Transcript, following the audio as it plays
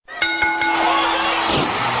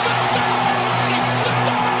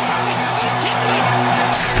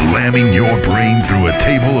slamming your brain through a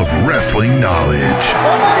table of wrestling knowledge.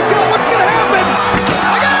 Oh my God, what's going to happen?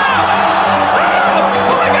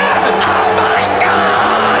 Oh my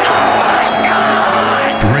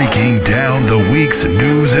God! Breaking down the week's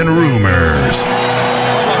news and rumors.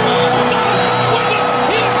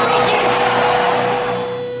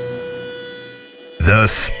 The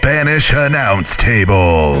Spanish Announce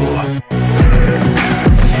Table.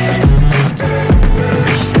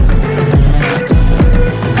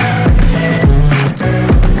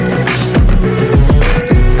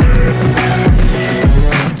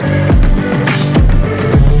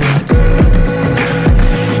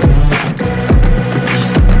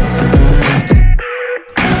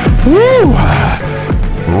 Woo!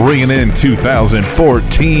 Ringing in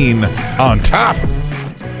 2014 on top.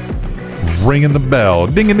 Ringing the bell.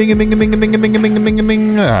 Ding a ding a ding a ding a ding a ding a ding a ding a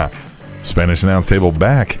ding. Spanish Announce Table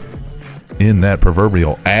back in that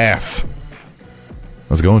proverbial ass.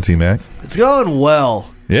 How's it going, T-Mac? It's going well.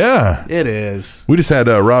 Yeah. It is. We just had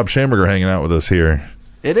Rob Schamberger hanging out with us here.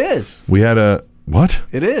 It is. We had a... What?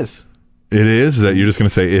 It is. It is? Is that you're just going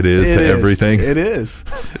to say it is to everything? It is.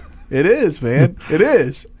 It is, man. It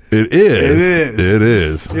is. It is. It is. It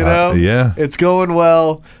is. You know? Yeah. It's going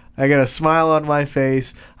well. I got a smile on my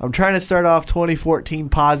face. I'm trying to start off 2014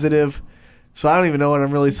 positive, so I don't even know what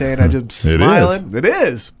I'm really saying. I'm just smiling. It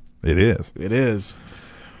is. It is. It is.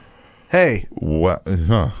 Hey. What?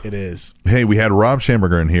 Huh. It is. Hey, we had Rob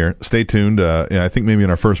Schamberger in here. Stay tuned. I think maybe in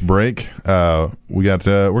our first break, we're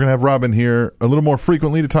gonna have Rob in here a little more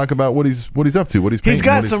frequently to talk about what he's up to, what he's painting. He's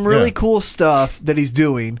got some really cool stuff that he's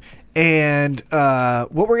doing, and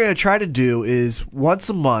what we're gonna try to do is once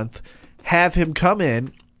a month have him come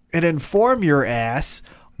in and inform your ass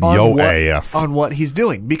on what he's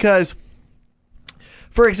doing. Because,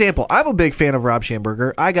 for example, I'm a big fan of Rob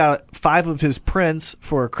Schamberger. I got 5 of his prints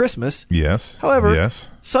for Christmas. Yes. However,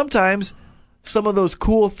 sometimes some of those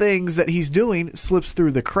cool things that he's doing slips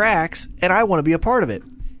through the cracks, and I want to be a part of it.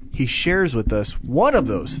 He shares with us one of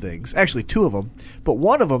those things, actually 2 of them, but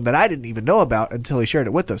one of them that I didn't even know about until he shared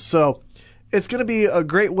it with us. So it's going to be a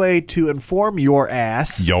great way to inform your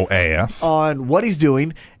ass on what he's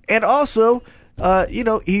doing. And also,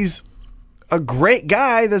 he's a great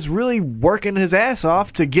guy that's really working his ass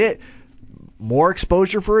off to get more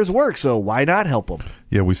exposure for his work. So why not help him?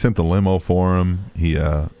 Yeah, we sent the limo for him.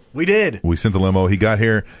 We did. We sent the limo. He got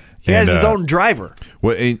here. He has his own driver.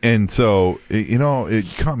 Well, and so,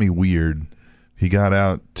 it caught me weird. He got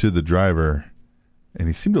out to the driver, and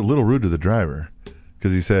he seemed a little rude to the driver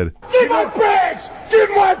because he said, "Give my bags! Give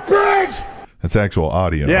my bags!" That's actual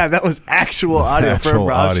audio. Yeah, that was actual audio from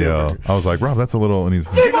Rob Schamberger. I was like, Rob, that's a little, and he's,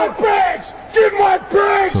 "Give my bags! Give my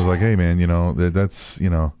bags!" So I was like, hey, man, that's,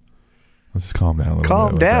 let's just calm down a little bit.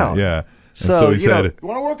 Calm down. Yeah. And so he said, "You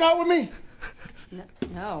want to work out with me?"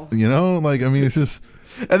 No. It's just.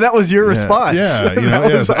 And that was your response. Yeah,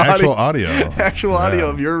 it's actual audio. Actual audio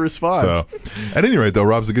of your response. So, at any rate, though,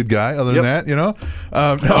 Rob's a good guy. Other than that, no.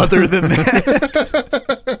 Other than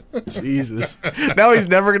that, Jesus. Now he's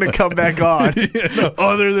never going to come back on.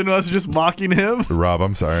 Other than us just mocking him. Rob,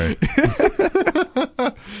 I'm sorry.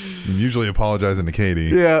 I'm usually apologizing to Katie.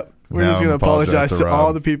 Yeah. We're just going to apologize to Rob.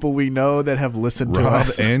 all the people we know that have listened to Rob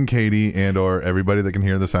us. and Katie and or everybody that can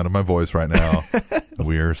hear the sound of my voice right now.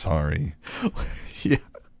 We are sorry. Yeah,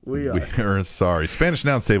 we are. We are sorry. Spanish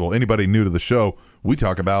Announce Table. Anybody new to the show, we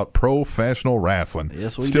talk about professional wrestling.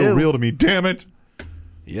 Yes, we Still do. real to me, damn it.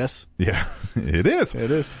 Yes. Yeah, it is.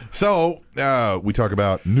 It is. So, we talk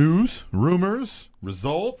about news, rumors,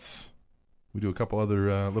 results. We do a couple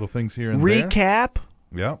other little things here and there. Recap.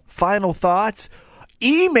 Yeah. Final thoughts.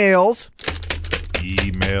 Emails.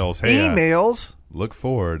 Hey, emails. Look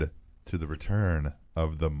forward to the return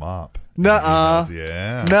of the mop. Nuh-uh.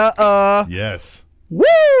 Yeah. Nuh-uh. Yes.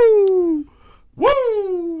 Woo!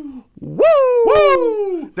 Woo! Woo!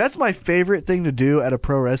 Woo! That's my favorite thing to do at a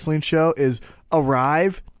pro wrestling show is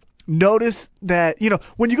arrive. Notice that,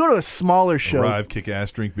 when you go to a smaller show. Arrive, kick ass,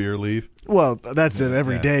 drink beer, leave. Well, that's it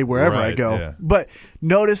every day wherever I go. Yeah. But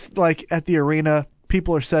notice, like, at the arena,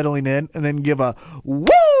 people are settling in and then give a woo!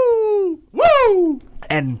 Woo!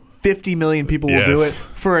 And 50 million people will do it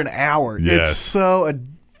for an hour. Yes. It's so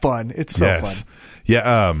fun. It's so fun.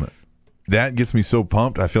 Yeah, that gets me so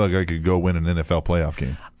pumped. I feel like I could go win an NFL playoff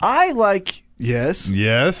game. I like... Yes.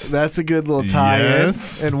 That's a good little tie-in.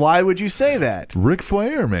 Yes. And why would you say that? Ric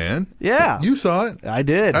Flair, man. Yeah. You saw it. I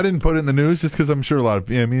did. I didn't put it in the news just because I'm sure a lot of...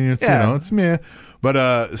 it's meh.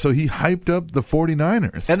 But, so he hyped up the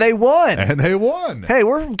 49ers. And they won. Hey,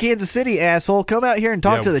 we're from Kansas City, asshole. Come out here and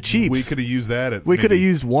talk to the Chiefs. We could have used that at We could have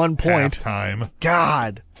used 1 point. halftime.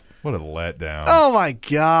 God. What a letdown. Oh, my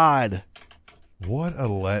God. What a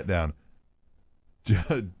letdown.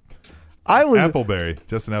 I was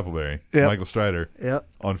Justin Appleberry, Yep. Michael Strider Yep.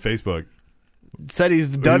 on Facebook. Said he's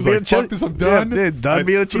done He's being like, a Chiefs. fuck this, I'm done. Yeah, dude, done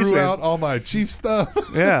being a Chiefs threw fan. out all my Chiefs stuff.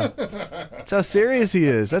 Yeah. That's how serious he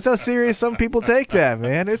is. That's how serious some people take that,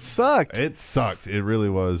 man. It sucked. It sucked. It really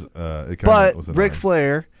was. It kind But of was Ric annoying.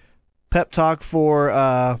 Flair, pep talk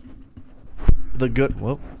for the good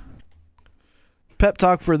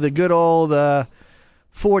old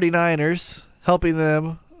 49ers, helping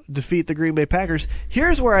them defeat the Green Bay Packers.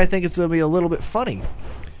 Here's where I think it's going to be a little bit funny.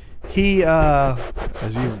 He,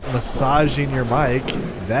 as you massaging your mic,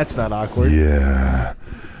 that's not awkward. Yeah.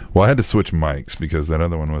 Well, I had to switch mics because that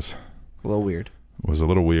other one was A little weird. a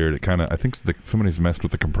little weird. It kind of. I think somebody's messed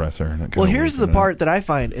with the compressor. And it Well, kinda here's weakened the it part that I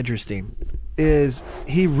find interesting. Is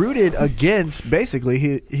he rooted against,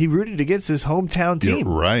 basically, he rooted against his hometown Yeah, team,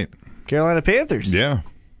 right. Carolina Panthers. Yeah.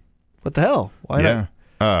 What the hell? Why Yeah. not?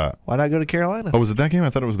 Why not go to Carolina? Oh, was it that game?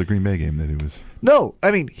 I thought it was the Green Bay game that he was. No,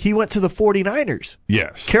 I mean, he went to the 49ers.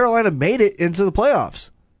 Yes. Carolina made it into the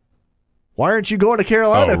playoffs. Why aren't you going to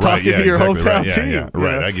Carolina right, talking yeah, to your exactly, hometown right, yeah, team? Yeah, you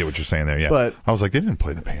right. know? I get what you're saying there. Yeah. But- I was like, they didn't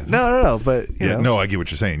play the Panthers. No. But, you Yeah, know. no, I get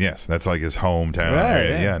what you're saying. Yes, that's like his hometown Right,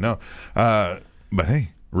 area. yeah. Yeah, no. But hey,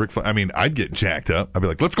 Rick. I mean, I'd get jacked up. I'd be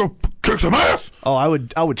like, let's go kick some ass. Oh, I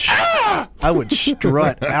would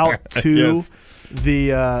strut out to Yes.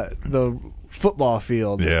 the football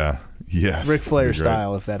field, Yeah. Yes. Ric Flair That'd be great.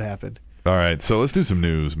 style, if that happened. All right, so let's do some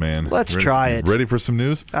news, man. Let's Ready- try it. Ready for some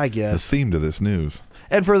news? I The guess. theme to this news.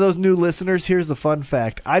 And for those new listeners, here's the fun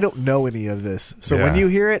fact: I don't know any of this, so when Yeah. you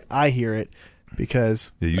hear it, I hear it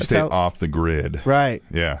because Yeah, you that's stay how- off the grid. Right?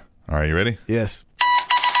 Yeah. All right, you ready? Yes.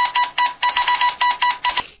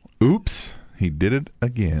 Oops, he did it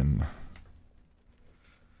again.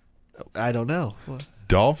 I don't know. What?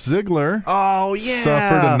 Dolph Ziggler Oh yeah.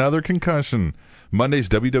 suffered another concussion. Monday's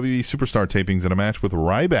WWE Superstar tapings in a match with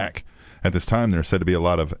Ryback. At this time, there's said to be a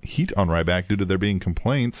lot of heat on Ryback due to there being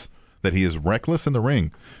complaints that he is reckless in the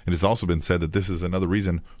ring. It has also been said that this is another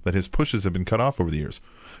reason that his pushes have been cut off over the years.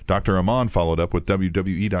 Dr. Aman followed up with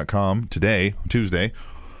WWE.com today, Tuesday,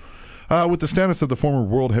 with the status of the former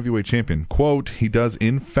World Heavyweight Champion. Quote, he does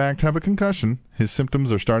in fact have a concussion. His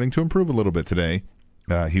symptoms are starting to improve a little bit today.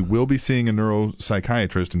 He will be seeing a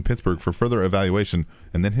neuropsychiatrist in Pittsburgh for further evaluation,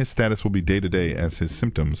 and then his status will be day-to-day as his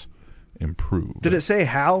symptoms improve. Did it say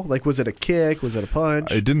how? Like, was it a kick? Was it a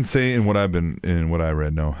punch? It didn't say in what I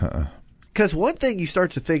read. No. Because one thing you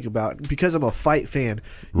start to think about, because I'm a fight fan,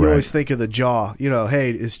 you Right. always think of the jaw. You know,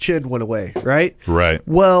 hey, his chin went away, right? Right.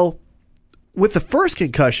 Well, with the first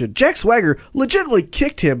concussion, Jack Swagger legitimately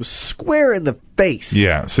kicked him square in the face.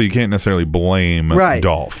 Yeah. So you can't necessarily blame Right.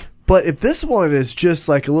 Dolph. But if this one is just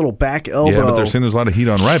like a little back elbow, Yeah, but they're saying there's a lot of heat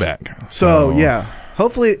on Ryback. so yeah.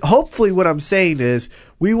 Hopefully, what I'm saying is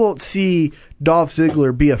we won't see Dolph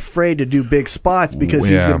Ziggler be afraid to do big spots because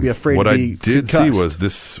he's going to be afraid what to be I did concussed. see was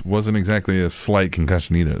this wasn't exactly a slight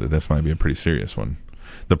concussion either. That this might be a pretty serious one.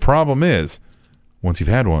 The problem is, once you've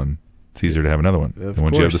had one, it's easier to have another one. Of And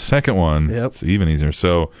once you have the course. second one, Yep. it's even easier.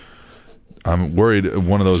 So I'm worried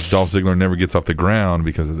one of those Dolph Ziggler never gets off the ground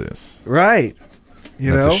because of this. right.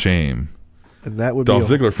 You That's know, a shame. and that would Dolph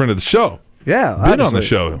be Ziggler, friend of the show. Yeah, Been on the honestly,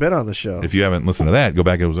 show. Been on the show. If you haven't listened to that, go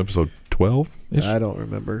back. It was episode 12-ish. I don't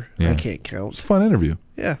remember. Yeah. I can't It's a count. fun interview.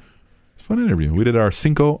 Yeah, It's a fun interview. We did our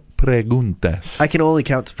cinco preguntas. I can only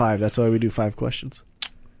count to 5. That's why we do 5 questions.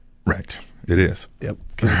 Right. It is. Yep.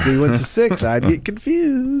 'Cause if we went to 6, I'd get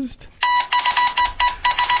confused.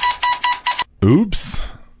 Oops.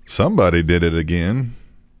 Somebody did it again.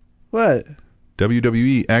 What?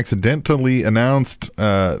 WWE accidentally announced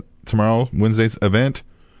tomorrow, Wednesday's event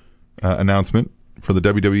announcement for the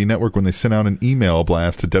WWE Network when they sent out an email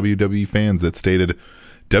blast to WWE fans that stated,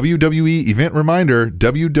 WWE event reminder,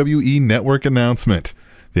 WWE Network announcement.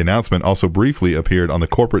 The announcement also briefly appeared on the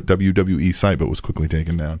corporate WWE site, but was quickly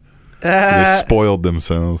taken down. So they spoiled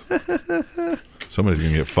themselves. Somebody's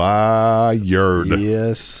going to get fired.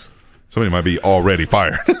 Yes. Somebody might be already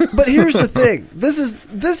fired. But here's the thing. This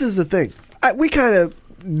is the thing. We kind of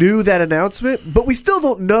knew that announcement, but we still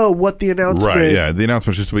don't know what the announcement. Right, yeah. The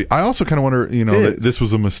announcement just to be. I also kind of wonder, that Is. this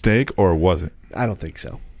was a mistake or was it? I don't think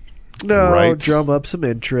so. No, Right. drum up some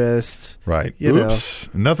interest. Right. You know. Oops.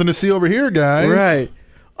 Nothing to see over here, guys. Right.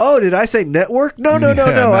 Oh, did I say network? No,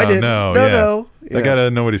 Yeah, I didn't. No, No. That guy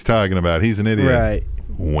doesn't know what he's talking about. He's an idiot. Right.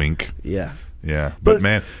 Wink. Yeah. Yeah. But But-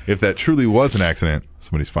 man, if that truly was an accident,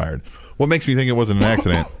 somebody's fired. What makes me think it wasn't an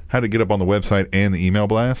accident? How to get up on the website and the email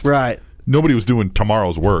blast? Right. Nobody was doing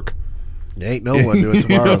tomorrow's work. Ain't no one doing You know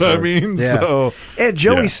tomorrow's what I work. mean? Yeah. So, And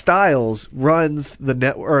Joey yeah. Styles runs the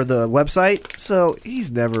net or the website, so he's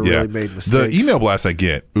never really made mistakes. The email blast I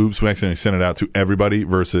get, oops, we accidentally sent it out to everybody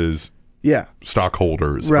versus Yeah.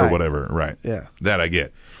 stockholders or Right. whatever. Right. Yeah. That I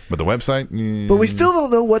get. But the website, But we still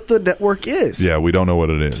don't know what the network is. yeah, we don't know what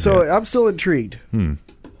it is. So yeah. I'm still intrigued.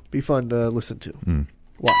 Be fun to listen to.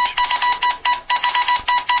 Watch.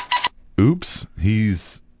 Oops,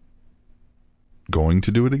 he's going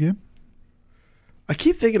to do it again? I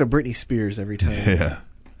keep thinking of Britney Spears every time. Yeah.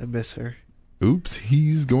 I miss her. Oops,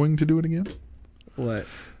 he's going to do it again? What?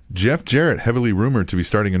 Jeff Jarrett heavily rumored to be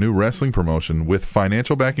starting a new wrestling promotion with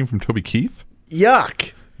financial backing from Toby Keith.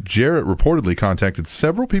 Yuck. Jarrett reportedly contacted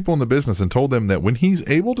several people in the business and told them that when he's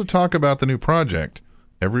able to talk about the new project,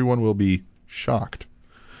 everyone will be shocked.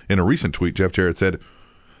 In a recent tweet, Jeff Jarrett said,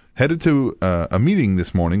 headed to a meeting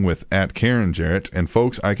this morning with @Karen Jarrett, and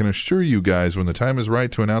folks, I can assure you guys when the time is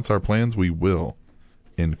right to announce our plans, we will.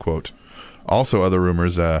 End quote. Also, other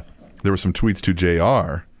rumors, there were some tweets to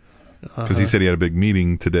JR, because he said he had a big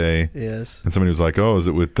meeting today. Yes. And somebody was like, oh, is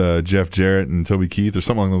it with Jeff Jarrett and Toby Keith or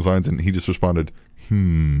something along those lines? And he just responded,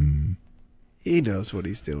 He knows what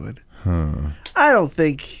he's doing. I don't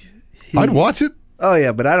think I'd watch it. Oh,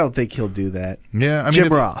 yeah, but I don't think he'll do that. Yeah, I mean, Jim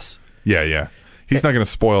it's- Ross. Yeah. He's not going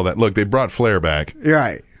to spoil that. Look, they brought Flair back, You're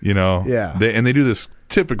right. you know? Yeah. They do this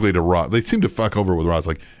typically to Ross. They seem to fuck over with Ross.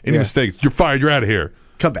 Like, any Yeah. mistakes, you're fired, you're out of here.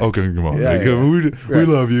 Come back. Okay, come on. Yeah, man. yeah. We Right.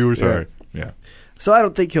 love you. We're sorry. Yeah. So I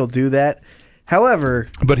don't think he'll do that. However,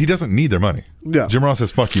 But he doesn't need their money. No. Jim Ross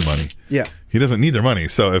says, fuck you money. yeah. He doesn't need their money.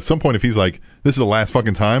 So at some point, if he's like, this is the last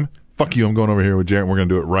fucking time, fuck you, I'm going over here with Jarrett and we're going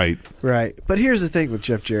to do it right. Right. But here's the thing with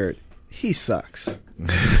Jeff Jarrett. He sucks.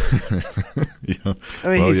 Yeah. I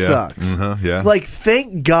mean, Well, he yeah. sucks. Yeah. Like,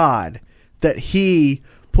 thank God that he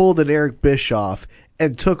pulled an Eric Bischoff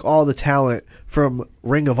and took all the talent from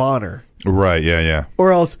Ring of Honor. Right, yeah.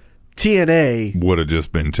 Or else TNA. Would have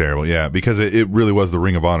just been terrible. Yeah, because it really was the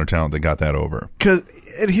Ring of Honor talent that got that over.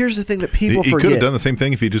 And here's the thing that people He forget. could have done the same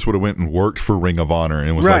thing if he just would have went and worked for Ring of Honor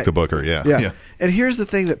and was Right. like the booker. Yeah. Yeah. And here's the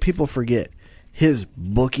thing that people forget. His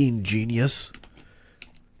booking genius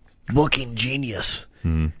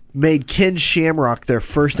made Ken Shamrock their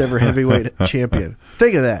first ever heavyweight champion.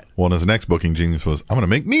 Think of that. Well, and his next booking genius was, I'm going to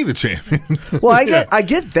make me the champion. Well, I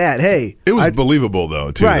get that. Hey, It was I- believable,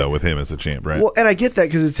 though, too, Right. though, with him as the champ, right? well, and I get that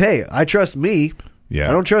because it's, hey, I trust me. Yeah.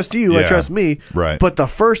 I don't trust you. I Yeah. trust me. Right. But the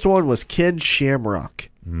first one was Ken Shamrock.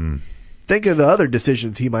 Think of the other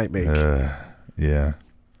decisions he might make. Yeah.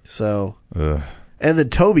 So, Ugh. and then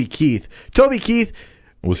Toby Keith. Toby Keith,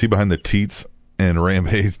 Was he behind the Teats and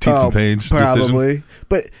Rampage, Teats and Page probably.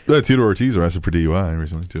 But Tito Ortiz arrested for DUI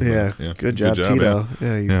recently, too. yeah, good job, Tito.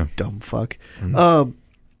 Yeah, you Yeah. dumb fuck.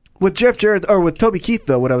 With Jeff Jarrett or with Toby Keith,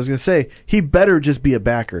 though, what I was going to say, he better just be a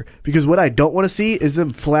backer, because what I don't want to see is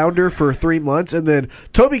them flounder for 3 months and then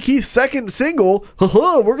Toby Keith's second single. We're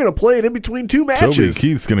going to play it in between two matches. Toby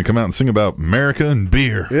Keith's going to come out and sing about America and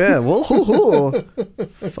beer. Yeah, well,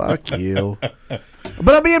 fuck you.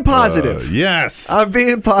 But I'm being positive. Yes. I'm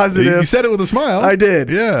being positive. You said it with a smile. I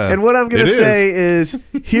did. Yeah. And what I'm going It to is. say is,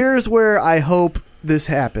 here's where I hope this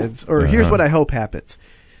happens, or here's what I hope happens.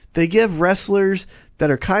 They give wrestlers that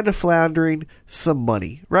are kind of floundering some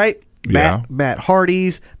money, right? Yeah. Matt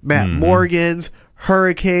Hardy's, Matt Morgan's,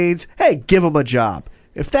 Hurricanes. Hey, give them a job.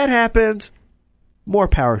 If that happens, more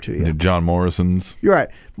power to you. John Morrison's. You're right.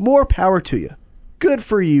 More power to you. Good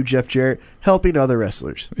for you, Jeff Jarrett, helping other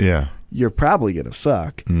wrestlers. Yeah. You're probably going to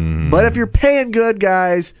suck. But if you're paying good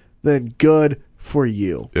guys, then good for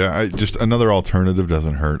you. Yeah, just another alternative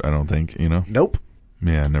doesn't hurt, I don't think, you know? Nope.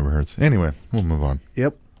 Yeah, it never hurts. Anyway, we'll move on.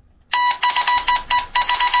 Yep.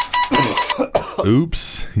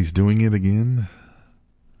 Oops, he's doing it again.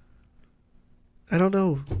 I don't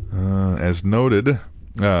know. As noted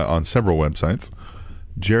on several websites,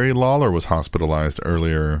 Jerry Lawler was hospitalized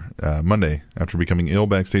earlier Monday after becoming ill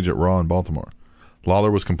backstage at Raw in Baltimore.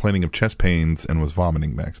 Lawler was complaining of chest pains and was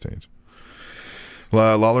vomiting backstage.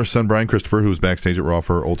 Lawler's son, Brian Christopher, who was backstage at Raw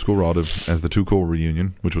for Old School Raw as the Too Cool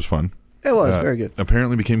reunion, which was fun. It was very good.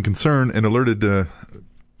 Apparently became concerned and alerted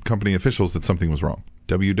company officials that something was wrong.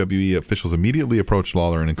 WWE officials immediately approached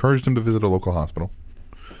Lawler and encouraged him to visit a local hospital.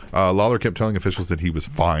 Lawler kept telling officials that he was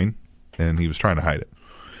fine, and he was trying to hide it.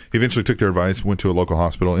 He eventually took their advice, went to a local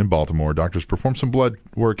hospital in Baltimore. Doctors performed some blood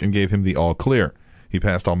work and gave him the all clear. He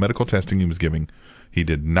passed all medical testing he was giving. He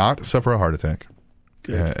did not suffer a heart attack,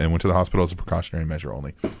 and went to the hospital as a precautionary measure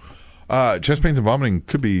only. Chest pains and vomiting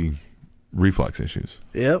could be reflux issues.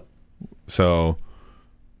 Yep. So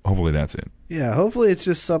hopefully that's it. Yeah, hopefully it's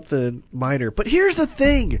just something minor. But here's the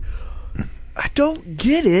thing. I don't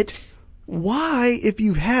get it. why, if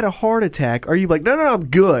you've had a heart attack, are you like, no, I'm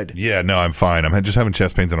good, Yeah, no, I'm fine. I'm just having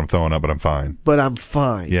chest pains and I'm throwing up, but I'm fine. but I'm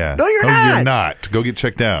fine? Yeah. No, you're No, not. You're not. Go get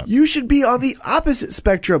checked out. You should be on the opposite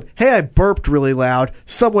spectrum. Hey, I burped really loud.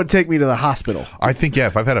 Someone take me to the hospital. I think, yeah,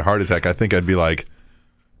 if I've had a heart attack, I think I'd be like,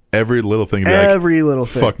 every little thing would be Every little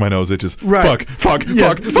thing. fuck, my nose itches. Right. Fuck.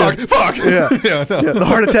 Yeah. Fuck. Yeah. Yeah, no. Yeah, the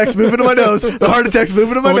heart attack's moving to my nose. The heart attack's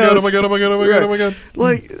moving to my nose. Oh my god.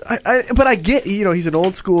 Like, but I get, he's an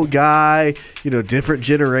old school guy, different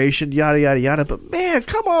generation, yada, yada, yada. But man,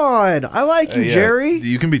 come on. I like you, Yeah, Jerry.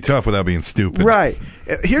 You can be tough without being stupid. Right.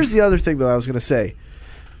 Here's the other thing, though, I was going to say.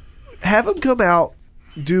 Have him come out,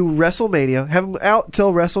 do WrestleMania. Have him out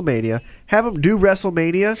till WrestleMania. Have him do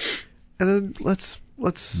WrestleMania. And then let's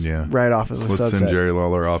ride off in the Let's sunset. send Jerry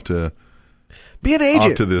Lawler off to Be an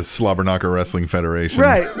agent. the Slobberknocker Wrestling Federation.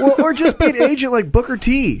 Right. Well, or just be an agent like Booker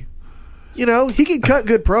T. He can cut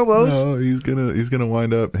good promos. No, he's gonna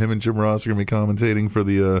wind up. Him and Jim Ross are gonna be commentating for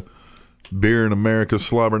the Beer in America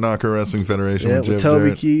Slobberknocker Wrestling Federation. Yeah, with with Jeff Toby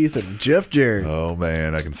Jarrett. Keith and Jeff Jarrett. Oh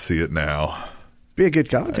man, I can see it now. Be a good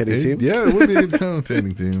commentating team. Yeah, it would be a good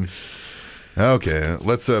commentating team. Okay,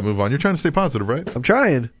 let's move on. You're trying to stay positive, right? I'm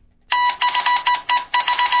trying.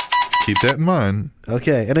 Keep that in mind.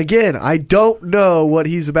 Okay, and again, I don't know what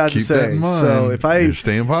he's about Keep to say. that in mind. So if You're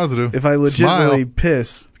staying positive. I legitimately Smile.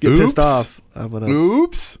 get Oops. pissed off, I'm gonna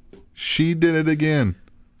Oops, she did it again.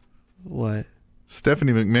 what?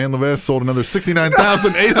 Stephanie McMahon Levesque sold another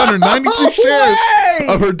 69,893 shares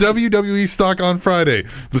of her WWE stock on Friday.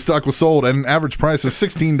 The stock was sold at an average price of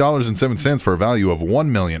 $16.07 for a value of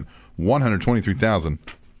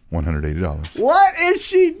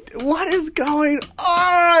 $1,123,180. What is going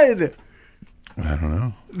on? I don't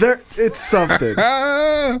know. It's something.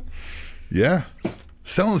 Yeah.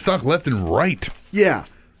 Selling stock left and right. Yeah.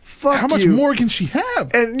 Fuck How much you. more can she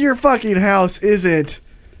have? And your fucking house isn't.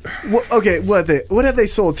 Okay, what have they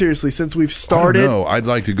sold seriously since we've started? No, I'd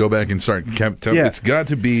like to go back and start. Yeah. It's got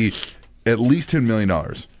to be at least $10 million.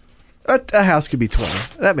 A house could be 20.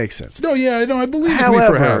 That makes sense. No, yeah, no, I believe it could be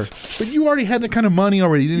However- for a house. But you already had that kind of money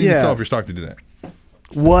already. You didn't need to Yeah. sell off your stock to do that.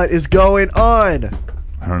 What is going on?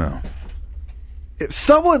 I don't know. If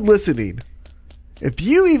someone listening, if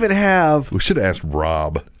you even have We should have asked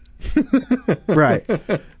Rob. right,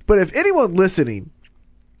 but if anyone listening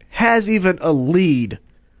has even a lead,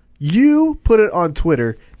 you put it on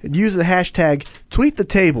Twitter and use the hashtag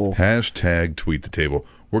 #TweetTheTable. Hashtag tweet the table.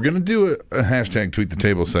 We're going to do a hashtag tweet the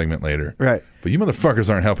table segment later. Right. But you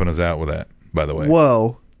motherfuckers aren't helping us out with that, by the way.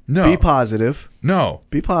 Whoa. No. Be positive. No.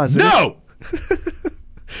 Be positive. No.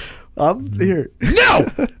 I'm here. No.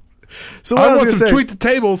 So what I I was want going some to say. tweet the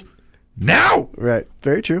tables now. Right.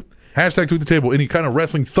 Very true. Hashtag tweet the table. Any kind of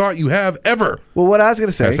wrestling thought you have ever. Well, what I was going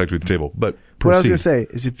to say. Hashtag tweet the table. But What I was proceed. going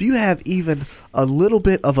to say is if you have even a little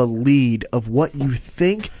bit of a lead of what you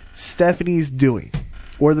think Stephanie's doing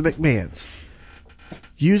or the McMahons,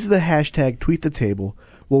 use the hashtag #TweetTheTable.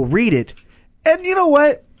 We'll read it. And you know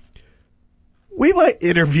what? We might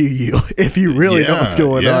interview you if you really know what's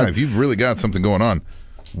going on. If you've really got something going on,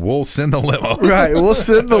 we'll send the limo. Right. We'll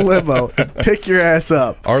send the limo and pick your ass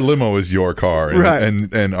up. Our limo is your car, and, Right.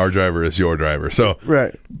 and our driver is your driver. So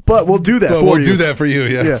Right. But we'll do that but for we'll you. do that for you.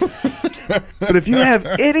 Yeah. Yeah. But if you have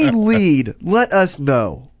any lead, let us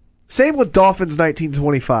know. Same with Dolphins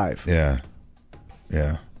 1925. Yeah.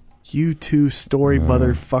 Yeah. You two story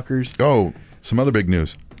motherfuckers. Oh, some other big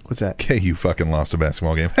news. What's that? KU fucking lost a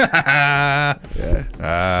basketball game. Yeah.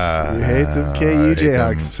 You hate them I KU hate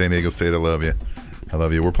them. Jayhawks. San Diego State, I love you. I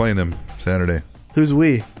love you. We're playing them Saturday. Who's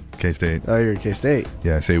we? K-State. Oh, you're K-State.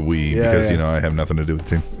 Yeah, I say we Yeah, because yeah. I have nothing to do with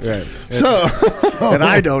the team. Right. So And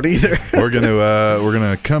I don't either. we're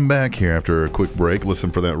gonna come back here after a quick break.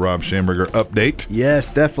 Listen for that Rob Schamberger update.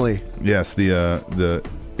 Yes, definitely. Yes, the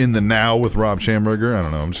In the Now with Rob Schamberger. I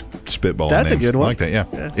don't know. I'm just spitballing. That's a names. good one. I like that. Yeah.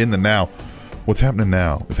 In the Now. What's happening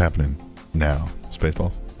now is happening now.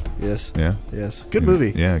 Spaceballs. Yes. Yeah. Yes. Good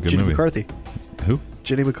movie. Yeah, good Jenny movie. McCarthy. Who?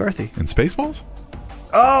 Jenny McCarthy. And Spaceballs?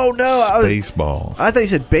 Oh, no. Spaceballs. I thought you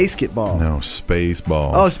said basketball. No,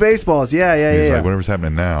 Spaceballs. Oh, Spaceballs. Yeah, yeah, He's yeah. like, whatever's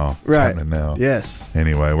happening now. It's Right. happening now. Yes.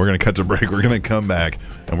 Anyway, we're going to cut to break. We're going to come back,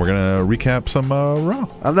 and we're going to recap some Raw.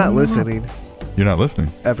 I'm not listening. You're not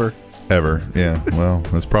listening? Ever. Ever. Yeah. Well,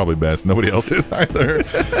 that's probably best. Nobody else is either.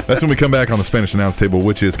 That's when we come back on the Spanish Announce Table,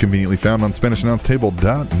 which is conveniently found on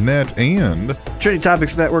SpanishAnnounceTable.net and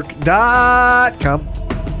TrinityTopicsNetwork.com.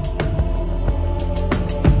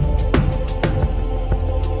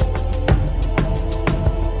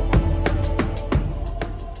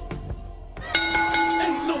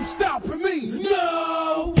 Ain't no stopping me.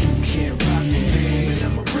 No. You can't rock with me.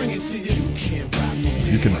 I'ma bring it to you. You can't rock with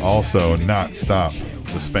me. you can also not stop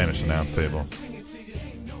The Spanish announce table.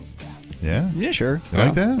 Yeah? Yeah, sure. You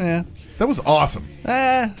like that? Yeah. That was awesome.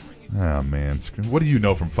 Ah, Oh, man. What do you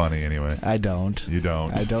know from Funny, anyway? I don't. You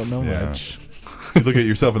don't. I don't know Yeah. much. You look at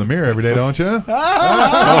yourself in the mirror every day, don't you?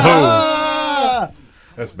 Ah!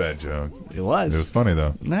 That's a bad joke. It was. It was funny,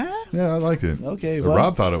 though. Nah. Yeah, I liked it. Okay, But well-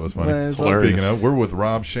 Rob thought it was funny. Well, it's Speaking hilarious. of, we're with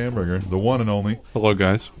Rob Schamberger, the one and only, Hello,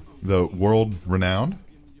 guys. the world-renowned.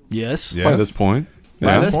 Yes. Yes. By this point. By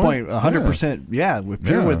Yeah. this point, 100%. Yeah. If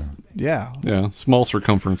you're Yeah. with, yeah. Yeah. Small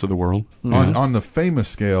circumference of the world. On the famous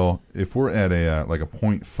scale, if we're at a like a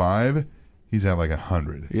 0.5, he's at like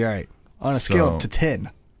 100. You're right. On a scale So- to 10.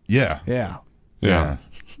 Yeah. Yeah. Yeah.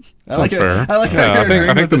 I like Sounds it. fair. I like it. Yeah, I think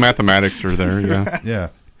With the this- mathematics are there. Yeah. Yeah.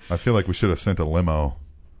 I feel like we should have sent a limo.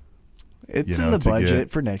 It's you in know, the to budget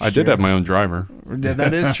get- for next I did year. have my own driver. Yeah,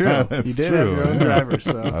 that is true. That's You did have true, your own yeah. driver,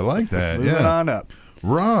 so I like that. moving Yeah. on up.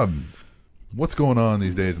 Rob, what's going on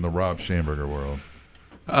these days in the Rob Schamberger world?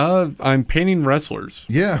 I'm painting wrestlers.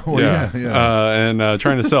 Yeah. Well, yeah. And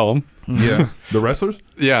trying to sell them. Yeah. The wrestlers?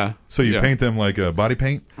 Yeah. So you Yeah. paint them like body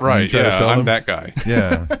paint? And you Right. try to Yeah. sell I'm them? that guy.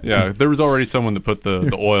 Yeah. Yeah. There was already someone that put the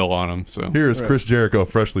oil on them. So Here is Chris Jericho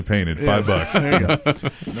freshly painted, $5. There you go.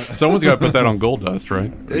 someone's got to put that on gold dust,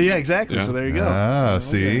 right? Yeah, exactly. Yeah. So there you go. Ah,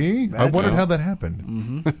 see? I That's wondered all. how that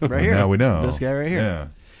happened. Right here. Now we know. This guy right here. Yeah.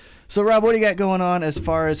 So, Rob, what do you got going on as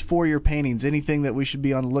far as for your paintings? Anything that we should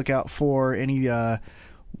be on the lookout for? Any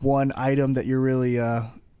one item that you're really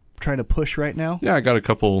trying to push right now? Yeah, I got a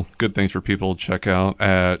couple good things for people to check out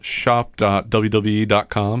at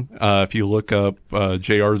shop.wwe.com. If you look up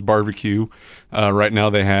JR's Barbecue, right now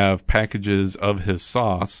they have packages of his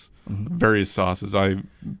sauce, various sauces. I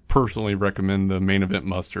personally recommend the Main Event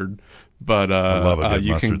Mustard, but I love a good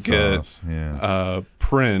you can mustard get sauce. Yeah. a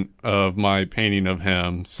print of my painting of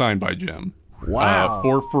him signed by Jim. Wow.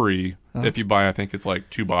 For free if you buy, I think it's like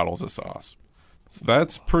 2 bottles of sauce. So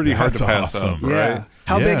that's pretty hard to That's pass up, awesome. right? Yeah.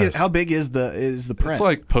 How Yes. big is the print? It's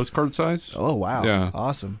like postcard size. Oh wow. Yeah.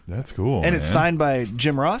 Awesome. That's cool. And it's man. signed by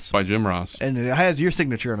Jim Ross? By Jim Ross. And it has your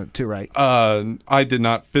signature on it too, right? I did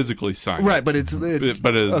not physically sign Right, it. but it's but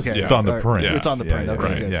it's okay. It's on the All right. print. It's on the Yeah, print. yeah, Okay,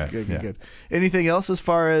 right. good. Yeah, Good, yeah. good. Anything else as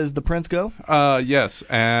far as the prints go? Yes,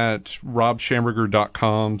 at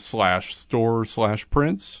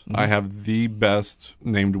robschamberger.com/store/prints. I have the best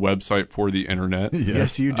named website for the internet.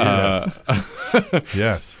 Yes, you do. Yes. robschamberger.com.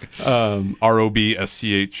 Yes,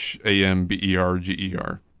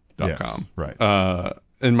 right.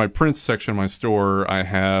 In my prints section of my store, I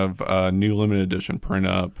have a new limited edition print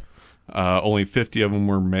up. Only 50 of them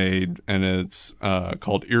were made, and it's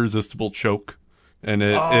called Irresistible Choke. And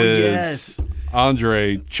it is Oh, yes.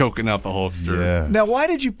 Andre choking out the Hulkster. Yeah. Now, why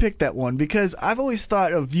did you pick that one? Because I've always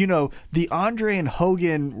thought of, the Andre and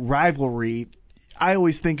Hogan rivalry. I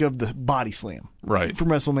always think of the body slam Right. from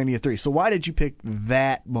WrestleMania 3. So why did you pick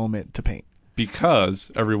that moment to paint?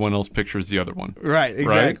 Because everyone else pictures the other one. Right,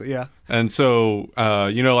 exactly, yeah. And so,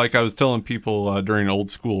 like I was telling people during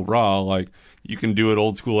Old School Raw, like, you can do it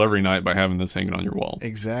old school every night by having this hanging on your wall.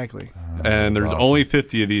 Exactly. And there's awesome. only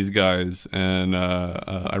 50 of these guys, and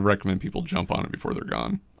I recommend people jump on it before they're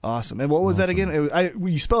gone. Awesome. And what was that again?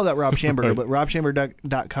 You spelled out Rob Schamberger, but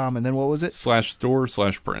robschamberger.com, and then what was it?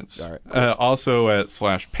 /store/prints. All right, Also at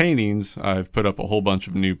 /paintings, I've put up a whole bunch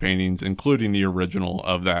of new paintings, including the original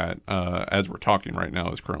of that, as we're talking right now,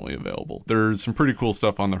 is currently available. There's some pretty cool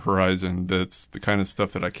stuff on the horizon that's the kind of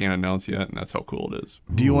stuff that I can't announce yet, and that's how cool it is.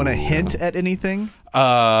 Do you want to hint at anything?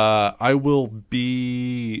 I will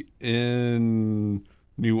be in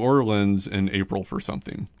New Orleans in April for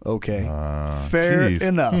something. Okay. Fair geez.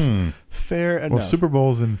 enough. Fair enough. Well, Super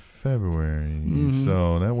Bowl's in February,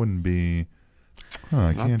 so that wouldn't be.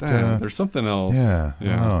 I Not can't. that. There's something else. Yeah. I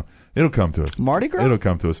don't know. It'll come to us. Mardi Gras? It'll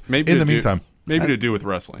come to us. Maybe in to the meantime, maybe to do with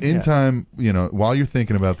wrestling. in time, while you're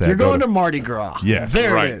thinking about that, You're go going to Mardi Gras. Yes.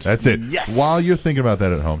 There Right. it is. That's it. Yes. While you're thinking about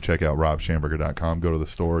that at home, check out robschamberger.com. Go to the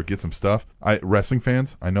store, get some stuff. Wrestling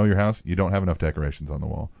fans, I know your house. You don't have enough decorations on the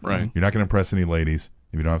wall. Right. You're not going to impress any ladies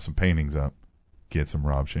if you don't have some paintings up. Get some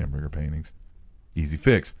Rob Schamberger paintings. Easy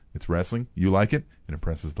fix. It's wrestling. You like it. It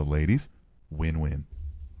impresses the ladies. Win-win.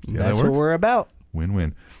 See how That's that what works? we're about.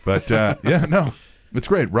 Win-win. But, yeah, no. It's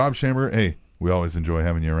great. Rob Schamberger, hey, we always enjoy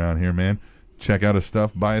having you around here, man. Check out his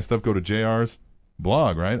stuff. Buy his stuff. Go to JR's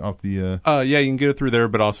blog, right? Off the... Yeah, you can get it through there,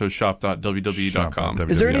 but also shop.wwe.com.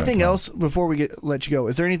 Shop.wwe.com. Is there anything else before we let you go?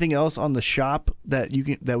 Is there anything else on the shop that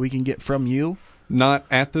we can get from you? Not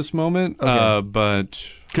at this moment, Okay. but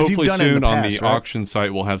 'Cause you've hopefully done it in soon the on past, the right? auction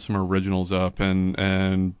site we'll have some originals up,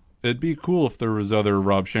 and it'd be cool if there was other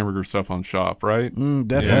Rob Schamberger stuff on shop, right?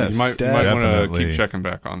 Definitely. Yeah, you might want to Definitely. keep checking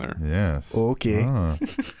back on there. Yes. Okay. Ah.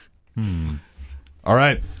 All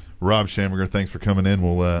right. Rob Schamberger, thanks for coming in.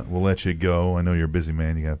 We'll let you go. I know you're a busy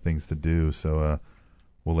man. You got things to do, so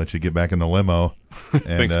we'll let you get back in the limo and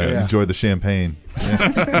Thanks, guys. enjoy the champagne.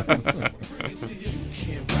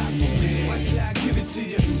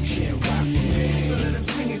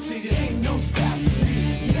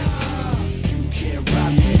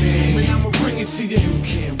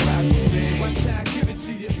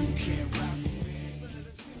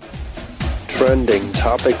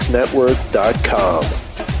 TrendingTopicsNetwork.com.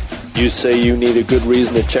 You say you need a good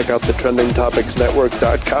reason to check out the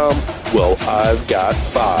TrendingTopicsNetwork.com? Well, I've got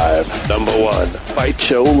 5. Number 1, Fight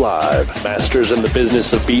Show Live. Masters in the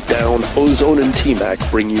business of beatdown, Ozone and T-Mac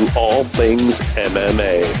bring you all things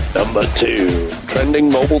MMA. Number 2, Trending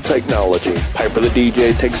Mobile Technology. Piper the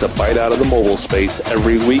DJ takes a bite out of the mobile space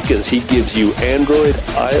every week as he gives you Android,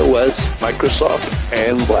 iOS, Microsoft,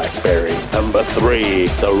 and BlackBerry. Number 3,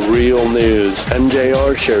 The Real News.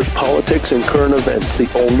 MJR shares politics and current events the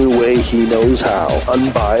only way he knows how,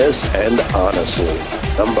 unbiased and honestly.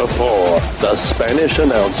 Number 4, The Spanish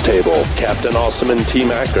Announce Table. Captain Awesome and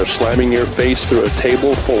T-Mac are slamming your face through a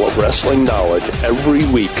table full of wrestling knowledge every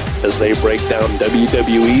week as they break down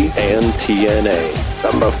WWE and TNA.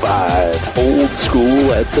 Number 5, Old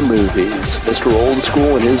School at the Movies. Mr. Old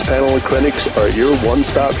School and his panel of critics are your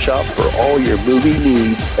one-stop shop for all your movie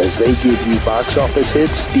needs as they give you box office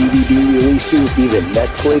hits, DVD releases, even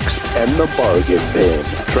Netflix, and the bargain bin.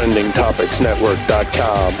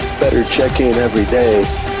 TrendingTopicsNetwork.com. Better check in every day,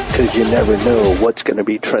 because you never know what's going to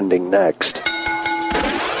be trending next.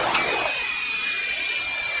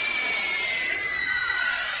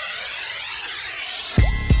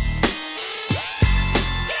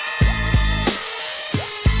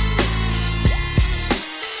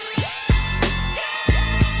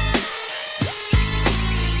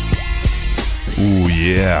 Ooh,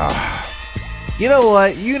 yeah. You know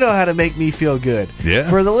what? You know how to make me feel good. Yeah.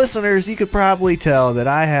 For the listeners, you could probably tell that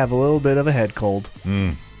I have a little bit of a head cold.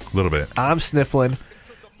 A little bit. I'm sniffling.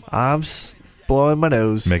 I'm blowing my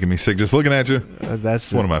nose. Making me sick just looking at you.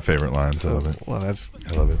 That's One of my favorite lines. I love it. Well, that's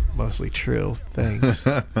I love it. mostly true. Thanks.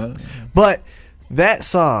 But that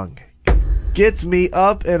song gets me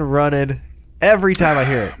up and running every time I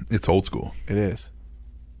hear it. It's old school. It is.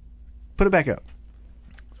 Put it back up.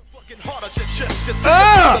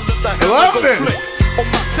 I love this.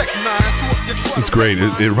 It's great.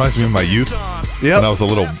 It reminds me of my youth. Yep. When I was a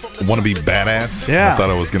little wannabe badass. Yeah. I thought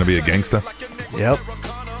I was going to be a gangsta. Yep.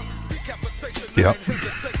 Yep.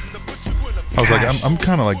 I was like, I'm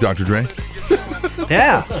kind of like Dr. Dre.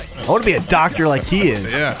 Yeah. I want to be a doctor like he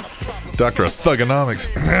is. Yeah. Doctor of Thugonomics.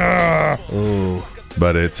 Ooh.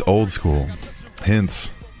 But it's old school. Hence,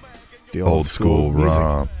 The old school music.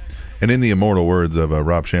 Rob. And in the immortal words of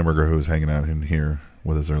Rob Schamberger, who was hanging out in here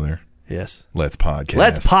with us earlier, Yes. let's podcast.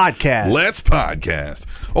 Let's podcast. Let's podcast.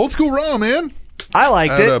 Old school Raw, man. I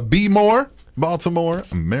liked At it. B. Moore, Baltimore,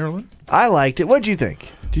 Maryland. I liked it. What'd you think?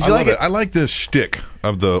 Did I you love like it? I like the shtick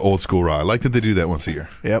of the old school Raw. I like that they do that once a year.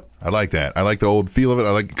 Yep. I like that. I like the old feel of it. I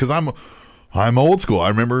like because I'm old school. I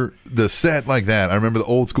remember the set like that. I remember the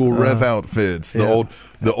old school Rev outfits, yeah.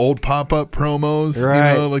 the old pop up promos.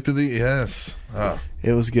 Right. You know, like the yes.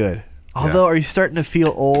 It was good. Although, are you starting to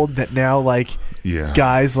feel old that now, like, Yeah.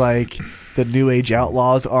 guys like the New Age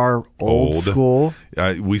Outlaws are old school?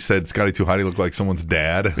 We said Scotty Too Hotty looked like someone's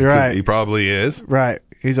dad. 'Cause Right. He probably is. Right.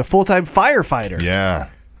 He's a full-time firefighter. Yeah.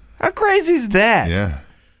 How crazy is that? Yeah.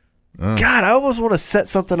 God, I almost want to set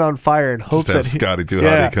something on fire and hope Just have that Scotty Too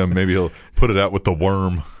Yeah. Hotty come. Maybe he'll put it out with the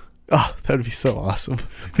worm. Oh, that would be so awesome.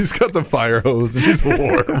 He's got the fire hose and he's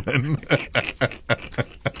warming.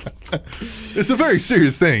 It's a very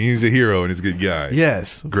serious thing. He's a hero and he's a good guy.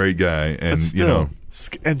 Yes. Great guy. And, But still, you know,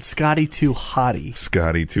 and Scotty Too Hottie.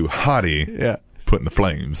 Scotty Too Hotty Yeah. putting the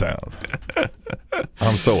flames out.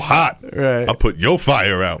 I'm so hot. Right. I'll put your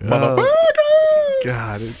fire out, motherfucker.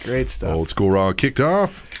 God, it's great stuff. Old School Raw kicked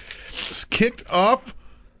off. It's kicked off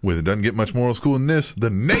with, it doesn't get much more old school than this, the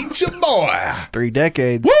Nature Boy. 3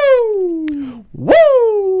 decades. Woo! Woo!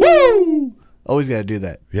 Woo! Always got to do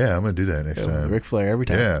that. Yeah, I'm going to do that next time. Ric Flair every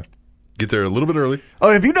time. Yeah. Get there a little bit early.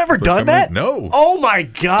 Oh, have you never done that? No. Oh my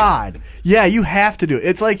God. Yeah, you have to do it.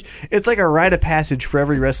 It's like a rite of passage for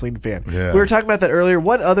every wrestling fan. Yeah. We were talking about that earlier.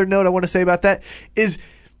 One other note I want to say about that is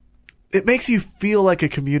it makes you feel like a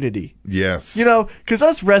community. Yes. You know, because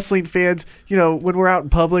us wrestling fans, you know, when we're out in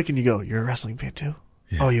public and you go, "You're a wrestling fan too?"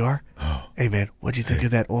 Oh, you are? Oh. Hey man, what'd you think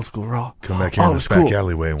of that Old School Raw? Come back here in this back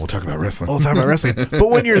alleyway and we'll talk about wrestling. We'll talk about wrestling. But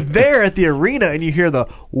when you're there at the arena and you hear the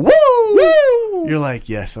woo, you're like,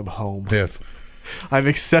 yes, I'm home. Yes. I've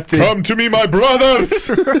accepted. Come to me, my brothers.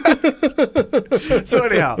 So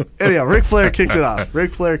anyhow, Ric Flair kicked it off.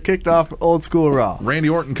 Ric Flair kicked off Old School Raw. Randy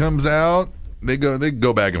Orton comes out. They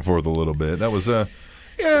go back and forth a little bit. That was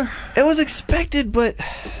yeah. It was expected, but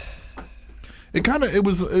it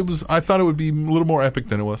was. I thought it would be a little more epic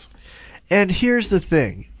than it was. and here's the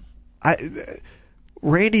thing,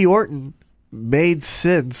 Randy Orton made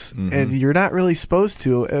sense, and you're not really supposed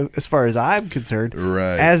to, as far as I'm concerned,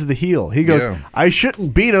 Right. as the heel. He goes, Yeah. I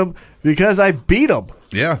shouldn't beat him because I beat him.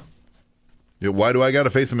 Yeah. Why do I got to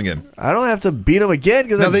face him again? I don't have to beat him again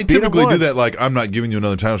because I Now they beat him typically do once. that. Like, I'm not giving you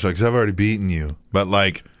another title shot because I've already beaten you. But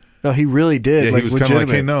like, No, he really did. yeah, like, he was kind of like,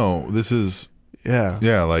 legitimate. hey, no, this is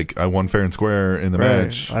Yeah. like I won fair and square in the Right.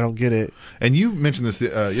 match. I don't get it. And you mentioned this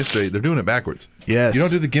yesterday. They're doing it backwards. Yes. You don't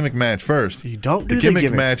do the gimmick match first. You don't do the the gimmick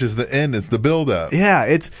gimmick. match is the end. It's the build up.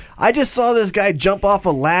 Yeah, I just saw this guy jump off a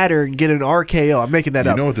ladder and get an RKO. I'm making that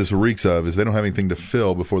You up. know what this reeks of is they don't have anything to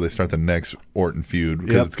fill before they start the next Orton feud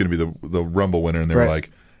because Yep. it's going to be the Rumble winner, and they were Right.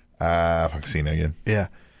 like, fuck Cena again. Yeah.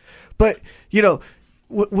 But,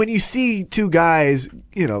 when you see two guys,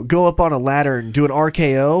 go up on a ladder and do an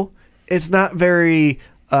RKO, it's not very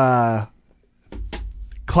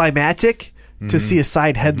climatic to see a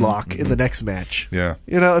side headlock in the next match. Yeah.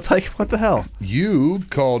 It's like, what the hell? You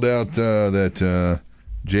called out that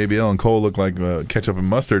JBL and Cole look like ketchup and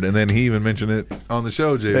mustard, and then he even mentioned it on the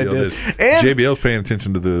show. JBL did. did. And- JBL's paying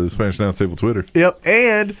attention to the Spanish Announce Table Twitter. Yep.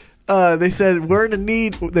 And they said we're in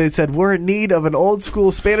need of an old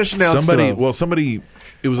school Spanish announcer. Somebody,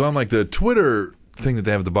 it was on like the Twitter thing that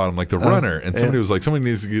they have at the bottom, like the runner, and somebody was like, somebody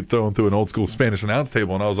needs to get thrown through an old school Spanish announce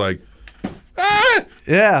table, and I was like,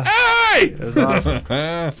 Yeah. hey! It was awesome.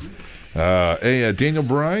 Daniel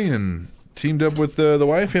Bryan teamed up with the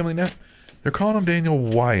Wyatt family now. They're calling him Daniel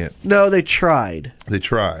Wyatt. No, they tried. They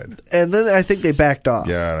tried. And then I think they backed off.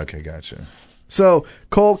 Yeah, okay, gotcha. So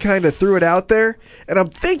Cole kind of threw it out there, and I'm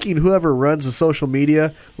thinking whoever runs the social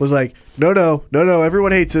media was like, no,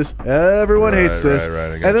 everyone hates this. Everyone Right, hates this. right,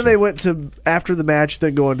 I and gotcha. then they went to, after the match,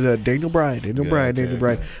 then going to Daniel Bryan.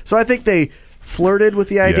 Okay. So I think they flirted with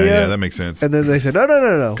the idea. Yeah, that makes sense. And then they said,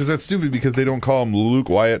 no. Because that's stupid because they don't call him Luke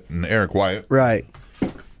Wyatt and Eric Wyatt. Right.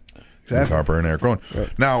 Luke Exactly. Harper and Eric Rowan.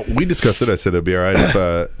 Now, we discussed it. I said it'd be all right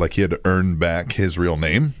if he had to earn back his real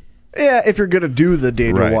name. Yeah, if you're going to do the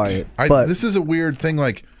Daniel Wyatt. But This is a weird thing.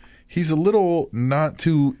 Like, he's a little not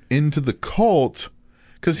too into the cult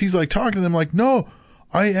because he's like talking to them like, no,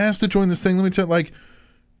 I asked to join this thing. Let me tell you, like,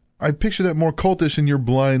 I picture that more cultish and you're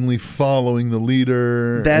blindly following the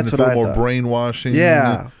leader. That's and it's what a I little more thought. brainwashing.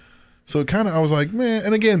 Yeah. So it kind of, I was like, man.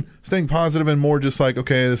 And again, staying positive and more just like,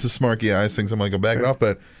 okay, this is smarky eyes things. I'm like, I'll back it off.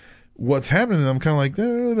 But what's happening, I'm kind of like,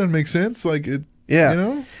 that doesn't make sense. Like, it, yeah. you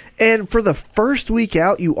know? And for the first week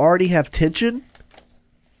out, you already have tension.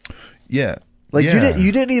 Yeah. Like yeah.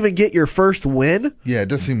 you didn't even get your first win. Yeah, it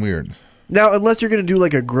does seem weird. Now, unless you're going to do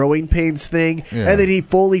like a growing pains thing, Yeah. and then he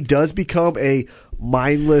fully does become a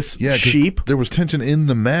mindless Yeah, 'cause sheep. there was tension in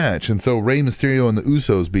the match, and so Rey Mysterio and the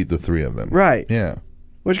Usos beat the three of them. Right. Yeah.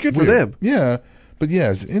 Which good for Weird. them. Yeah. But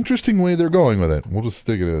yeah, it's an interesting way they're going with it. We'll just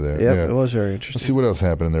stick it in there. Yep, yeah. it was very Let's see interesting. what else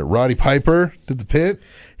happened in there. Roddy Piper did the pit.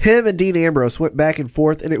 Him and Dean Ambrose went back and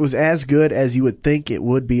forth, and it was as good as you would think it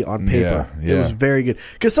would be on paper. Yeah, It was yeah. very good.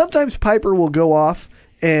 Because sometimes Piper will go off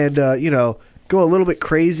and, go a little bit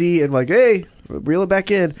crazy and like, hey, reel it back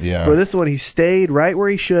in. Yeah. But this one, he stayed right where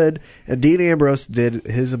he should, and Dean Ambrose did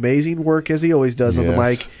his amazing work as he always does on the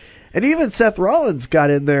Yes. mic. And even Seth Rollins got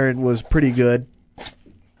in there and was pretty good.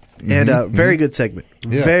 And very good segment.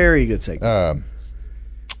 Yeah. Very good segment.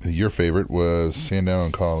 Your favorite was Sandow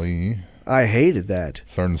and Khali. I hated that.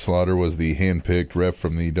 Sergeant Slaughter was the hand-picked ref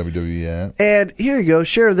from the WWE app. And here you go.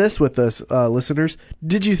 Share this with us, listeners.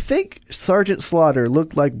 Did you think Sergeant Slaughter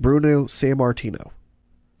looked like Bruno Sammartino?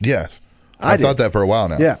 Yes. I I thought did. that for a while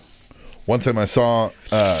now. Yeah. One time I saw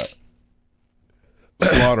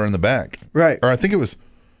Slaughter in the back. Right. Or I think it was...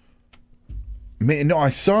 No, I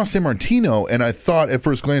saw San Martino, and I thought at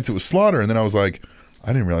first glance it was Slaughter, and then I was like, I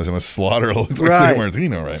didn't realize how much Slaughter looks like Right. San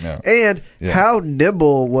Martino right now. And Yeah. how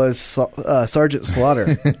nimble was Sergeant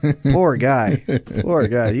Slaughter? Poor guy. Poor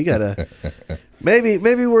guy. You gotta. Maybe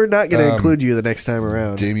we're not gonna include you the next time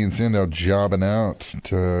around. Damian Sandow jobbing out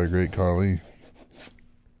to Great Khali.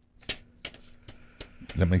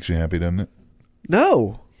 That makes you happy, doesn't it?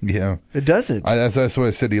 No, Yeah. it doesn't. That's what I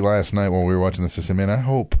said to you last night when we were watching this. I said, man, I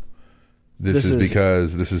hope this is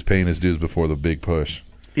because this is paying his dues before the big push.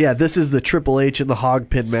 Yeah, this is the Triple H and the hog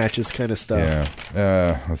pin matches kind of stuff.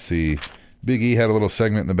 Yeah. Let's see. Big E had a little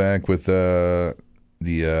segment in the back with the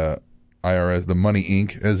IRS, the Money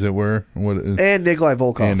Inc., as it were. And Nikolai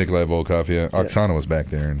Volkov. And Nikolai Volkov, yeah. Oksana was back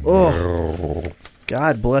there. And, Oh.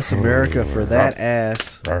 God bless America for that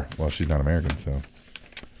ass. Well, she's not American, so.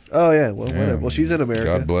 Oh, yeah. Well, whatever. Well, she's in America.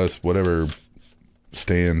 God bless whatever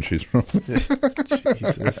stand she's from.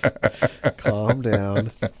 Jesus. Calm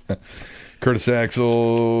down. Curtis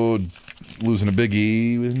Axel losing a Big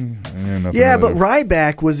E. Yeah, but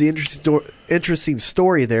Ryback was the interesting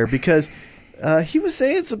story there because he was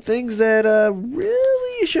saying some things that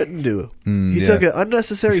really you shouldn't do. He took an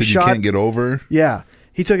unnecessary shot. You can't get over. Yeah.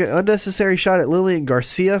 He took an unnecessary shot at Lillian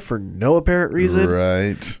Garcia for no apparent reason.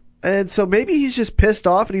 Right. And so maybe he's just pissed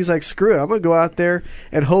off and he's like, screw it. I'm going to go out there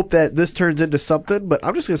and hope that this turns into something, but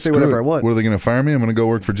I'm just going to say whatever I want. What, are they going to fire me? I'm going to go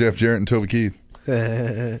work for Jeff Jarrett and Toby Keith.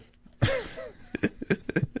 That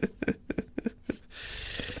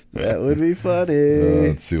would be funny.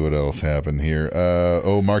 Let's see what else happened here.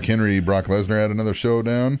 Mark Henry, Brock Lesnar had another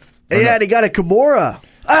showdown. Yeah, and he got a Kimura.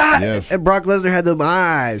 Yes. And Brock Lesnar had them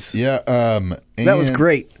eyes. Yeah. That was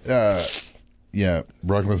great. Yeah,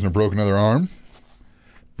 Brock Lesnar broke another arm,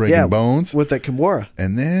 breaking bones. With that Kimura.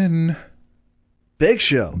 And then Big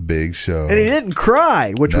Show. And he didn't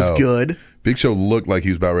cry, which was good. Big Show looked like he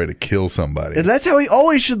was about ready to kill somebody. And that's how he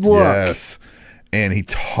always should look. Yes. And he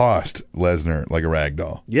tossed Lesnar like a rag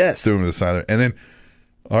doll. Yes. Threw him to the side. And then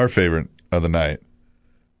our favorite of the night,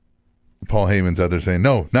 Paul Heyman's out there saying,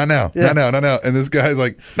 no, not now, not now, not now. And this guy's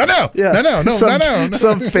like, not now, not now, no, not now.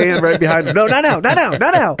 Some fan right behind him, no, not now, not now,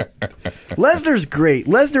 not now. Lesnar's great.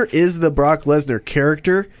 Lesnar is the Brock Lesnar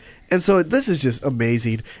character. And so this is just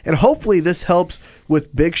amazing. And hopefully this helps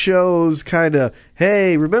with Big Show's kind of,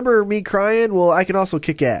 hey, remember me crying? Well, I can also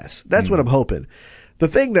kick ass. That's what I'm hoping. The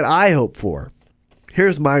thing that I hope for,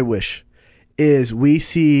 here's my wish, is we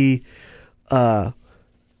see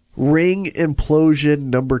Ring Implosion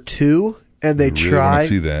number 2, and they really try. Want to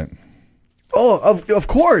see that? Oh, of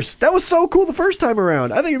course. That was so cool the first time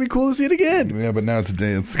around. I think it'd be cool to see it again. Yeah, but now it's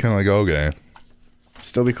kind of like, okay.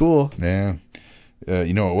 Still be cool. Yeah.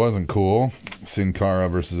 You know it wasn't cool? Sin Cara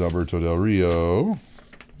versus Alberto Del Rio.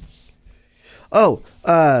 Oh,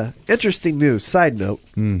 interesting news. Side note,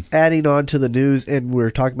 adding on to the news, and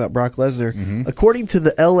we're talking about Brock Lesnar. According to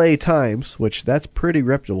the LA Times, which that's pretty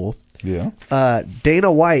reputable,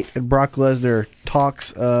 Dana White and Brock Lesnar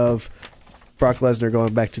talks of Brock Lesnar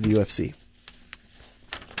going back to the UFC.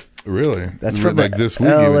 Really? That's from like the this week.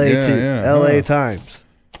 LA Times.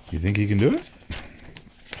 You think he can do it?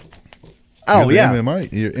 Oh, yeah.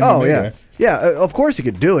 You're Oh, MMA yeah. guy. Yeah, of course he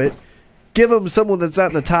could do it. Give him someone that's not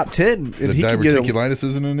in the top 10. And The he can get diverticulitis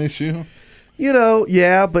isn't an issue? You know,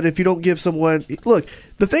 yeah, but if you don't give someone... Look,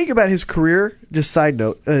 the thing about his career, just side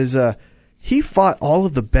note, is he fought all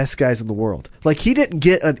of the best guys in the world. Like, he didn't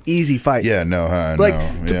get an easy fight. Yeah, no,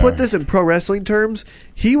 to put this in pro wrestling terms,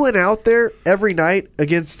 he went out there every night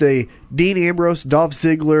against a Dean Ambrose, Dolph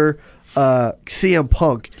Ziggler, CM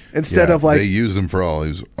Punk, instead of like... They used him for all he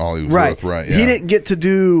was right. worth, right? Yeah. He didn't get to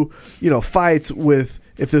do, fights with,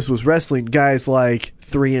 if this was wrestling, guys like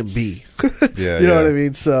 3MB. Yeah, you know what I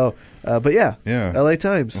mean? So... but yeah, LA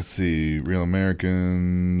Times. Let's see, Real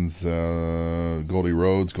Americans, Goldie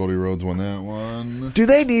Rhodes. Goldie Rhodes won that one. Do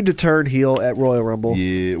they need to turn heel at Royal Rumble?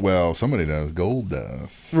 Yeah, well, somebody does. Gold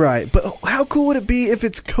does. Right, but how cool would it be if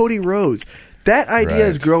it's Cody Rhodes? That idea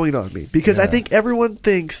is growing on me because I think everyone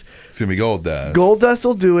thinks it's gonna be Goldust. Goldust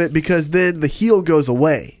will do it because then the heel goes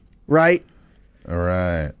away, right? All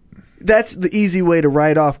right. That's the easy way to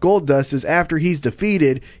write off Goldust is after he's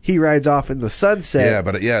defeated, he rides off in the sunset. Yeah,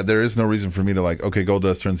 but there is no reason for me to okay,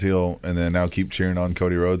 Goldust turns heel and then now keep cheering on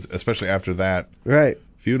Cody Rhodes, especially after that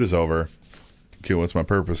feud is over. Okay, what's my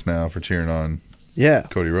purpose now for cheering on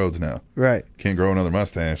Cody Rhodes now? Right. Can't grow another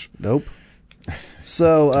mustache. Nope.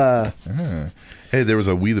 So, hey, there was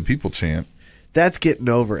a We the People chant. That's getting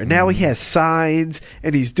over. And now he has signs,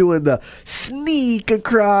 and he's doing the sneak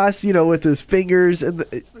across, with his fingers. And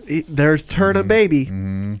they're turning baby.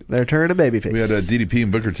 They're turning babyface. We had DDP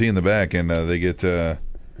and Booker T in the back, and they get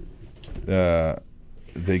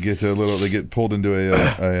pulled into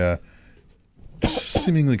a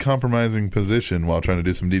seemingly compromising position while trying to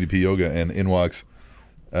do some DDP yoga, and in walks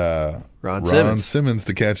Ron Simmons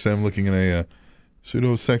to catch them looking in a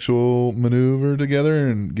pseudo-sexual maneuver together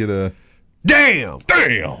and get a damn.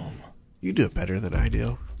 You do it better than I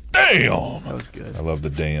do. Damn. That was good. I love the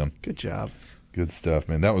damn. Good job. Good stuff,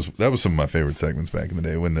 man. That was some of my favorite segments back in the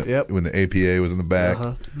day when the APA was in the back,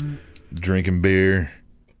 drinking beer,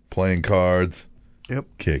 playing cards,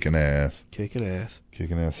 kicking ass.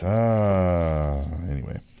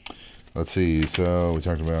 Anyway. Let's see. So we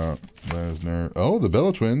talked about Lesnar. Oh, the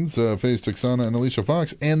Bella Twins faced Oksana and Alicia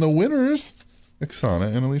Fox, and the winners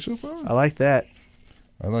Ixana and Alicia Fox. I like that.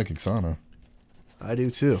 I like Ixana. I do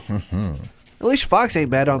too. Alicia Fox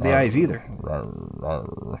ain't bad on the eyes either.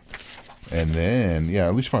 And then,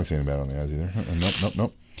 Alicia Fox ain't bad on the eyes either.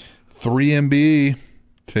 Nope. 3MB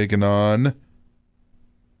taking on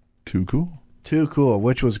Too Cool. Too Cool,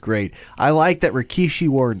 which was great. I like that Rikishi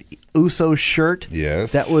wore an Uso shirt.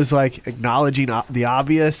 Yes. That was like acknowledging the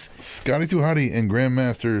obvious. Scotty Too Hottie and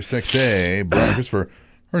Grandmaster Sexay, Brian Christopher,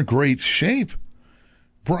 are in great shape.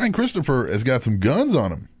 Brian Christopher has got some guns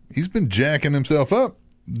on him. He's been jacking himself up.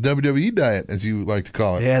 WWE diet, as you like to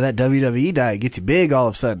call it. Yeah, that WWE diet gets you big all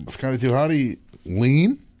of a sudden. Scotty Too Hottie,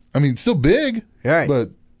 lean. I mean, still big, right.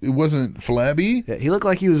 But it wasn't flabby. Yeah, he looked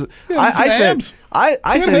like he was. Yeah,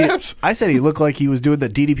 I said he looked like he was doing the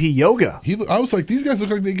DDP yoga. I was like, these guys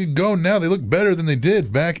look like they could go now. They look better than they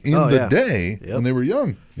did back in the day when they were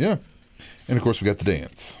young. Yeah. And, of course, we got the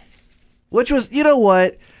dance. Which was, you know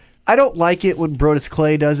what? I don't like it when Brodus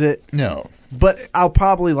Clay does it. No. But I'll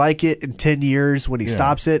probably like it in 10 years when he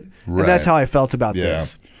stops it. Right. And that's how I felt about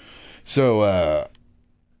this. So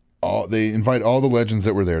they invite all the legends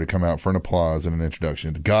that were there to come out for an applause and an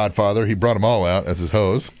introduction. The Godfather, he brought them all out as his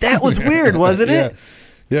host. That was weird, wasn't it?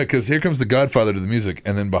 Yeah, because here comes the Godfather to the music,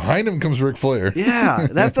 and then behind him comes Ric Flair. Yeah,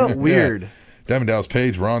 that felt weird. Diamond Dallas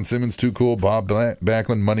Page, Ron Simmons, Too Cool, Bob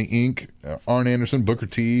Backlund, Money Inc., Arn Anderson, Booker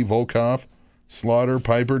T, Volkov, Slaughter,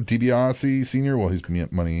 Piper, DiBiase Sr. Well, he's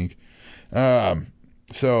Money Inc.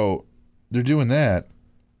 So they're doing that.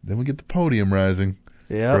 Then we get the podium rising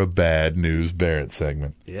for a Bad News Barrett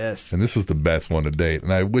segment. Yes. And this was the best one to date.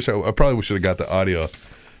 And I probably should have got the audio.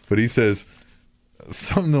 But he says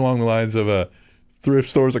something along the lines of thrift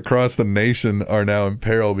stores across the nation are now in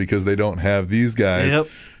peril because they don't have these guys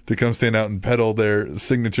to come stand out and peddle their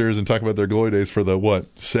signatures and talk about their glory days for the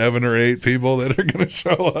 7 or 8 people that are going to show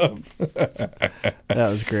up. That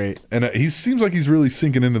was great. And he seems like he's really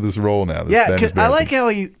sinking into this role now. Because I like how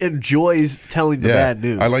he enjoys telling the bad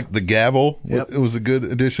news. I like the gavel. It was a good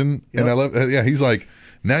addition. And I love, he's like,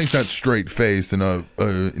 now he's not straight faced, and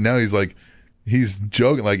now he's like, he's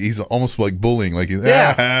joking, like he's almost like bullying, like look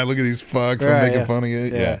at these fucks, I'm making fun of you.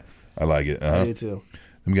 Yeah. I like it. Me too.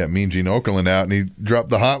 Then we got Mean Gene Okerlund out, and he dropped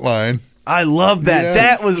the hotline. I love that. Yes,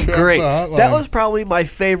 that was great. That was probably my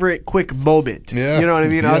favorite quick moment. Yeah. You know what I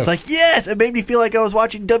mean? I was like, yes! It made me feel like I was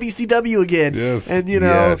watching WCW again. Yes. And,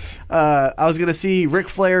 I was going to see Ric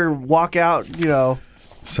Flair walk out,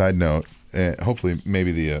 Side note, hopefully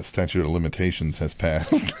maybe the statute of limitations has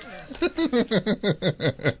passed.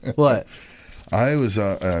 What? I was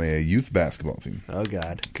on a youth basketball team. Oh,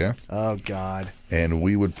 God. Okay. Oh, God. And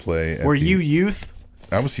we would play. Were you youth?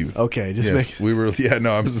 I was youth. Okay, we were. Yeah,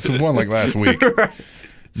 no, I was one like last week. Right.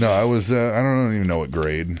 No, I was. I don't even know what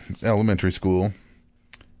grade. Elementary school.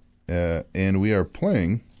 And we are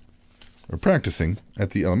practicing at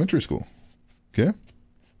the elementary school. Okay.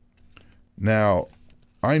 Now,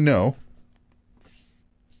 I know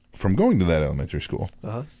from going to that elementary school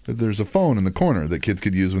that there's a phone in the corner that kids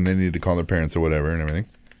could use when they needed to call their parents or whatever and everything.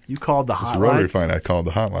 You called the hotline? Rotary phone. I called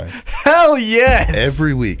the hotline. Hell yes!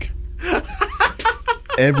 Every week.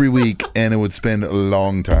 And it would spend a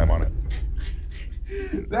long time on it.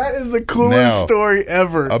 That is the coolest story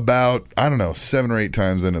ever. About, 7 or 8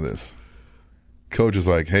 times into this, coach is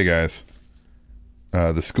like, hey guys,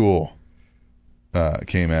 the school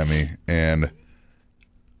came at me, and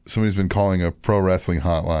somebody's been calling a pro wrestling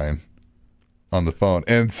hotline on the phone.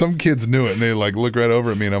 And some kids knew it, and they look right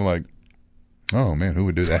over at me, and I'm like, oh man, who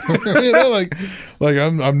would do that? like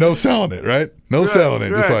I'm no selling it, right? No selling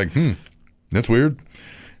it. Right. Just like, that's weird.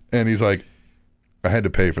 And he's like, I had to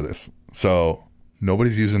pay for this, so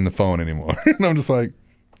nobody's using the phone anymore. And I'm just like,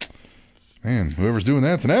 man, whoever's doing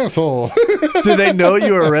that's an asshole. Do they know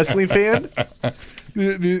you were a wrestling fan?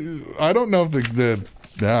 I don't know if I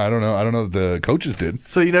don't know. I don't know if the coaches did.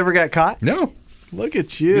 So you never got caught? No. Look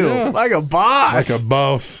at you, like a boss. Like a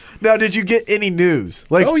boss. Now, did you get any news?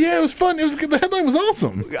 Oh yeah, it was fun. It was good. The headline was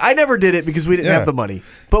awesome. I never did it because we didn't have the money.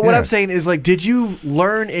 But what I'm saying is, did you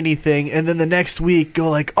learn anything, and then the next week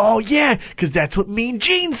go oh yeah, because that's what Mean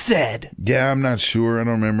Gene said. Yeah, I'm not sure. I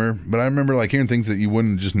don't remember, but I remember hearing things that you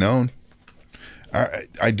wouldn't just known.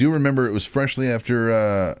 I do remember it was freshly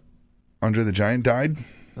after Andre the Giant died.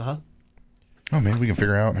 Oh man, we can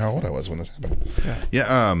figure out how old I was when this happened.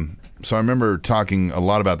 Yeah. So I remember talking a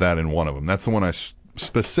lot about that in one of them. That's the one I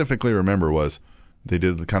specifically remember was they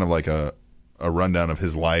did kind of like a rundown of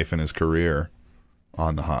his life and his career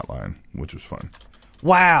on the hotline, which was fun.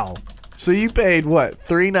 Wow. So you paid what,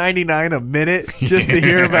 $3.99 a minute just to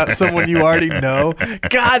hear about someone you already know?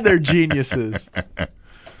 God, they're geniuses.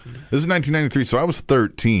 This is 1993, so I was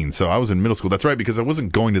 13. So I was in middle school. That's right, because I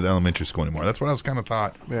wasn't going to the elementary school anymore. That's what I was kind of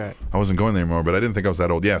thought. Right. I wasn't going there anymore, but I didn't think I was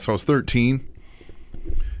that old. Yeah, so I was 13.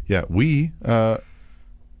 Yeah, we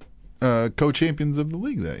co-champions of the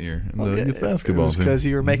league that year in the youth basketball team. Because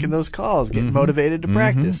you were making those calls, getting motivated to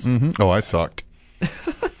practice. Oh, I sucked. I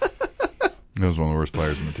was one of the worst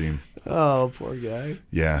players on the team. Oh, poor guy.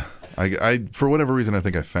 Yeah, I for whatever reason, I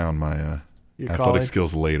think I found my Your athletic calling?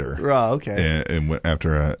 skills later. Oh, okay. And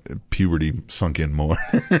after puberty sunk in more.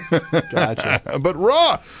 Gotcha. But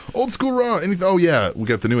Raw, old school Raw. Anything? Oh yeah, we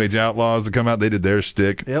got the New Age Outlaws that come out. They did their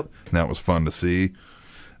shtick. Yep. And that was fun to see.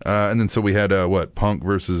 And then so we had Punk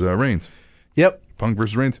versus Reigns. Yep. Punk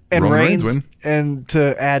versus Reigns. And Roman Reigns, win. and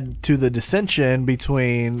to add to the dissension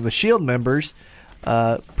between the Shield members,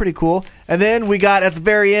 pretty cool. And then we got at the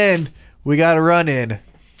very end, we got a run in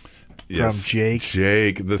from Jake.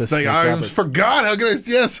 Jake, the snake. Snake I Roberts. forgot. How could I?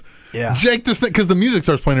 Yes. Yeah. Jake the Snake, because the music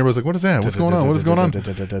starts playing. Everybody's like, "What is that? What's going on? What is going on?" And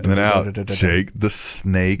then out, Jake the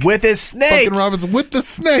Snake With his snake. Fucking Robinson with the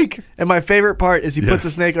snake. And my favorite part is he puts a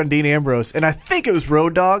snake on Dean Ambrose, and I think it was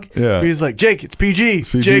Road Dog. Yeah. He's like, Jake, it's PG. It's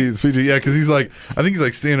PG. Jake. It's PG. Yeah, because he's like, I think he's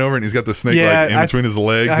like standing over and he's got the snake Yeah, like in between his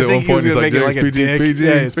legs. I At think one he point, was he's gonna like, make it "Jake's like a PG, dick. PG,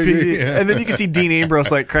 Yeah, it's PG. Yeah. And then you can see Dean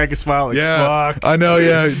Ambrose like crack a smile like, Yeah, fuck. I know.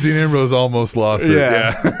 Yeah, Dean Ambrose almost lost it.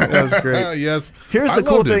 Yeah. Yeah, That was great. Yes, Here's I the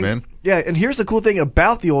cool loved thing, it, man. yeah. And here's the cool thing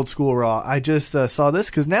about the old school Raw. I just saw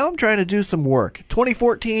this because now I'm trying to do some work.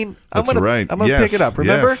 2014. That's I'm gonna, right. I'm gonna Yes, pick it up.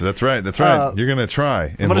 Remember? Yes, that's right. That's right. You're gonna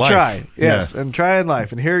try. I'm gonna try. Yes, and try in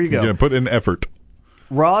life. And here you You're go. gonna put in effort.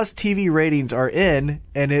 Raw's TV ratings are in,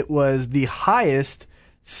 and it was the highest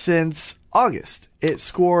since August. It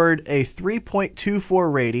scored a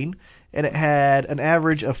 3.24 rating, and it had an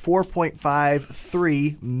average of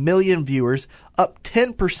 4.53 million viewers, up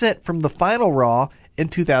 10% from the final Raw in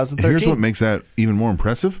 2013. Here's what makes that even more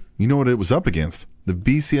impressive. You know what it was up against? The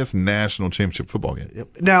BCS National Championship football game.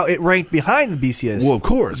 Now, it ranked behind the BCS. Well, of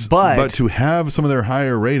course, But to have some of their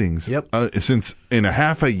higher ratings, since in a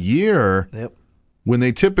half a year, when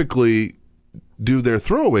they typically do their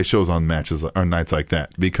throwaway shows on matches on nights like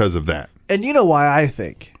that, because of that. And you know why I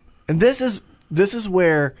think, and this is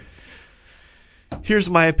where, here's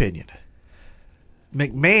my opinion.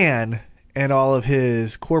 McMahon and all of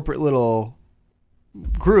his corporate little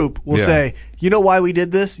group will say, you know why we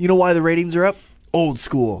did this? You know why the ratings are up? Old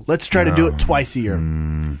school. Let's try to do it twice a year.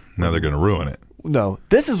 Now they're going to ruin it. No,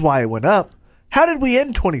 this is why it went up. How did we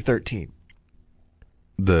end 2013?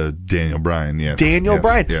 The Daniel Bryan, yes. Daniel Yes,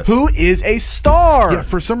 Bryan, yes. who is a star. Yeah,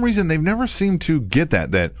 for some reason, they've never seemed to get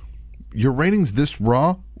that your ratings this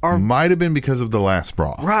Raw might have been because of the last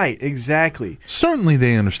Raw. Right, exactly. Certainly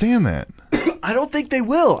they understand that. I don't think they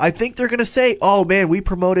will. I think they're going to say, oh, man, we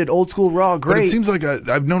promoted old school Raw. Great. But it seems like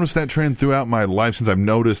I've noticed that trend throughout my life since I've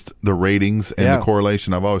noticed the ratings and the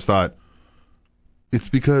correlation. I've always thought it's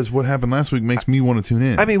because what happened last week makes me want to tune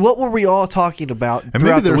in. I mean, what were we all talking about and maybe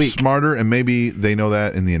throughout they're the week? smarter, and maybe they know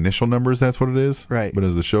that in the initial numbers that's what it is. Right. But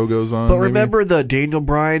as the show goes on, But maybe? remember the Daniel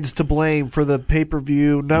Bryan's to blame for the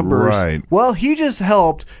pay-per-view numbers. Right. Well, he just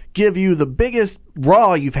helped give you the biggest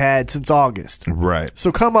Raw you've had since August. Right.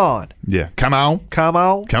 So come on. Yeah. Come on. Come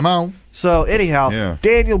on. Come on. So anyhow, Yeah.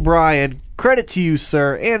 Daniel Bryan, credit to you,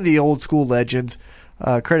 sir, and the old school legends.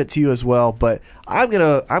 Credit to you as well. But I'm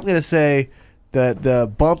gonna say that the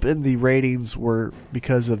bump in the ratings were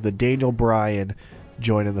because of the Daniel Bryan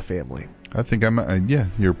joining the family. I think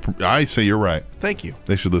I say you're right. Thank you.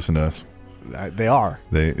 They should listen to us. They are.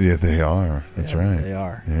 They are. That's right. They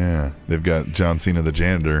are. Yeah. They've got John Cena the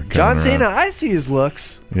janitor. John coming Cena, around. I see his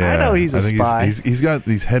looks. Yeah. I know he's a I think spy. He's got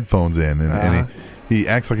these headphones in, and he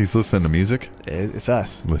acts like he's listening to music. It's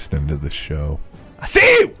us. Listening to the show. I see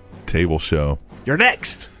you. Table show. You're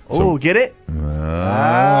next. Oh, get it? Look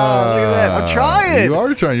at that. I'm trying. You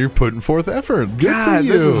are trying. You're putting forth effort. Good God, for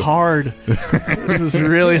you. this is hard. This is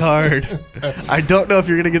really hard. I don't know if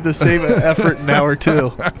you're going to get the same effort in hour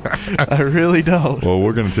two. I really don't. Well,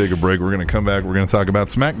 we're going to take a break. We're going to come back. We're going to talk about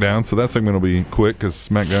SmackDown. So that segment will be quick because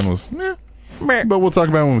SmackDown was but we'll talk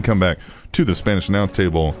about it when we come back to the Spanish Announce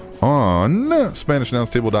Table on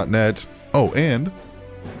SpanishAnnounceTable.net. Oh, and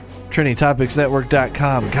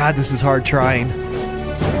TrendingTopicsNetwork.com. God, this is hard trying.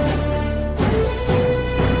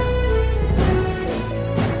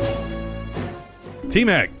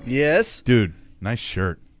 T-Mac. Yes. Dude, nice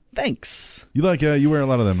shirt. Thanks. You you wear a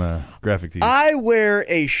lot of them graphic tees. I wear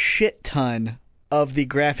a shit ton of the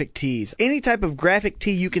graphic tees. Any type of graphic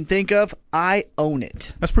tee you can think of, I own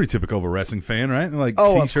it. That's pretty typical of a wrestling fan, right? Like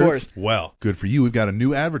Oh, of t-shirts. course. Well, good for you. We've got a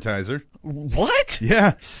new advertiser What?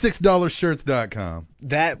 Yeah, $6shirts.com.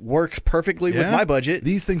 That works perfectly with my budget.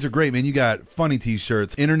 These things are great, man. You got funny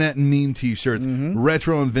T-shirts, internet and meme T-shirts,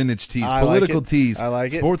 retro and vintage tees, I political like it. tees, I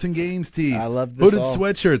like it. sports and games tees, I love this hooded all.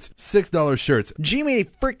 sweatshirts, $6 shirts. Jiminy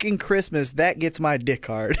freaking Christmas, that gets my dick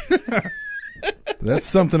hard. That's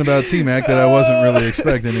something about T-Mac that I wasn't really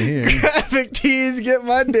expecting to hear. Graphic tees get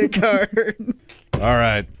my dick hard. All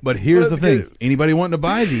right, but here's the Let's thing. get it. Anybody wanting to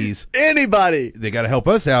buy these, Anybody. they got to help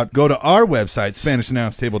us out. Go to our website,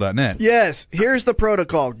 SpanishAnnounceTable.net. Yes, here's the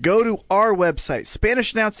protocol. Go to our website,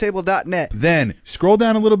 SpanishAnnounceTable.net. Then scroll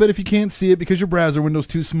down a little bit if you can't see it because your browser window's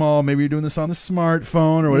too small. Maybe you're doing this on the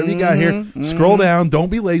smartphone or whatever you got here. Scroll down.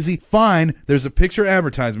 Don't be lazy. Fine. There's a picture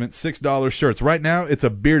advertisement, $6 shirts. Right now, it's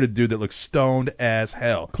a bearded dude that looks stoned as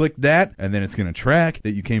hell. Click that, and then it's going to track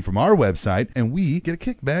that you came from our website, and we get a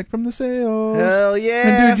kickback from the sales. Hell yeah.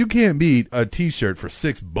 And dude, you can't beat a T-shirt for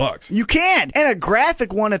 $6. You can, and a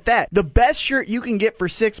graphic one at that. The best shirt you can get for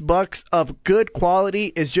 $6 of good quality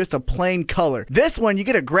is just a plain color. This one, you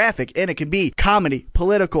get a graphic, and it can be comedy,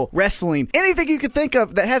 political, wrestling, anything you can think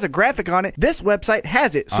of that has a graphic on it. This website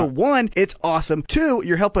has it. So one, it's awesome. Two,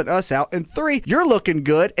 you're helping us out. And three, you're looking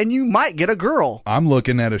good, and you might get a girl. I'm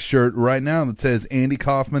looking at a shirt right now that says Andy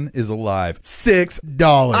Kaufman is alive.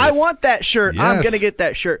 $6. I want that shirt. I'm Yes. going to get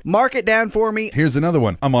that shirt. Mark it down for me. Here's another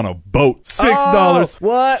one. I'm on a boat. $6. Oh,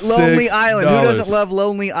 what? Lonely Island. Who $6. doesn't love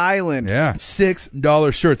Lonely Island? Yeah,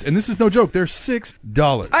 $6 shirts. And this is no joke. They're $6.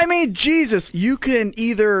 I mean, Jesus, you can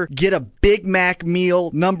either get a Big Mac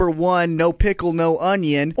meal, #1, no pickle, no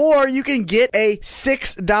onion, or you can get a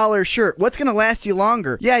 $6 shirt. What's going to last you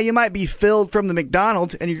longer? Yeah, you might be filled from the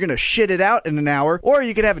McDonald's and you're going to shit it out in an hour, or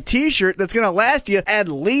you could have a T-shirt that's going to last you at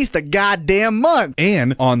least a goddamn month.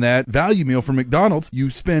 And on that value meal from McDonald's, you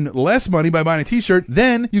spend less money by buying a T-shirt.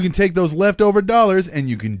 Then you can take those leftover dollars and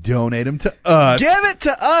you can donate them to us. Give it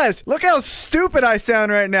to us. Look how stupid I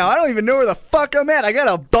sound right now. I don't even know where the fuck I'm at. I got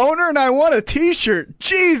a boner and I want a T-shirt.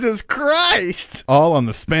 Jesus Christ. All on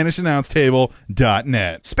the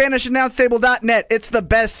SpanishAnnounceTable.net. SpanishAnnounceTable.net. It's the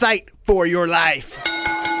best site for your life.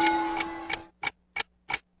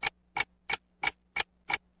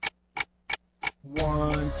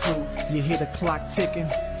 One, two, you hear the clock ticking,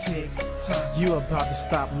 tick tock. You about to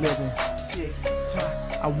stop living, tick tock.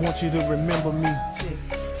 I want you to remember me, tick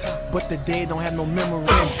tock. But the day don't have no memory.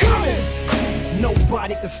 I'm coming.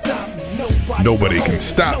 Nobody can stop me. Nobody can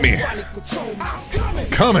stop me. Nobody control me. I'm coming.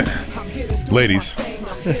 Coming. I'm here to do Ladies. my thing.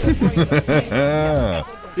 I'm here to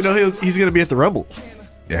You know, he's going to be at the Rumble.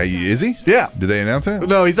 Yeah, is he? Yeah. Did they announce that?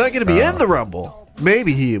 No, he's not going to be in the Rumble.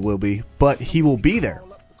 Maybe he will be, but he will be there.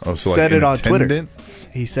 Oh, so Said like it on Twitter. attendance?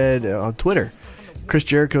 He said on Twitter. Chris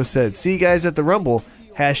Jericho said, "See you guys at the Rumble.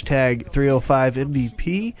 Hashtag 305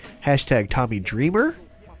 MVP. Hashtag Tommy Dreamer.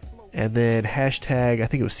 And then hashtag, I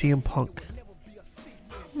think it was CM Punk."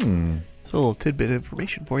 It's a little tidbit of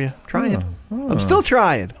information for you. I'm trying. I'm still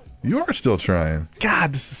trying. You are still trying.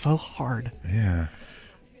 God, this is so hard. Yeah.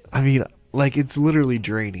 I mean, like, it's literally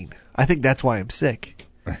draining. I think that's why I'm sick.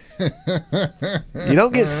 You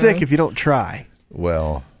don't get sick if you don't try.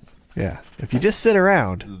 Well, Yeah. If you just sit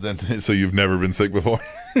around. then so you've never been sick before?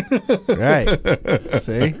 Right.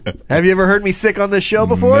 See? Have you ever heard me sick on this show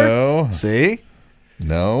before? No. See?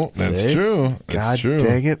 No, that's See? true. That's God true.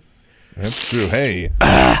 dang it. That's true. Hey.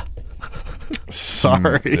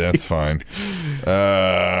 Sorry. That's fine.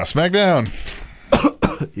 SmackDown.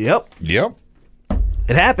 Yep. Yep.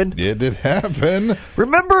 It happened. It did happen.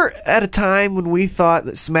 Remember at a time when we thought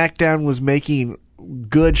that SmackDown was making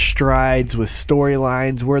good strides with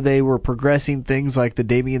storylines where they were progressing things like the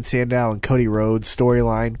Damian Sandow and Cody Rhodes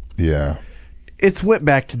storyline? Yeah. It's went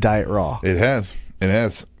back to Diet Raw. It has. It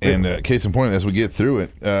has. And case in point, as we get through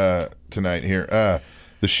it tonight here,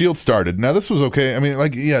 the Shield started. Now, this was okay. I mean,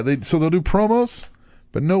 like, yeah, so they'll do promos,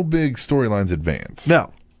 but no big storylines advance.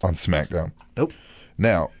 No. On SmackDown. Nope.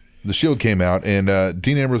 Now, the Shield came out, and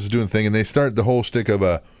Dean Ambrose was doing a thing, and they start the whole shtick of,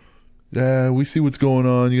 we see what's going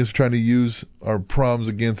on. You guys are trying to use our problems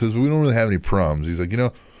against us, but we don't really have any problems. He's like,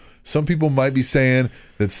 some people might be saying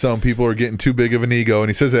that some people are getting too big of an ego,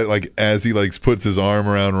 and he says that like as he like puts his arm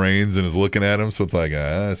around Reigns and is looking at him. So it's like,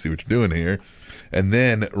 I see what you're doing here. And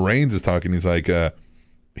then Reigns is talking. He's like,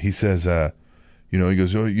 he says, he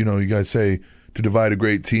goes, you guys say to divide a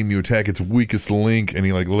great team, you attack its weakest link. And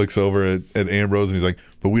he like looks over at Ambrose and he's like,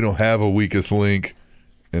 but we don't have a weakest link.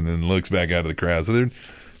 And then looks back out of the crowd. So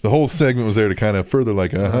the whole segment was there to kind of further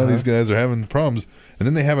like, these guys are having problems. And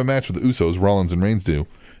then they have a match with the Usos, Rollins and Reigns do.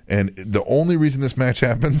 And the only reason this match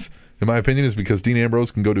happens, in my opinion, is because Dean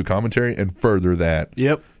Ambrose can go do commentary and further that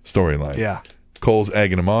Yep. storyline. Yeah. Cole's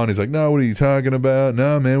egging him on. He's like, no, what are you talking about?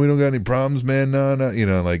 No, man, we don't got any problems, man. No.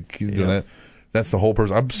 Like, he's doing that. That's the whole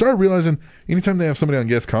person. I've started realizing anytime they have somebody on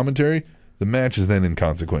guest commentary, the match is then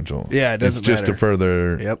inconsequential. Yeah, it doesn't It's just matter. to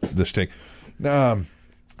further Yep. the shtick.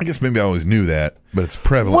 I guess maybe I always knew that, but it's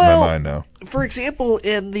prevalent in my mind now. For example,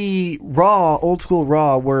 in the Raw, old school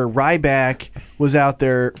Raw, where Ryback was out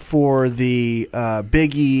there for the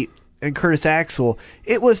Big E and Curtis Axel,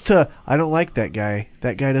 it was to, I don't like that guy.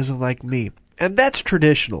 That guy doesn't like me. And that's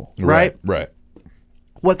traditional, right? Right.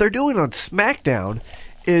 What they're doing on SmackDown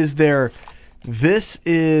is this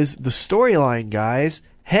is the storyline, guys.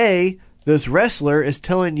 Hey, this wrestler is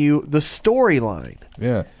telling you the storyline.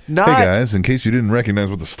 Yeah. Not- hey, guys, in case you didn't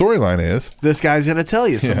recognize what the storyline is. This guy's going to tell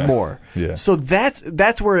you some Yeah. more. Yeah. So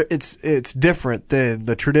that's where it's different than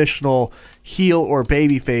the traditional heel or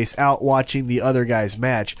babyface out watching the other guy's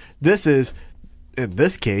match. This is, in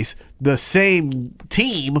this case, the same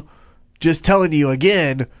team just telling you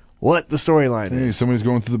again what the storyline Hey, is. somebody's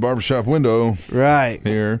going through the barbershop window Right.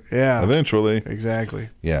 here. Yeah. Eventually. Exactly.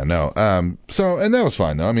 Yeah, no. So, and that was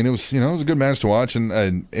fine, though. I mean, it was a good match to watch,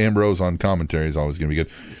 and Ambrose on commentary is always going to be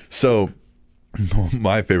good. So,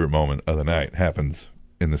 my favorite moment of the night happens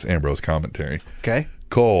in this Ambrose commentary. Okay.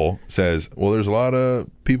 Cole says, well, there's a lot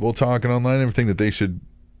of people talking online and everything that they should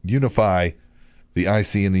unify the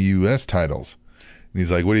IC and the US titles. And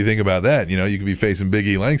he's like, what do you think about that? You could be facing Big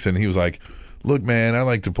E Langston. He was like, look, man, I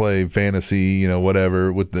like to play fantasy,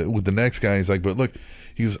 whatever with the next guy. He's like, but look,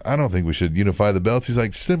 I don't think we should unify the belts. He's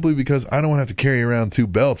like, simply because I don't want to have to carry around 2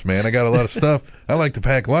 belts, man. I got a lot of stuff. I like to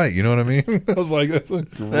pack light. You know what I mean? I was like, that's a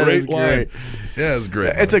great line. great. Yeah, it's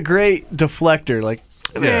great. It's a great deflector. Like,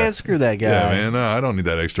 man, Yeah. screw that guy. Yeah, man. No, I don't need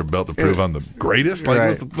that extra belt to prove I'm the greatest. Like,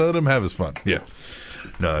 Right. let him have his fun. Yeah.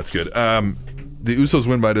 No, that's good. The Usos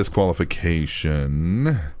win by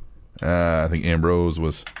disqualification. I think Ambrose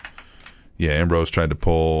was. Yeah, Ambrose tried to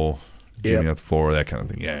pull Jimmy off the floor, that kind of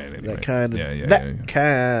thing. Yeah, anyway. That kind of Yeah.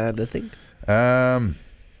 kind of thing.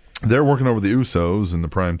 They're working over the Usos and the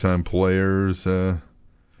Primetime Players.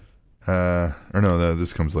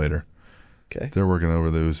 This comes later. Okay. They're working over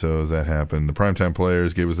the Usos. That happened. The Primetime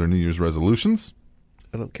Players gave us their New Year's resolutions.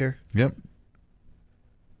 I don't care. Yep.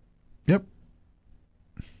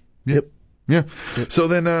 Yeah. So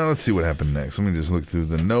then let's see what happened next. Let me just look through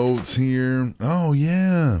the notes here. Oh,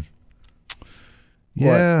 yeah.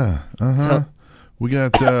 Yeah. Uh-huh. We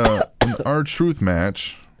got an R-Truth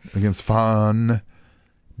match against Fandango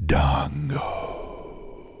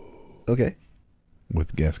Okay.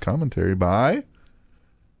 with guest commentary by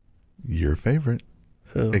your favorite,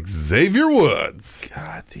 Xavier Woods.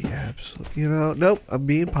 God, the absolute. Nope. I'm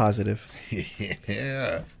being positive.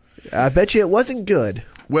 Yeah. I bet you it wasn't good.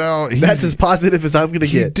 Well, That's as positive as I'm going to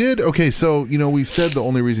he get. did. Okay, so, we said the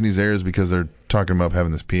only reason he's there is because they're talking about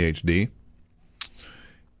having this PhD.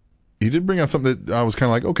 He did bring out something that I was kind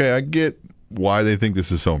of like, okay, I get why they think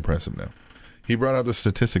this is so impressive now. He brought out the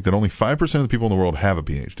statistic that only 5% of the people in the world have a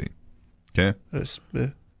PhD. Okay?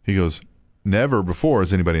 He goes, never before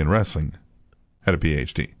has anybody in wrestling had a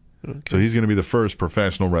PhD. Okay. So he's going to be the first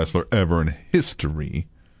professional wrestler ever in history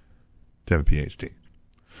to have a PhD.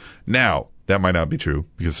 Now, that might not be true,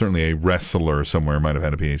 because certainly a wrestler somewhere might have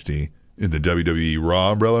had a PhD. In the WWE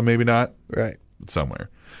Raw umbrella, maybe not. Right. Somewhere.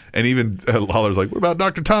 And even Lawler's like, what about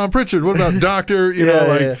Dr. Tom Pritchard? What about Dr. Yeah.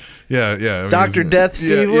 I mean, Dr. Death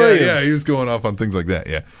Steve yeah, Williams. Yeah, he was going off on things like that,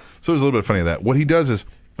 yeah. So there's a little bit of funny of that. What he does is,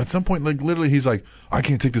 at some point, like, literally, he's like, I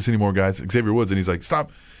can't take this anymore, guys. Xavier Woods. And he's like,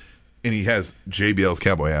 stop. And he has JBL's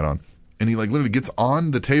cowboy hat on. And he, like, literally gets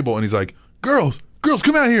on the table, and he's like, girls,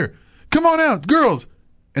 come out here. Come on out, girls.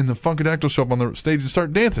 And the Funkadactyls show up on the stage and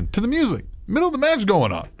start dancing to the music. Middle of the match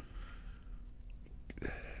going on.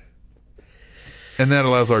 And that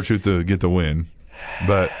allows R-Truth to get the win.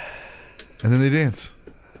 And then they dance.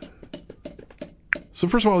 So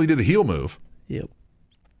first of all, he did a heel move. Yep.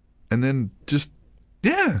 And then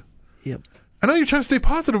yeah. Yep. I know you're trying to stay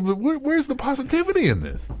positive, but where's the positivity in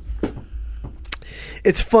this?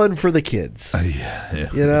 It's fun for the kids.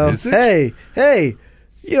 Yeah. Is it? Hey,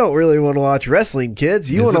 you don't really want to watch wrestling,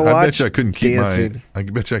 kids. You want to watch I bet you I couldn't keep dancing. I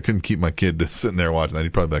bet you I couldn't keep my kid just sitting there watching that.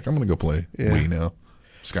 He'd probably be like, I'm going to go play Wii now.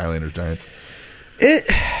 Skylanders Giants.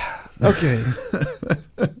 Okay.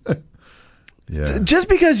 Yeah. Just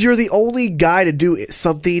because you're the only guy to do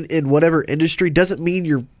something in whatever industry doesn't mean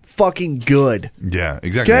you're fucking good. Yeah,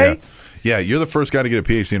 exactly. Okay? Yeah, you're the first guy to get a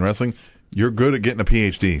PhD in wrestling. You're good at getting a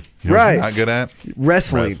PhD. You know Right. what you're not good at?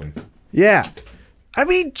 Wrestling. Yeah. I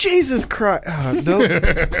mean, Jesus Christ. No.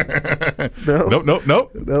 Nope.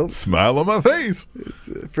 Nope. Smile on my face.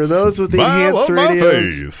 For those with the Smile enhanced on my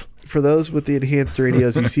radios, face. for those with the enhanced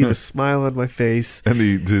radios, you see the smile on my face. And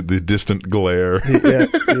the distant glare.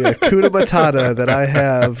 The Kuna Matata that I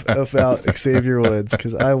have about Xavier Woods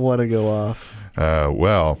because I want to go off.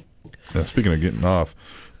 Well, speaking of getting off.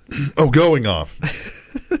 Going off.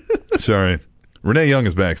 Sorry. Renee Young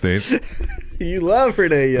is backstage. You love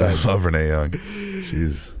Renee Young. I love Renee Young.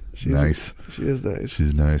 She's nice. She is nice.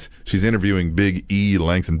 She's nice. She's interviewing Big E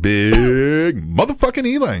Langston. Big motherfucking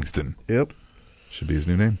E Langston. Yep. Should be his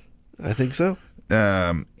new name. I think so.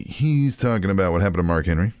 He's talking about what happened to Mark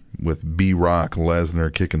Henry with B-Rock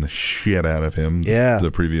Lesnar kicking the shit out of him. Yeah.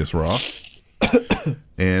 The previous Raw.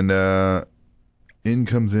 And in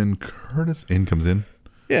comes in Curtis. In comes in.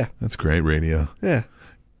 Yeah. That's great radio. Yeah.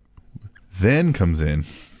 Then comes in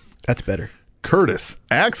That's better. Curtis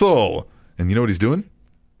Axel. And you know what he's doing?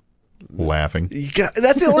 Laughing.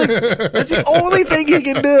 That's the only thing he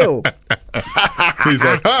can do. He's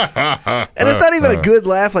like, ha, ha, ha. And it's not even a good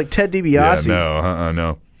laugh like Ted DiBiase. Yeah,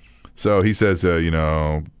 no. So he says,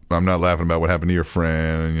 I'm not laughing about what happened to your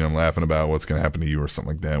friend. I'm laughing about what's going to happen to you or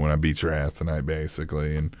something like that when I beat your ass tonight,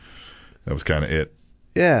 basically. And that was kind of it.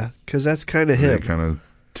 Yeah, because that's kind of him. They kind of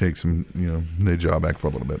take some, they jaw back for a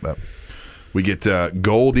little bit. But we get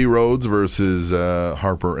Goldie Rhodes versus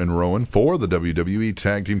Harper and Rowan for the WWE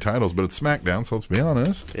Tag Team titles, but it's SmackDown, so let's be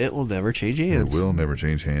honest. It will never change hands. It will never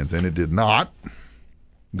change hands, and it did not.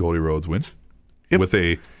 Goldie Rhodes wins with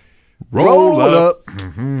a roll up.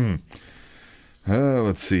 Mm-hmm.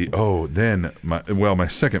 Let's see. Oh, then my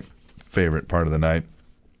second favorite part of the night,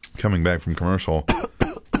 coming back from commercial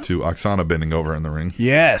to Oksana bending over in the ring.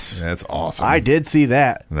 Yes. That's awesome. I did see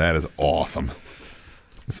that. That is awesome.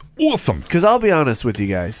 It's awesome. Because I'll be honest with you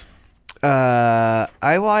guys.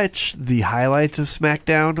 I watch the highlights of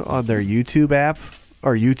SmackDown on their YouTube app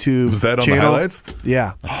or YouTube Was that on channel. the highlights?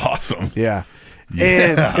 Yeah. Awesome. Yeah.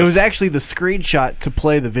 Yes. And it was actually the screenshot to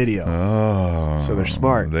play the video. Oh. So they're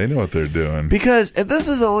smart. They know what they're doing. And this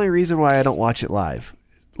is the only reason why I don't watch it live.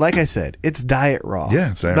 Like I said, it's Diet Raw.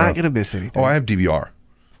 Yeah, it's Diet Not Raw. going to miss anything. Oh, I have DVR.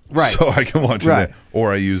 Right. So I can watch Right. it there.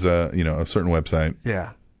 Or I use a certain website.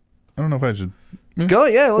 Yeah. I don't know if I should. Go,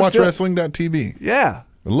 yeah, let's do it. WatchWrestling.tv. Yeah.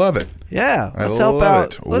 I love it. Yeah. I Let's help love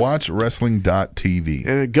out. it. WatchWrestling.tv.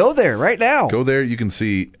 And go there right now. Go there. You can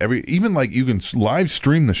see even you can live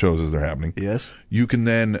stream the shows as they're happening. Yes. You can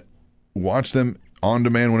then watch them on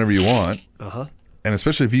demand whenever you want. Uh-huh. And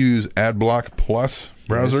especially if you use AdBlock Plus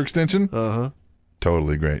browser extension. Uh-huh.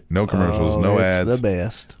 Totally great. No commercials, no ads. It's the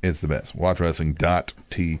best. It's the best.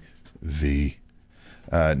 WatchWrestling.tv.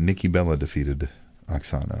 Nikki Bella defeated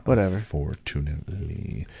Oksana. Whatever.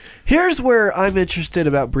 Fortunately. Here's where I'm interested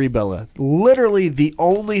about Brie Bella. Literally, the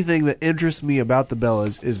only thing that interests me about the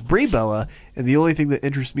Bellas is Brie Bella, and the only thing that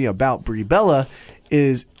interests me about Brie Bella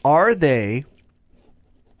is, are they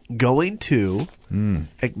going to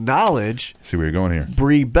acknowledge See where you're going here.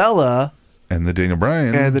 Brie Bella And the Daniel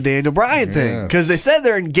Bryan. and the Daniel Bryan thing? Yes. Because they said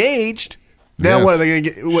they're engaged. Now Yes. what are they going to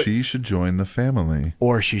get? What? She should join the family.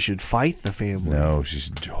 Or she should fight the family. No, she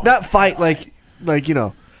should join. Not fight like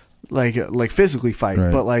physically fight,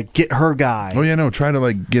 Right. but like get her guy. Oh, yeah, no. Try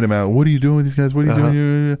to, get him out. What are you doing with these guys? What are you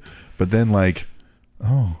doing? But then,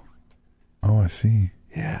 oh, I see.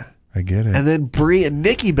 Yeah. I get it. And then Brie and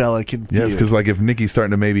Nikki Bella can feud. Yes, because, if Nikki's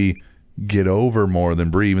starting to maybe get over more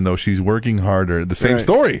than Brie, even though she's working harder, the same Right.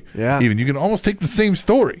 story. Yeah. Even you can almost take the same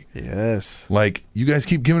story. Yes. You guys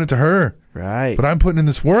keep giving it to her. Right. But I'm putting in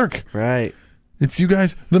this work. Right. It's you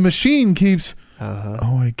guys. The machine keeps.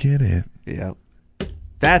 Oh, I get it. Yep.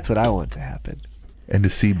 That's what I want to happen. And to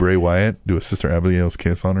see Bray Wyatt do a Sister Abigail's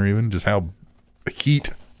kiss on her, even just how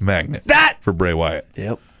heat magnet for Bray Wyatt.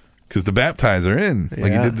 Yep. Because the baptizer in,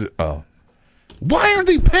 Yeah. he did. Why aren't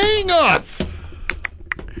they paying us?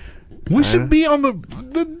 We should be on the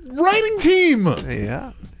writing team.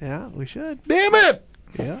 Yeah. Yeah, we should. Damn it.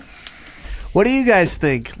 Yeah. What do you guys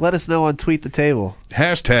think? Let us know on Tweet the Table.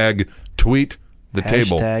 Hashtag tweet the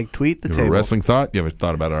table. Hashtag Tweet the You have a Table. wrestling thought? You haven't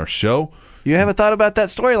thought about our show? You haven't thought about that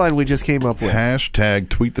storyline we just came up with. Hashtag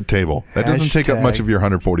tweet the table. That doesn't take up much of your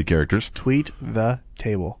 140 characters. Tweet the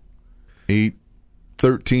Table. 8,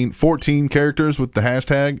 13, 14 characters with the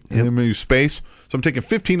hashtag and then use space. So I'm taking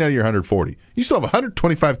 15 out of your 140. You still have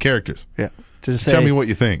 125 characters. Yeah. To say, Tell me what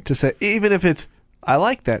you think. To say, even if it's, I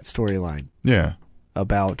like that storyline Yeah.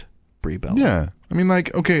 about Brie Bella. Yeah. I mean,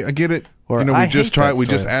 okay, I get it. Or, we I just hate tried. that We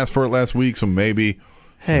just story. asked for it last week, so maybe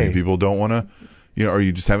people don't want to, or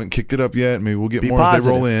you just haven't kicked it up yet. Maybe we'll get Be more positive. as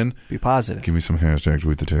they roll in. Be positive. Give me some hashtags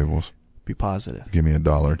with the tables. Be positive. Give me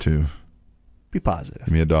 $1 too. Be positive.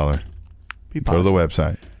 Give me $1. Be Go to positive. the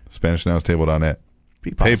website, SpanishNowsTable.net.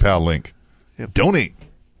 Be positive. PayPal link. Yep. Donate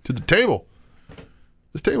to the table.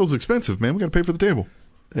 This table's expensive, man. We got to pay for the table.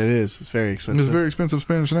 It is. It's very It's expensive. a very expensive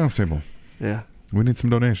Spanish announce table. Yeah. We need some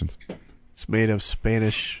donations. It's made of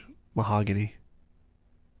Spanish mahogany.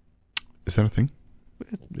 Is that a thing?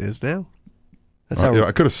 It is now. That's how. Yeah,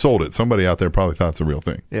 I could have sold it. Somebody out there probably thought it's a real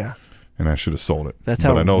thing, Yeah. and I should have sold it. That's but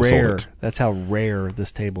how I know rare. sold it. That's how rare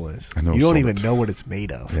this table is. I know you don't sold even it. know what it's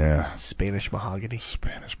made of. Yeah. Spanish mahogany.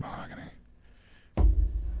 Spanish mahogany.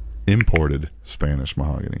 Imported Spanish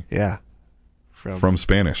mahogany. Yeah. From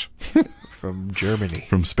Spanish. From Germany.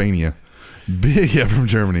 From Spania. From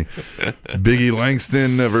Germany. Biggie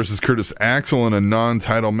Langston versus Curtis Axel in a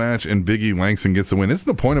non-title match, and Biggie Langston gets the win. Isn't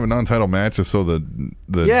the point of a non-title match is so the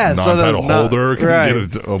Yeah, so the non-title holder can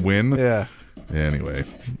right. get a win? Yeah. Anyway.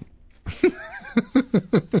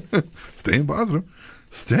 Staying positive.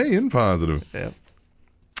 Staying positive.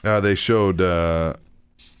 Yeah. They showed the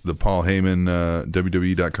Paul Heyman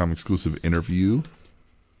WWE.com exclusive interview,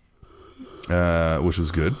 which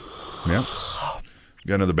was good. Yeah.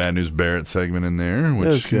 Got another Bad News Barrett segment in there, which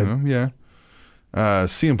was good. yeah.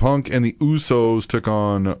 CM Punk and the Usos took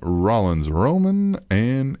on Rollins, Roman,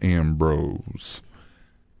 and Ambrose.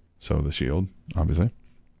 So the Shield, obviously.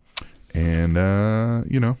 And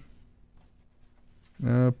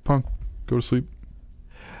Punk, go to sleep.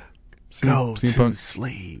 CM Punk,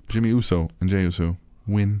 sleep. Jimmy Uso, and Jey Uso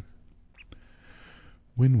win.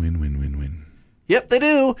 Win. Yep, they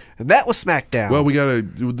do. And that was SmackDown. Well, we got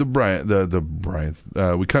the Bryants.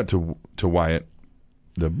 We cut to Wyatt.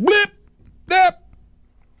 The blip, blip.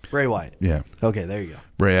 Bray Wyatt. Yeah. Okay, there you go.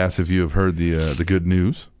 Ray asks if you have heard the good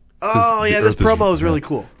news. Oh, Says yeah, the this Earth promo is really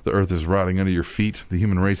cool. The Earth is rotting under your feet. The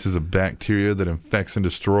human race is a bacteria that infects and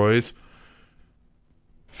destroys.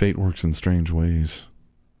 Fate works in strange ways.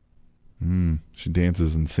 She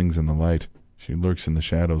dances and sings in the light. She lurks in the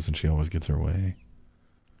shadows, and she always gets her way.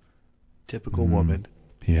 Typical woman.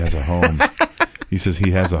 He has a home. He says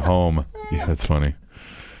he has a home. Yeah, that's funny.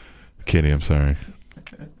 Katie, I'm sorry.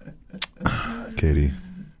 Katie,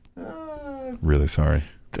 really sorry.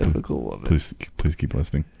 Typical woman. Please keep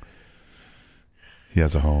listening. He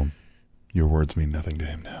has a home. Your words mean nothing to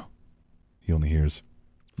him now. He only hears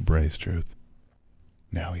Bray's truth.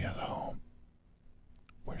 Now he has a home.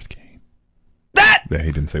 Where's Kane? That! Yeah,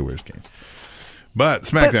 he didn't say where's Kane. But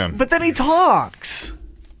SmackDown. But then he talks.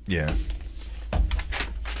 Yeah.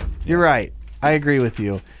 You're right. I agree with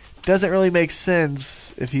you. Doesn't really make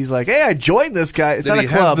sense if he's like, hey, I joined this guy. It's That not he a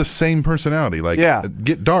club. has the same personality. Like, Yeah.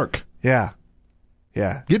 get dark. Yeah.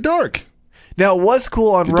 Yeah. Get dark. Now, it was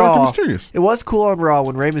cool on Get dark Raw. and mysterious. It was cool on Raw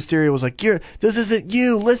when Rey Mysterio was like, this isn't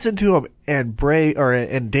you. Listen to him. And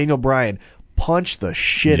and Daniel Bryan punched the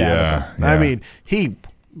shit out of him. Yeah. I mean, he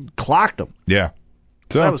clocked him. Yeah.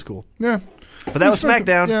 So That was cool. Yeah. But that was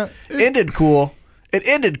SmackDown. Yeah. Ended cool. It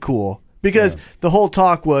ended cool because the whole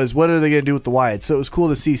talk was, what are they going to do with the Wyatt? So it was cool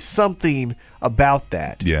to see something about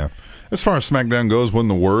that. Yeah. As far as SmackDown goes, wasn't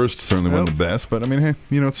the worst, certainly wasn't the best. But, I mean, hey,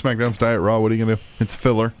 it's SmackDown's Diet Raw. What are you going to do? It's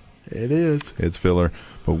filler. It is. It's filler.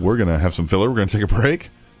 But we're going to have some filler. We're going to take a break.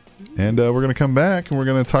 And we're going to come back, and we're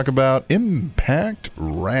going to talk about Impact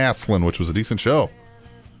Wrestling, which was a decent show.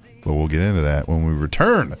 But we'll get into that when we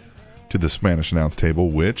return to the Spanish Announce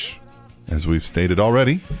Table, which, as we've stated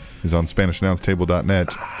already, is on SpanishAnnounceTable.net,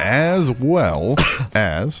 as well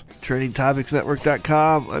as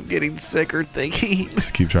TrainingTopicsNetwork.com. I'm getting sicker thinking.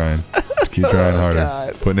 Just keep trying. Just keep trying harder.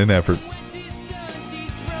 God. Putting in effort.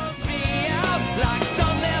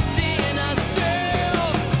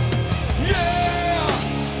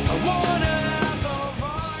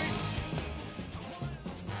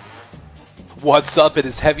 What's up? It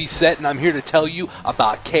is Heavy Set, and I'm here to tell you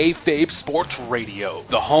about Kayfabe Sports Radio,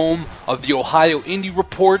 the home of the Ohio Indie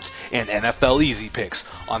Report and NFL Easy Picks.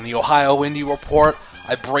 On the Ohio Indie Report,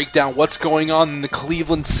 I break down what's going on in the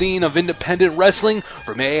Cleveland scene of independent wrestling,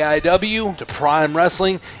 from AIW to Prime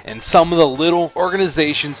Wrestling, and some of the little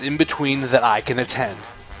organizations in between that I can attend.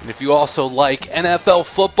 And if you also like NFL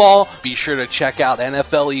football, be sure to check out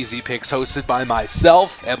NFL Easy Picks, hosted by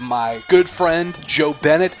myself and my good friend Joe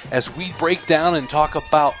Bennett, as we break down and talk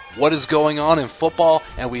about what is going on in football,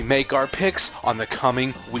 and we make our picks on the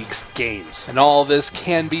coming week's games. And all this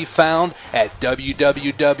can be found at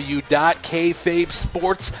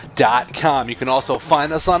www.kayfabesports.com. You can also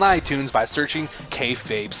find us on iTunes by searching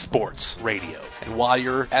Kayfabe Sports Radio. And while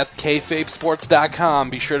you're at kayfabesports.com,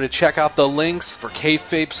 be sure to check out the links for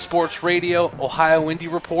Kayfabe Sports Radio, Ohio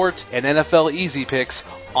Indie Report, and NFL Easy Picks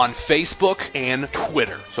on Facebook and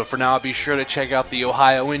Twitter. So for now, be sure to check out the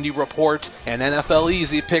Ohio Indie Report and NFL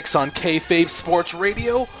Easy Picks on Kayfabe Sports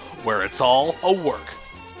Radio, where it's all a work.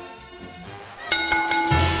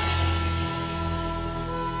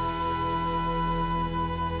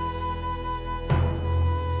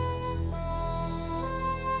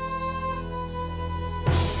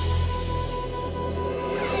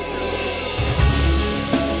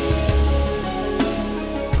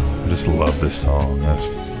 just love this song.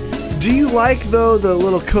 Do you like, though, the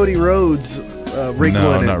little Cody Rhodes wrinkle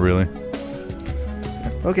No, in it? not really.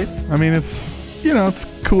 Okay. I mean, it's it's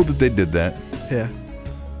cool that they did that, Yeah.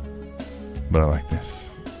 but I like this.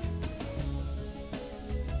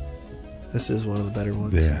 This is one of the better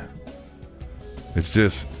ones. Yeah. It's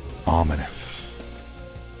just ominous,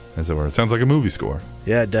 as it were. It sounds like a movie score.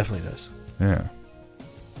 Yeah, it definitely does. Yeah.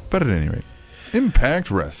 But at any rate, Impact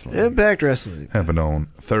Wrestling Impact Wrestling. happened on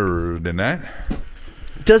Thursday night.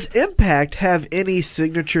 Does Impact have any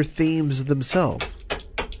signature themes themselves?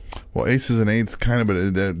 Well, Aces and Eights kind of,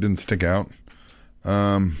 but that didn't stick out.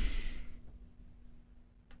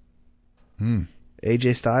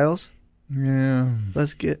 AJ Styles? Yeah.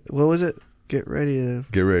 Let's get, what was it? Get ready to,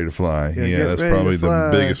 Get ready to fly. Yeah, Yeah, get that's ready to probably the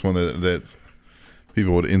fly. biggest one that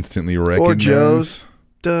people would instantly recognize. or Joe's.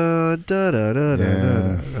 Da, da, da, da, da,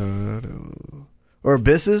 Yeah. da, da, da. Or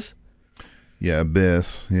Abyss's. Yeah,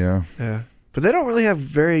 Abyss. Yeah. Yeah. But they don't really have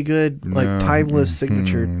very good, like, No. timeless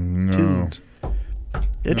signature No. tunes.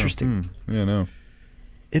 Interesting. Yeah, no.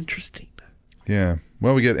 Interesting. Yeah.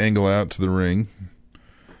 Well, we get Angle out to the ring.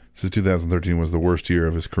 Says 2013 was the worst year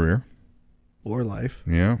of his career. Or life.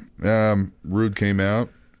 Yeah. Rude came out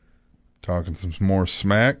talking some more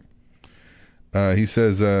smack. He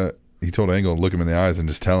says he told Angle to look him in the eyes and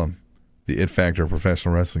just tell him the it factor of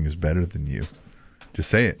professional wrestling is better than you. Just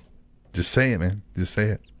say it. Just say it, man. Just say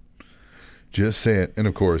it. Just say it. And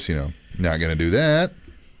of course, not going to do that,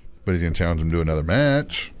 but he's going to challenge him to another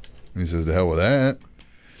match. And he says, to hell with that.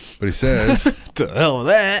 But he says, To hell with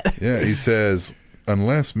that. yeah, he says,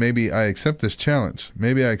 unless maybe I accept this challenge,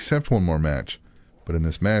 maybe I accept one more match. But in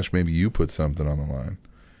this match, maybe you put something on the line.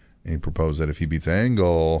 And he proposed that if he beats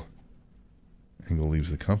Angle, Angle leaves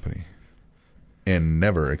the company and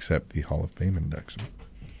never accept the Hall of Fame induction.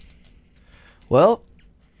 Well.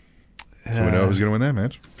 So we know who's going to win that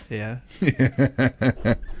match. Yeah.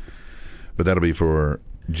 But that'll be for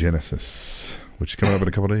Genesis, which is coming up in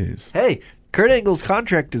a couple days. Hey, Kurt Angle's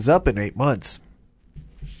contract is up in 8 months.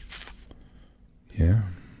 Yeah.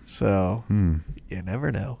 So, you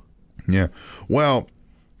never know. Yeah. Well,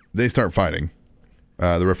 they start fighting.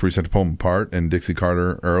 The referees had to pull them apart, and Dixie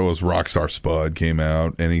Carter, Earl's Rockstar Spud, came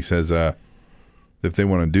out, and he says if they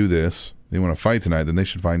want to do this, they want to fight tonight, then they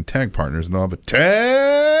should find tag partners, and they'll have a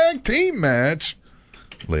tag team match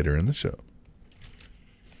later in the show.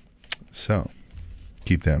 So,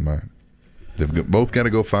 keep that in mind. They've both got to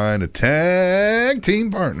go find a tag team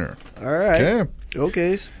partner. All right. Okay.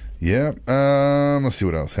 Okay. Yeah. Let's see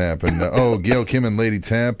what else happened. Gail Kim and Lady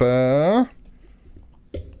Tampa.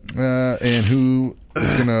 And who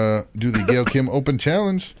is going to do the Gail Kim Open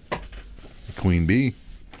Challenge? Queen Bee.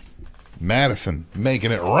 Madison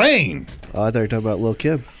making it rain. Oh, I thought you were talking about Lil'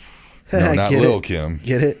 Kim. No, not Get Lil' it? Kim.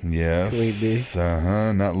 Get it? Yes. Queen Bee.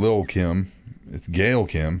 Not Lil' Kim. It's Gail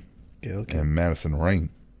Kim Gail Kim. and Madison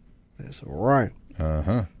Rain. That's all right.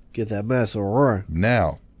 Uh-huh. Get that mess all right.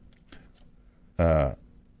 Now,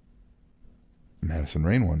 Madison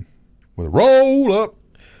Rain won with a roll up.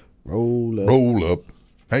 Roll up. Roll up.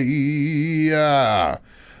 Hey,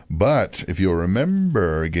 but if you'll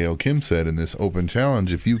remember, Gail Kim said in this open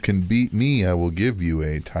challenge, if you can beat me, I will give you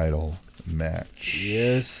a title match.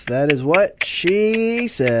 Yes, that is what she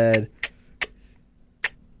said.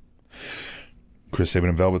 Chris Sabin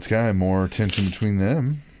and Velvet Sky, more tension between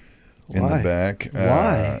them in Why? the back.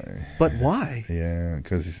 Why? But why? Yeah,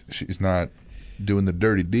 because she's not doing the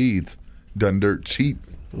dirty deeds. Done dirt cheap.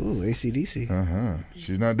 Ooh, AC/DC.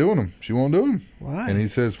 She's not doing them. She won't do them. Why? And he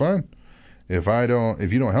says, fine. If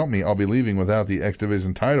you don't help me, I'll be leaving without the X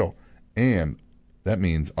Division title. And that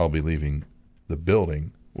means I'll be leaving the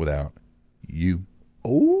building without you.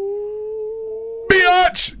 Oh.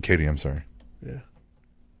 Biatch! Katie, I'm sorry. Yeah.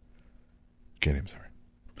 Katie, I'm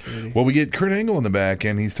sorry. Well, we get Kurt Angle in the back,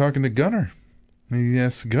 and he's talking to Gunner. And he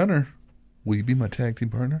asks Gunner, will you be my tag team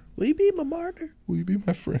partner? Will you be my partner? Will you be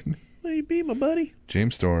my friend? Will you be my buddy?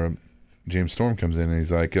 James Storm comes in, and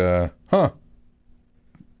he's like,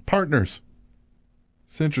 partners.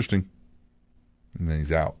 It's interesting. And then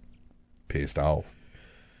he's out. Pissed off.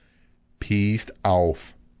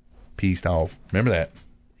 Remember that?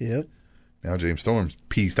 Yep. Now James Storm's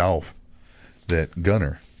pissed off that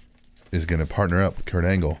Gunner is going to partner up with Kurt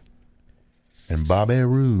Angle and Bobby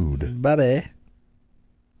Roode Bye-bye.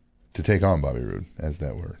 to take on Bobby Roode, as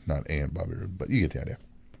that were. Not and Bobby Roode, but you get the idea.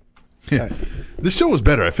 Yeah. This show was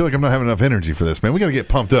better. I feel like I'm not having enough energy for this, man. We got to get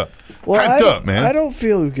pumped up. Well, Hyped up, man. I don't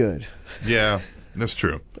feel good. Yeah, that's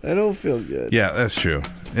true. I don't feel good. Yeah, that's true.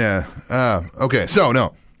 Yeah. Okay, so,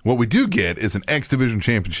 no. What we do get is an X Division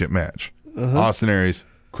Championship match. Austin Aries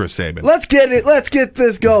Chris Sabin. Let's get it. Let's get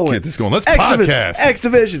this going. get this going. Let's X-Division. podcast.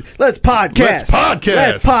 X-Division. Let's podcast. Let's podcast.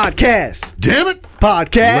 Let's podcast. Damn it.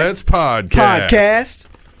 Podcast. Let's podcast. Podcast.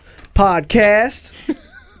 Podcast.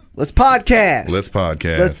 Let's podcast. Let's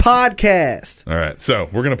podcast. Let's podcast. All right, so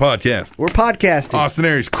we're going to podcast. We're podcasting. Austin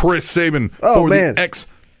Aries, Chris Sabin Oh, for man. the X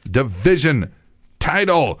Division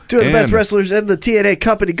title. Two of the best And wrestlers in the TNA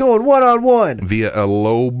company going one-on-one. via a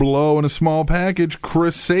low blow and a small package,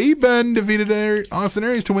 Chris Sabin defeated Austin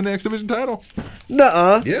Aries to win the X Division title.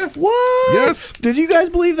 Nuh-uh. Yeah. What? Yes. Did you guys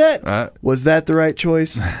believe that? Was that the right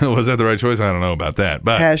choice? Was that the right choice? I don't know about that,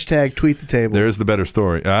 but Hashtag tweet the table. there's the better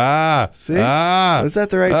story. See? Was that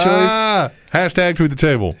the right choice? Hashtag tweet the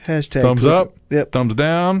table. Hashtag thumbs tweet up. the- Yep. Thumbs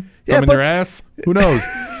down. Yeah, thumb in but- your ass. Who knows?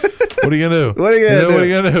 What are you gonna do? What are you gonna do? What are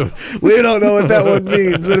you gonna do? We don't know what that one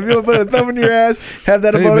means, but if you want to put a thumb in your ass, have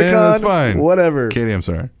that Hey, emoticon, man, that's fine. whatever. Katie, I'm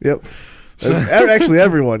sorry. Yep. Actually,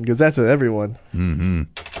 everyone, because that's everyone.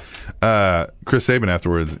 Chris Sabin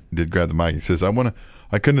afterwards did grab the mic. He says, I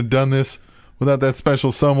couldn't have done this without that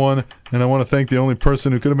special someone, and I want to thank the only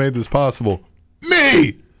person who could have made this possible.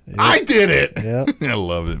 Me! I did it! Yep. I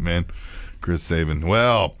love it, man. Chris Sabin.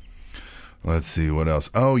 Well, let's see what else.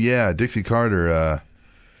 Oh, yeah, Dixie Carter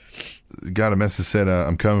got a message said,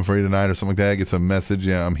 I'm coming for you tonight or something like that. Gets a message,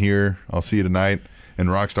 yeah, I'm here. I'll see you tonight. And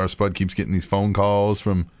Rockstar Spud keeps getting these phone calls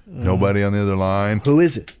from nobody on the other line. Who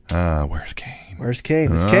is it? Where's Kane? Where's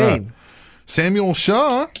Kane? It's Kane. Samuel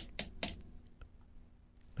Shaw.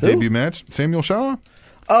 Who? Debut match. Samuel Shaw.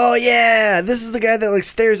 Oh, yeah. This is the guy that, like,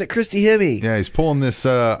 stares at Christy Hemme. Yeah, he's pulling this.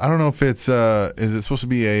 I don't know if it's. Is it supposed to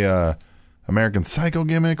be a American Psycho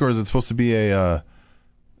gimmick, or is it supposed to be a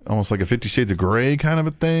almost like a 50 Shades of Grey kind of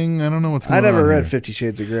a thing? I don't know what's going I on. never read here. 50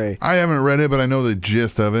 Shades of Grey. I haven't read it, but I know the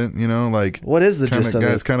gist of it. You know, like What is the kinda gist of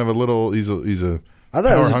guy's it? kind of a little. He's a I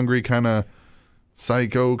thought it was power hungry kind of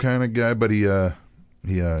psycho kind of guy, but he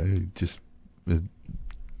just is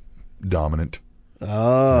dominant.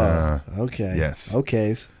 Oh, okay. yes.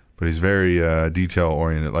 Okays. But he's very detail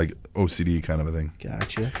oriented, like OCD kind of a thing.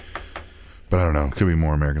 Gotcha. But I don't know. Could be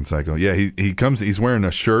more American Psycho. Yeah, he comes. He's wearing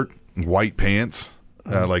a shirt, white pants,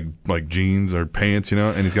 like jeans or pants, you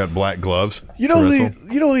know, and he's got black gloves. You know, to who wrestle.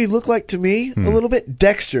 he, you know who he looked like to me? A little bit?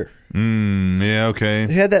 Dexter. Yeah, okay.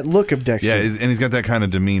 He had that look of Dexter. Yeah, and he's got that kind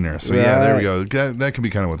of demeanor. So yeah, there we Right. go. That could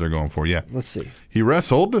be kind of what they're going for. Yeah. Let's see. He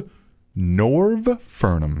wrestled Norv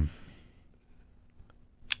Furnham.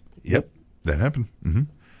 Yep, that happened.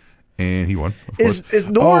 And he won. Of Is- course. is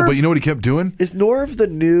Norv- Oh, but you know what he kept doing? Is Norv the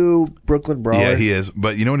new Brooklyn Brawler? Yeah, he is.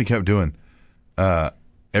 But you know what he kept doing?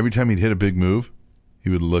 Every time he'd hit a big move, he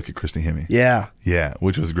would look at Christy Hemme. Yeah. Yeah,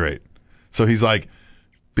 which was great. So he's like,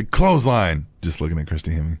 big clothesline, just looking at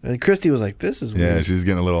Christy Hemme. And Christy was like, this is Yeah, weird. she's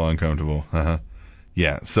getting a little uncomfortable.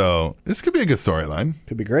 Yeah, so this could be a good storyline.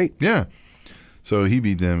 Could be great. Yeah. So he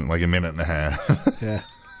beat them like a minute and a half. Yeah.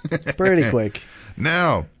 Pretty quick.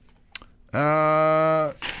 Now,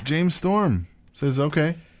 James Storm says,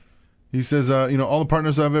 okay. He says, all the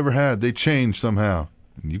partners I've ever had, they changed somehow.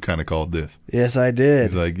 And you kind of called this. Yes, I did.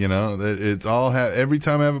 He's like, it's all every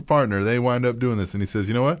time I have a partner, they wind up doing this. And he says,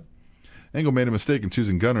 you know what? Angle made a mistake in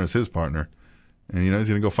choosing Gunner as his partner. And, he's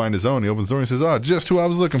going to go find his own. He opens the door and he says, just who I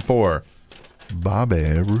was looking for. Bobby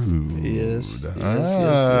Roode. Yes.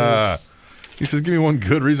 Yes. He says, give me one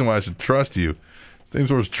good reason why I should trust you. His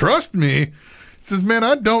name was Trust Me. He says, man,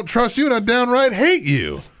 I don't trust you and I downright hate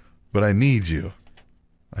you. But I need you.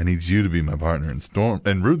 I need you to be my partner. And Storm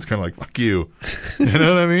and Roode's kind of like, fuck you. You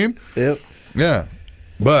know what I mean? Yep. Yeah.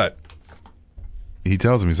 But he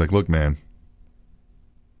tells him, he's like, look, man,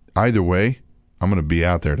 either way, I'm going to be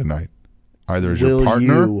out there tonight. Either as your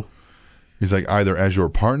partner. You? He's like, either as your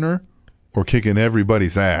partner or kicking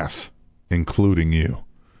everybody's ass, including you.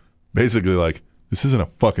 Basically, like, this isn't a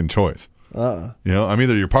fucking choice. I'm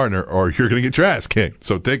either your partner or you're going to get your ass kicked.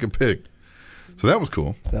 So take a pick. So that was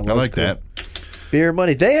cool. I like cool. that. Beer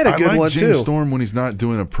Money. They had a good I like one, James too. Storm when he's not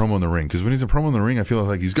doing a promo in the ring. Because when he's a promo in the ring, I feel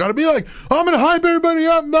like he's got to be like, I'm going to hype everybody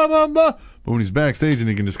up, blah, blah, blah. But when he's backstage and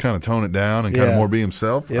he can just kind of tone it down and kind of Yeah. more be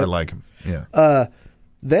himself, Yep. I like him. Yeah.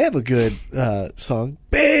 They have a good song.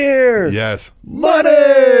 Beer Yes. Money.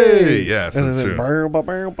 Yes, And that's then true. barrel,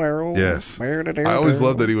 barrel, barrel. Yes. Barrel, I always barrel.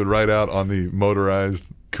 loved that he would write out on the motorized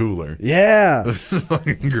cooler. Yeah. It's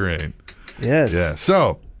fucking great. Yes. Yeah.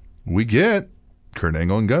 So we get Kurt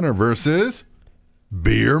Angle and Gunner versus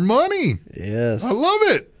Beer Money. Yes. I love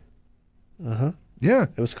it. Yeah.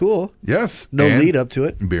 It was cool. Yes. No And lead up to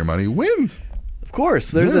it. Beer Money wins. Of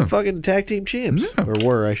course. They're Yeah. the fucking tag team champs. Yeah. Or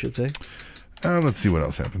were, I should say. Let's see what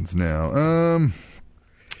else happens now.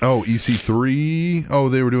 EC3. Oh,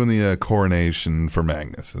 they were doing the coronation for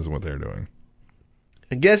Magnus is what they're doing.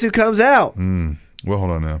 And guess who comes out? Well,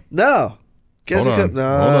 hold on now. No. Guess Hold who on. come-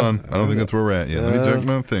 no. Hold on. I don't think that's where we're at yet. Let me check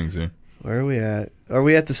my things here. Where are we at? Are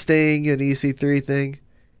we at the Sting and EC3 thing?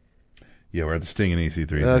 Yeah, we're at the Sting and EC3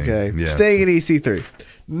 thing. Okay. Yeah, Sting and EC3.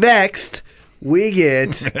 Next, we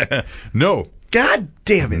get. No. God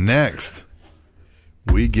damn it. Next,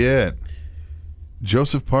 we get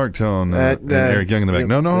Joseph Park telling and Eric Young in the back.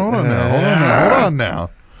 No, hold on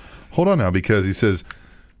now. Hold on now, because he says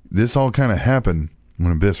this all kind of happened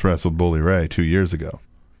when Abyss wrestled Bully Ray 2 years ago.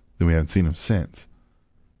 Then we haven't seen him since.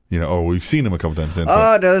 We've seen him a couple times since.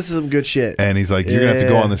 Oh, no, this is some good shit. And he's like, you're going to have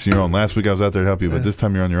to go on this on your own. Last week I was out there to help you, but this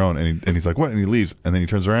time you're on your own. And he's like, what? And he leaves. And then he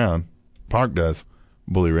turns around. Park does.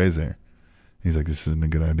 Bully Ray's there. He's like, this isn't a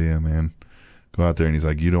good idea, man. Go out there. And he's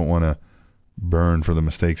like, you don't want to burn for the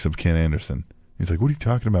mistakes of Ken Anderson. He's like, what are you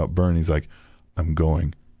talking about, burn? He's like, I'm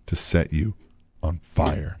going to set you on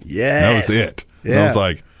fire. Yes. And that was it. Yeah. And I was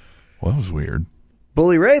like, well, that was weird.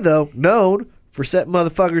 Bully Ray, though, known for setting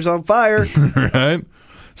motherfuckers on fire. Right?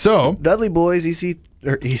 So Dudley Boys, ECW.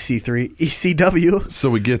 So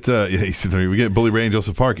we get EC3. We get Bully Ray and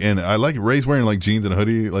Joseph Park, and I like Ray's wearing like jeans and a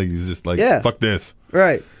hoodie, like he's just like fuck this.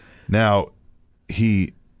 Right. Now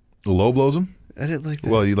he low blows him. I didn't like that.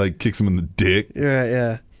 Well, he like kicks him in the dick. Yeah,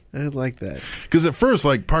 yeah. I didn't like that. Because at first,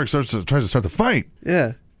 like Park tries to start the fight,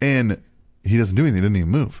 Yeah. and he doesn't do anything. He doesn't even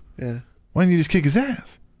move. Yeah. Why didn't you just kick his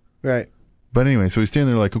ass? Right. But anyway, so he's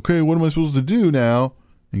standing there like, okay, what am I supposed to do now?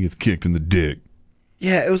 And he gets kicked in the dick.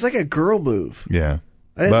 Yeah, it was like a girl move. Yeah.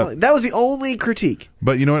 I didn't like, that was the only critique.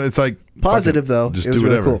 But you know what? It's like Positive, though. Just It was do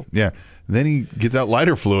really whatever. cool. Yeah. Then he gets out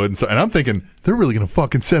lighter fluid, and I'm thinking they're really gonna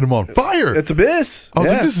fucking set him on fire. It's Abyss. I was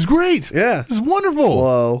like, this is great. Yeah. This is wonderful.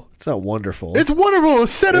 Whoa. It's not wonderful. It's wonderful.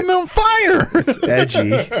 Set him on fire. It's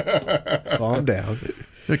edgy. Calm down.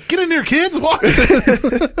 Get in there, kids.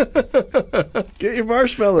 Get your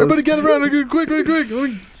marshmallows. Everybody gather around. Quick. Let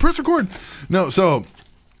me press record. No, so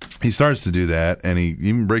he starts to do that, and he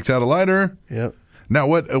even breaks out a lighter. Yep. Now,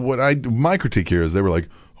 my critique here is they were like,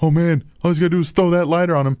 oh, man, all he's got to do is throw that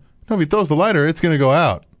lighter on him. No, if he throws the lighter, it's going to go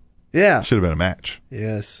out. Yeah. Should have been a match.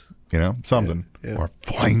 Yes. Something. Yeah. Or a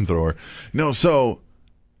flamethrower. No, so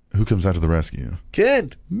who comes out to the rescue?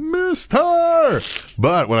 Kid. Mister!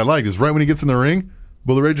 But what I like is right when he gets in the ring,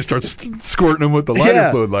 Bully Ray just starts squirting him with the lighter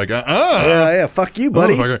fluid, like, Yeah, fuck you,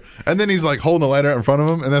 buddy. Motherfucker. And then he's like holding the lighter out in front of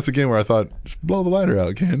him, and that's again where I thought, just blow the lighter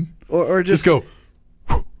out, kid. Or Just go.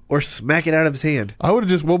 Or smack it out of his hand. I would have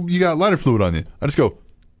just, you got lighter fluid on you. I just go,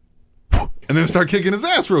 and then start kicking his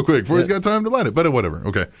ass real quick before he's got time to light it. But whatever.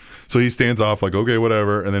 Okay. So he stands off like, okay,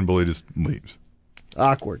 whatever. And then Bully just leaves.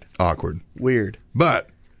 Awkward. Weird. But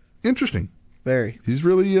interesting. Very. He's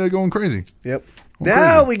really going crazy. Yep. Going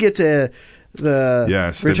Now crazy. we get to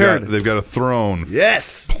the return. They've got a throne.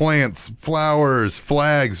 Yes. Plants, flowers,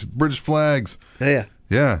 flags, British flags. Yeah.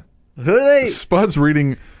 Yeah. Who are they? Spud's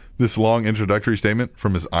reading this long introductory statement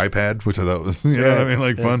from his iPad, which I thought was, you know what I mean,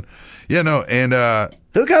 like fun. Yeah, no, and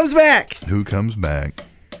Who comes back? who comes back?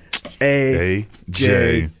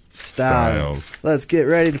 AJ Styles. Let's get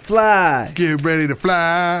ready to fly. Get ready to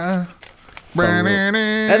fly. And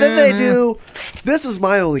then they do. This is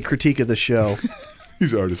my only critique of the show.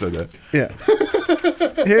 He's already said that.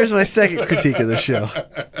 Yeah. Here's my second critique of the show.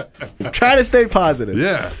 Try to stay positive.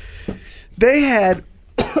 Yeah. They had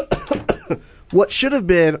what should have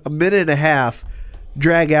been a minute and a half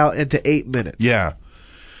drag out into 8 minutes. Yeah.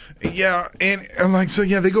 Yeah, and like, so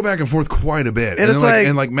yeah, they go back and forth quite a bit. And it's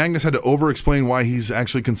then, like Magnus had to over-explain why he's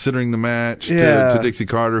actually considering the match to Dixie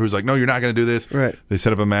Carter, who's like, no, you're not going to do this. Right. They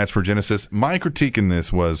set up a match for Genesis. My critique in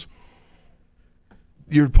this was,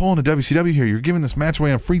 you're pulling a WCW here. You're giving this match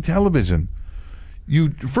away on free television.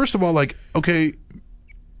 You, first of all, like, okay,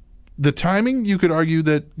 the timing, you could argue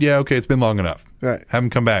that, yeah, okay, it's been long enough. Right. Have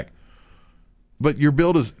him come back. But your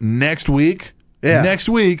build is next week. Yeah. Next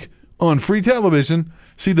week on free television.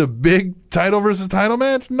 See the big title versus title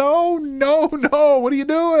match? No. What are you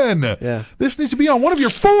doing? Yeah. This needs to be on one of your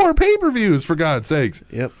 4 pay-per-views, for God's sakes.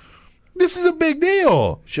 Yep. This is a big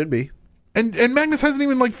deal. Should be. And Magnus hasn't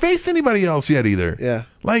even like faced anybody else yet either. Yeah.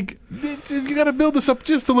 Like, you got to build this up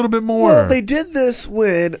just a little bit more. Well, they did this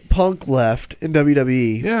when Punk left in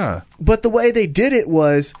WWE. Yeah. But the way they did it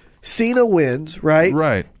was Cena wins, right?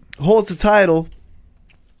 Right. Holds the title.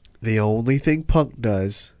 The only thing Punk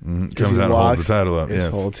does Comes out and holds the title up. is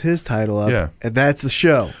Yes. holds his title up. Yeah. And that's the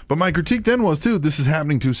show. But my critique then was, too, this is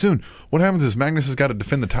happening too soon. What happens is Magnus has got to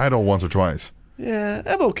defend the title once or twice. Yeah,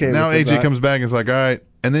 I'm okay Now with it. AJ comes back and is like, all right.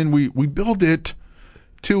 And then we build it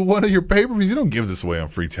to one of your pay-per-views. You don't give this away on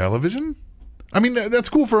free television. I mean, that's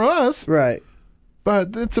cool for us. Right.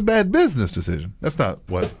 But it's a bad business decision. That's not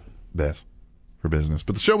what's best for business.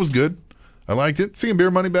 But the show was good. I liked it. Seeing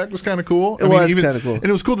Beer Money Back was kind of cool. It was kinda cool. And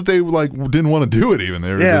it was cool that they like didn't want to do it even.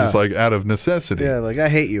 They were just like out of necessity. Yeah, like, I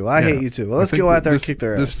hate you. I hate you too. Well, let's I think go out there and this- kick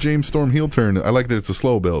their This ass. James Storm heel turn, I like that it's a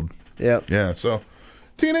slow build. Yep. Yeah, so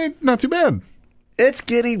TNA, not too bad. It's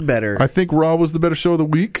getting better. I think Raw was the better show of the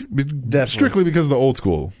week, strictly because of the old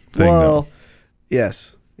school thing. well, though.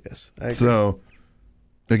 yes. I agree. So,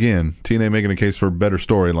 again, TNA making a case for better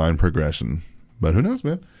storyline progression. But who knows,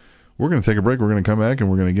 man? We're going to take a break. We're going to come back, and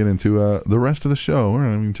we're going to get into the rest of the show. We're not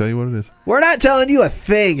even going to tell you what it is. We're not telling you a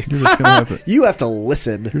thing. You're just gonna have to- You have to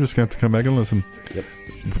listen. You're just going to have to come back and listen to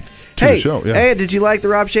Hey, the show. Yeah. hey, did you like the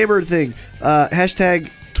Rob Shamer thing? Hashtag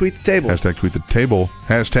tweet the table. Hashtag tweet the table.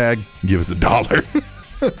 Hashtag give us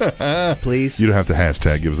 $1. Please. You don't have to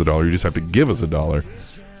hashtag give us $1. You just have to give us $1.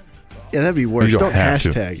 Yeah, that'd be worse. You Don't have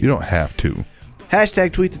hashtag. to. You don't have to.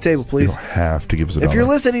 Hashtag tweet the table, You please. don't have to give us $1. If you're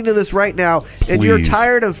listening to this right now and you're Please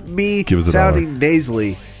tired of me give us $1. sounding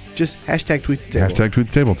nasally, just hashtag tweet the table. Hashtag tweet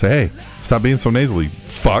the table and say, hey, stop being so nasally.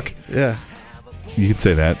 Fuck. Yeah. You could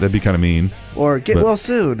say that. That'd be kind of mean. Or get But- well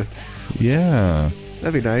soon. Yeah.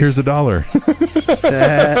 That'd be nice. Here's $1.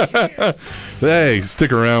 Hey,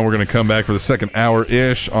 stick around. We're going to come back for the second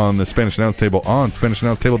hour-ish on the Spanish Announce Table on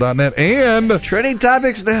SpanishAnnounceTable.net and... Trending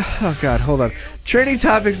Topics now. Oh, God, hold on.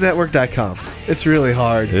 TrendingTopicsNetwork.com. It's really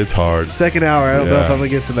hard. It's hard. Second hour. I don't know Yeah. if I'm going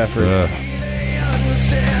to get some effort.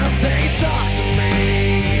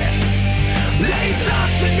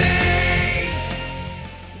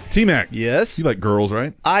 T-Mac. Yes? You like girls,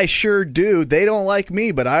 right? I sure do. They don't like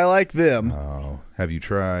me, but I like them. Oh. Have you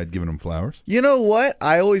tried giving them flowers? You know what?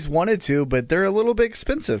 I always wanted to, but they're a little bit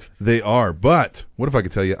expensive. They are, but what if I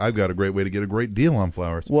could tell you I've got a great way to get a great deal on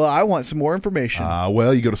flowers? Well, I want some more information.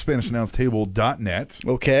 Well, you go to SpanishAnnounceTable.net.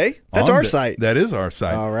 Okay. That's our site. That is our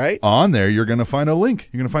site. All right. On there, you're going to find a link.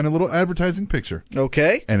 You're going to find a little advertising picture,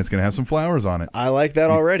 Okay. and it's going to have some flowers on it. I like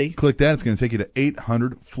that already. Click that. It's going to take you to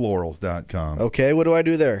 800florals.com. Okay. What do I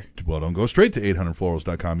do there? Well, don't go straight to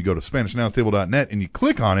 800florals.com. You go to SpanishAnnounceTable.net, and you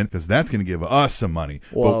click on it because that's going to give us some money.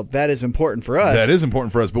 Well, that is important for us. That is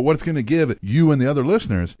important for us, but what it's going to give you and the other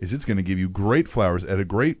listeners is it's going to give you great flowers at a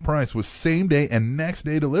great price with same-day and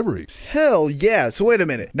next-day delivery. Hell yeah. So wait a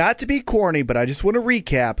minute. Not to be corny, but I just want to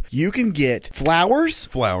recap. You can get flowers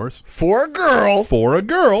Flowers for a girl, for a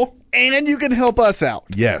girl. and you can help us out.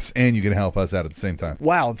 Yes, and you can help us out at the same time.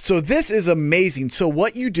 Wow, so this is amazing. So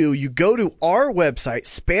what you do, you go to our website,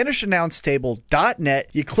 SpanishAnnounceTable.net.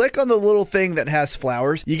 You click on the little thing that has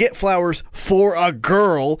flowers. You get flowers for a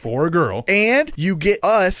girl. For a girl. And you get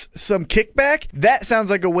us some kickback. That sounds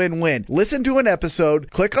like a win-win. Listen to an episode,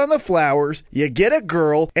 click on the flowers, you get a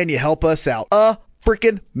girl, and you help us out.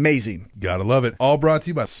 Freaking amazing. Gotta love it. All brought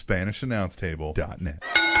to you by SpanishAnnounceTable.net.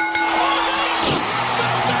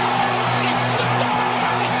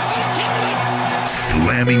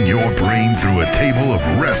 Slamming your brain through a table of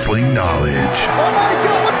wrestling knowledge. Oh my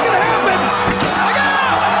God, what's gonna happen?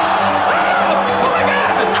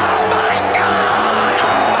 Oh my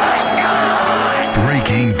God!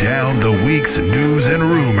 Breaking down the week's news and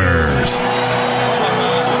rumors.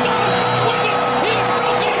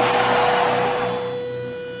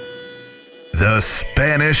 The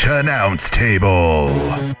Spanish Announce Table.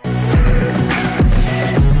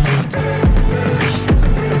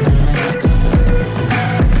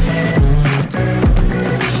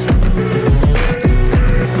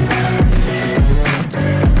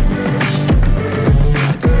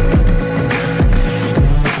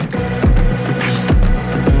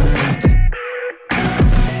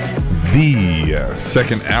 The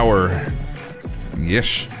second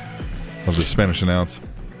hour-ish of the Spanish Announce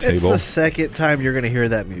It's Table. the second time you're going to hear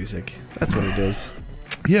that music. That's what it is.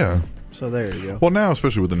 Yeah. So there you go. Well, now,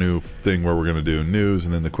 especially with the new thing where we're going to do news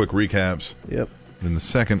and then the quick recaps, Yep. then the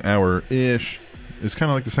second hour-ish is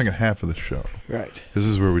kind of like the second half of the show. Right. This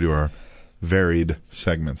is where we do our varied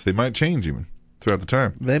segments. They might change even throughout the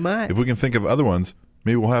time. They might. If we can think of other ones,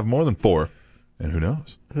 maybe we'll have more than 4. And who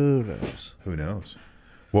knows? Who knows? Who knows?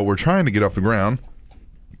 What we're trying to get off the ground,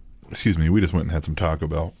 excuse me, we just went and had some Taco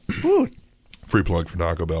Bell. Free plug for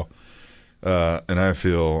Taco Bell. And I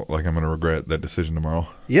feel like I'm going to regret that decision tomorrow.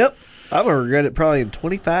 Yep. I'm going to regret it probably in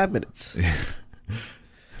 25 minutes.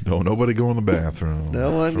 No, nobody go in the bathroom.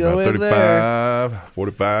 No one for go about in there.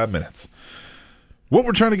 45 minutes. What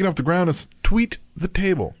we're trying to get off the ground is tweet the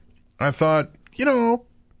table. I thought,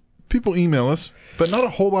 people email us, but not a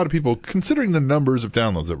whole lot of people, considering the numbers of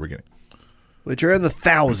downloads that we're getting. Which are in the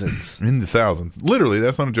thousands. In the thousands. Literally,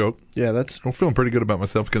 that's not a joke. Yeah, that's... I'm feeling pretty good about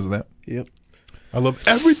myself because of that. Yep. I love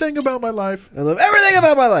everything about my life. I love everything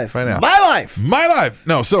about my life. Right now. My life. My life.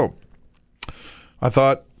 No, so I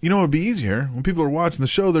thought, it would be easier when people are watching the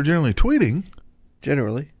show, they're generally tweeting.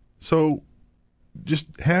 Generally. So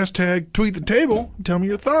just hashtag tweet the table and tell me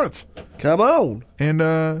your thoughts. Come on. And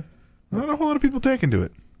not a whole lot of people taking to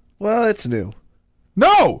it. Well, it's new.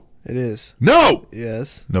 No! It is. No!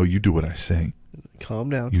 Yes. No, you do what I say. Calm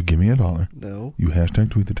down. You give me $1. No. You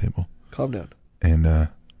hashtag tweet the table. Calm down. And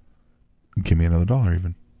give me another $1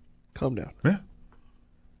 even. Calm down. Yeah.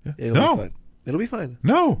 It'll No. be fine. It'll be fine.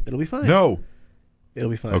 No. It'll be fine. No. It'll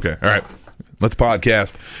be fine. Okay. All right. Let's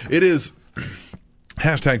podcast. It is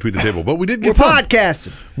hashtag tweet the table. But we did We're get some.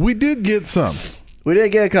 podcasting. We did get some. We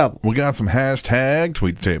did get a couple. We got some hashtag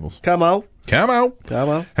tweet the tables. Come on. Come on. Come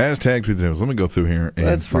on. Hashtag tweet the tables. Let me go through here. And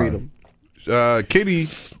Let's read find-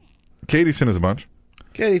 them. Katie sent us a bunch.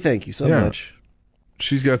 Katie, thank you so Yeah. much.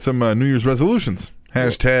 She's got some New Year's resolutions.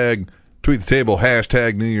 Hashtag tweet the table.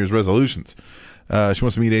 Hashtag New Year's resolutions. She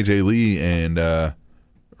wants to meet AJ Lee and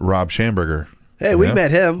Rob Schamberger. Hey, we met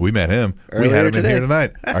him. We met him. We Earlier had him in today. here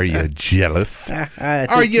tonight. Are you jealous? I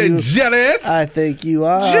Are think you jealous? I think you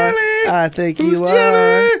are. Jelly? I think Who's you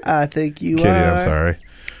jelly? are. I think you Katie, are. I'm sorry.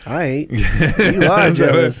 I ain't. You are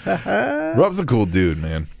jealous. Rob's a cool dude,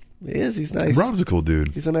 man. He is. He's nice. Rob's a cool dude.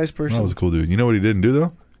 He's a nice person. Rob's a cool dude. You know what he didn't do,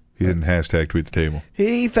 though? He didn't hashtag tweet the table.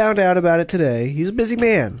 He found out about it today. He's a busy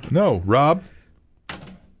man. No, Rob.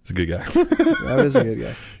 He's a good guy. That is a good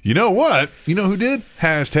guy. You know what? You know who did?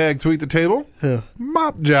 Hashtag tweet the table? Who?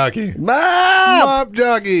 Mop Jockey. Mop! Mop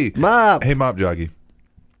Jockey. Mop! Hey, Mop Jockey.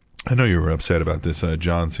 I know you were upset about this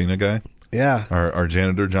John Cena guy. Yeah. Our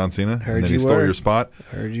janitor, John Cena. Heard and then you he stole were. your spot.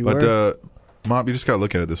 Heard you but, were. Mop, you just got to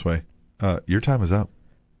look at it this way. Your time is up.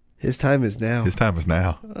 His time is now. His time is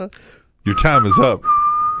now. Your time is up.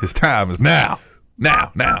 His time is now.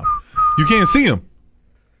 Now. You can't see him.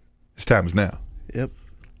 His time is now. Yep.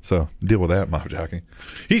 So deal with that, Mop Jockey.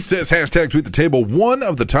 He says, hashtag tweet the table. One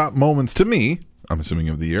of the top moments to me, I'm assuming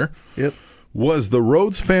of the year, Yep. was the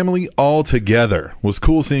Rhodes family all together. Was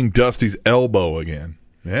cool seeing Dusty's elbow again.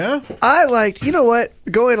 Yeah? I liked, you know what?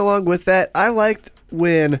 Going along with that, I liked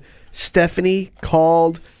when Stephanie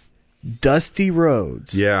called Dusty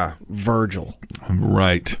Rhodes Yeah. Virgil.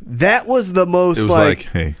 Right. That was the most It was like,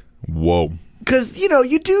 hey, whoa. because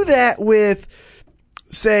you do that with,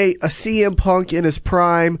 say, a CM Punk in his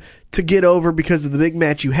prime to get over because of the big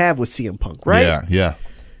match you have with CM Punk, right? Yeah.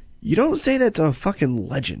 You don't say that to a fucking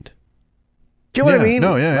legend. Get what I Yeah, mean?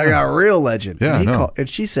 no, yeah, like yeah. a real legend. Yeah, and, no. and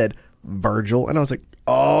she said Virgil, and I was like,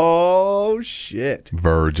 oh shit.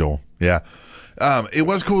 Virgil. Yeah. It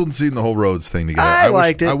was cool seeing the whole Rhodes thing together. I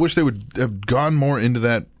liked it. I wish they would have gone more into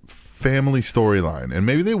that family storyline, and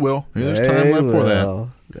maybe they will. Maybe there's time left for that.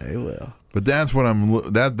 They will. But that's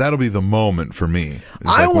what that'll be the moment for me. It's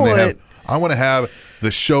I when they want- I want to have the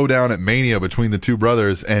showdown at Mania between the two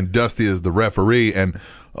brothers and Dusty as the referee. And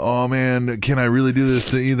oh man, can I really do this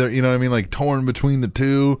to either? You know what I mean? Like torn between the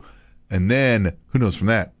two, and then who knows from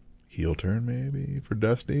that heel turn maybe for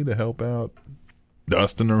Dusty to help out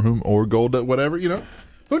Dustin or Gold, whatever. You know,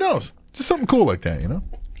 who knows? Just something cool like that. You know?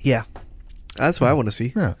 Yeah. That's what I want to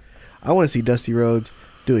see. Yeah. I want to see Dusty Rhodes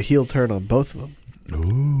do a heel turn on both of them.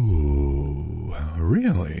 Ooh,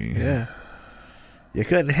 really? Yeah. You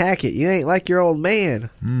couldn't hack it. You ain't like your old man.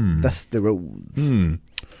 Dusty Rhodes.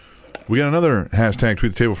 We got another hashtag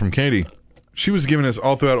tweet the table from Katie. She was giving us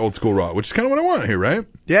all throughout Old School Raw, which is kind of what I want here, right?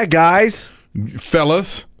 Yeah, guys.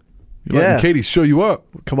 Fellas, you're letting Yeah. Katie show you up.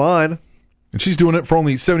 Come on. And she's doing it for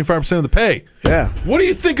only 75% of the pay. Yeah. What do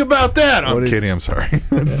you think about that? What I'm is- Katie, I'm sorry.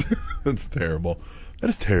 That's terrible. That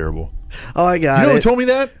is terrible. Oh, I got You know it. who told me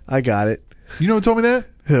that? I got it. You know who told me that?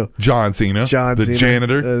 Who? John Cena. John the Cena,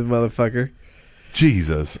 janitor. motherfucker.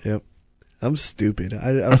 Jesus. Yep. I'm stupid.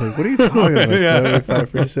 I was like, what are you talking about? Yeah.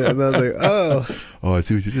 75%. And I was like, oh, Oh, I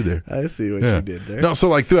see what you did there. I see what Yeah. you did there. No, so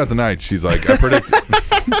like throughout the night, she's like, I predict.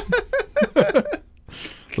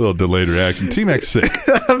 A little delayed reaction. T-Mac's sick.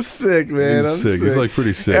 I'm sick, man. He's I'm sick. He's like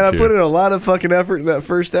pretty sick. And I here. put in a lot of fucking effort in that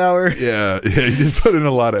first hour. Yeah, he did put in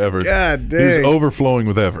a lot of effort. God He was dang. overflowing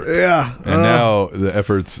with effort. Yeah. And now the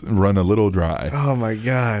efforts run a little dry. Oh, my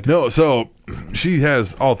God. No, so she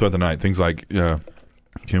has all throughout the night things like,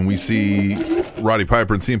 can we see Roddy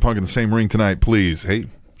Piper and CM Punk in the same ring tonight, please? Hey,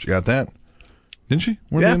 she got that? Didn't she?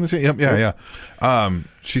 Weren't Yeah. they in the same? Yep, yeah.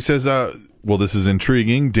 She says, well, this is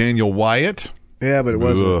intriguing. Daniel Wyatt. Yeah, but it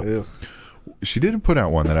wasn't. Ugh. She didn't put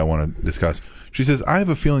out one that I want to discuss. She says, I have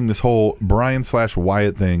a feeling this whole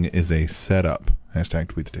Brian/Wyatt thing is a setup. Hashtag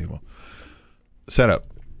tweet the table. Setup.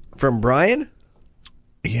 From Brian?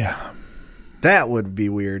 Yeah. That would be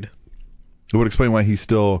weird. It would explain why he's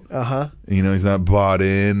still, Uh-huh. he's not bought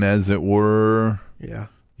in, as it were. Yeah.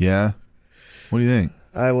 Yeah? What do you think?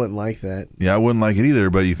 I wouldn't like that. Yeah, I wouldn't like it either.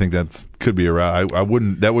 But you think that could be a route? I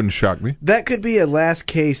wouldn't. That wouldn't shock me. That could be a last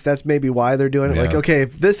case. That's maybe why they're doing it. Yeah. Like, okay,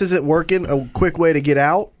 if this isn't working, a quick way to get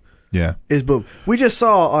out Yeah. is boom. We just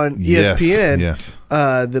saw on ESPN Yes.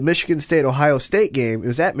 the Michigan State-Ohio State game. It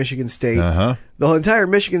was at Michigan State. Uh-huh. The whole entire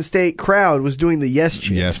Michigan State crowd was doing the yes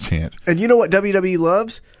chant. Yes chant. And you know what WWE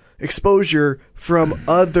loves? Exposure from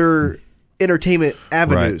other entertainment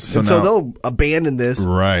avenues. So and so now- they'll abandon this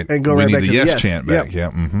Right. and go we right need back the to yes the yes chant back. Yep. Yeah.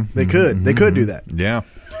 Mm-hmm. They could. They could do that. Yeah.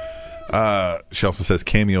 She also says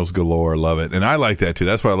cameos galore. Love it. And I like that too.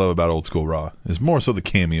 That's what I love about old school Raw. It's more so the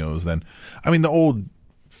cameos than, I mean, the old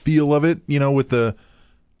feel of it, you know, with the,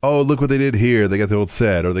 oh, look what they did here. They got the old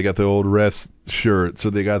set, or they got the old refs shirts, or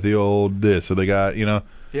they got the old this, or they got, Yeah.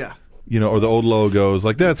 or the old logos.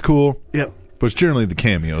 Like, that's cool. Yep. But it's generally the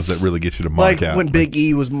cameos that really get you to mark Like out. when Big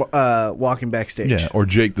E was walking backstage. Yeah, or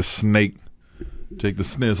Jake the Snake, Jake the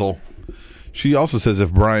Snizzle. She also says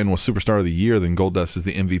if Bryan was Superstar of the Year, then Goldust is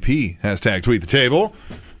the MVP. Hashtag tweet the table.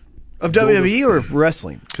 Of WWE or of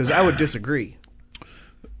wrestling? Because I would disagree.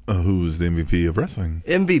 Who's the MVP of wrestling?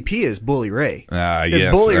 MVP is Bully Ray. Yes.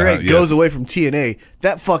 If Bully Ray Yes. goes away from TNA,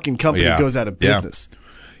 that fucking company Yeah. goes out of Yeah. business.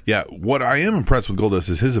 Yeah, what I am impressed with Goldust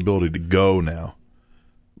is his ability to go now.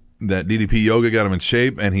 That DDP yoga got him in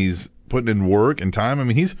shape, and he's putting in work and time. I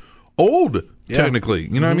mean, he's old, technically.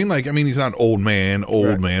 You know what I mean? Like, I mean, he's not old man,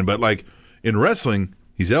 but like in wrestling,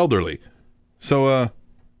 he's elderly. So,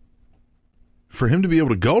 for him to be able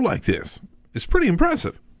to go like this is pretty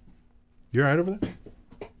impressive. You all right over there?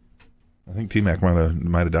 I think T-Mac might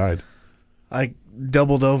have died. I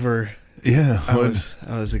doubled over. Yeah. I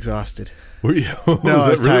was exhausted. Were you? No, I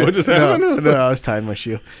was that really tied. what just happened? No, I was tying my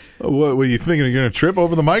shoe. What were you thinking? You're going to trip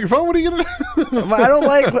over the microphone? What are you going to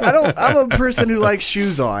do? I'm a person who likes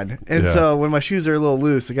shoes on. And Yeah. so when my shoes are a little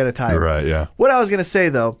loose, I got to tie them. Right, yeah. What I was going to say,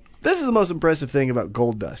 though, this is the most impressive thing about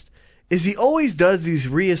Goldust, is he always does these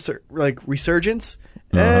resurgence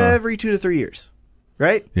every 2 to 3 years.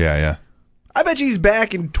 Right? Yeah. I bet you he's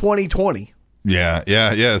back in 2020. Yeah,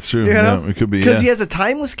 it's true. You know? Yeah, it could be. Because Yeah. he has a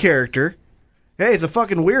timeless character. Hey, it's a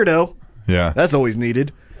fucking weirdo. Yeah. That's always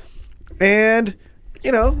needed. And,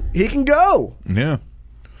 he can go. Yeah.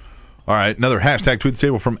 All right, another hashtag tweet the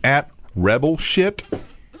table from @rebelshit.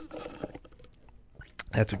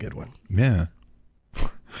 That's a good one. Yeah.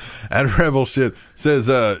 @rebelshit says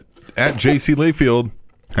 @JC Layfield,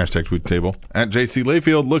 hashtag tweet the table. @JC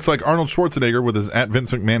Layfield looks like Arnold Schwarzenegger with his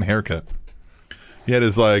 @Vince McMahon haircut. He had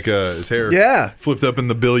his his hair flipped up in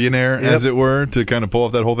the billionaire, as it were, to kind of pull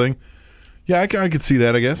off that whole thing. Yeah, I could see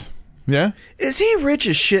that, I guess. Yeah. Is he rich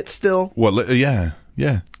as shit still? What? Yeah.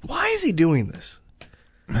 Why is he doing this?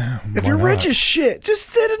 If Why you're rich not? as shit, just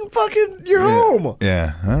sit in fucking your home.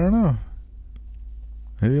 Yeah, I don't know.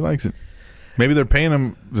 Maybe he likes it. Maybe they're paying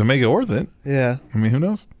him to make it worth it. Yeah. I mean, who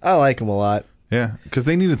knows? I like him a lot. Yeah, because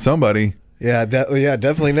they needed somebody. Yeah,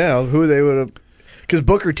 definitely now. Who they would have... Because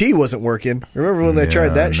Booker T wasn't working. Remember when they tried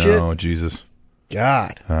that shit? Oh, Jesus.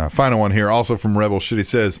 God. Final one here, also from Rebel Shit. He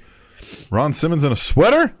says, Ron Simmons in a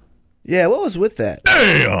sweater? Yeah, what was with that?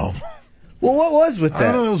 Damn! Well, what was with I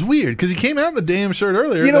that? don't know, that was weird, because he came out in the damn shirt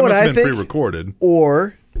earlier. You know that what must I have been think? pre-recorded.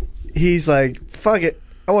 Or he's like, fuck it,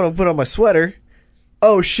 I want to put on my sweater.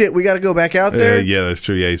 Oh, shit, we got to go back out there? Yeah, that's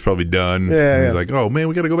true. Yeah, he's probably done. Yeah, And he's yeah. like, oh, man,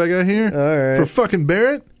 we got to go back out here? All right. For fucking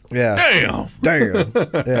Barrett? Yeah. Damn!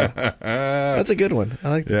 Yeah. That's a good one. I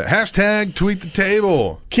like that. Yeah. Hashtag tweet the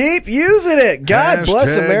table. Keep using it. God bless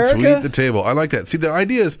Hashtag America. Tweet the table. I like that. See, the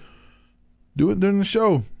idea is do it during the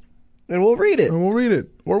show. And we'll read it. And we'll read it.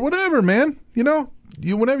 Or whatever, man.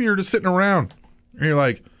 Whenever you're just sitting around and you're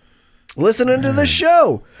like, Listening to the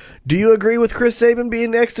show. Do you agree with Chris Sabin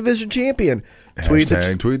being X Division champion?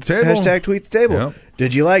 Hashtag tweet the table. Hashtag tweet the table. Yep.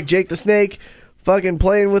 Did you like Jake the Snake fucking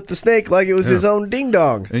playing with the snake like it was his own ding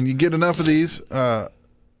dong? and you get enough of these,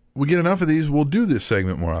 we'll do this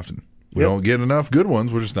segment more often. We Yep. don't get enough good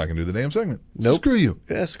ones, we're just not going to do the damn segment. Nope. Screw you.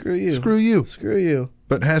 Yeah, screw you. Screw you. Screw you.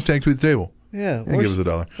 But hashtag tweet the table. Yeah. And give us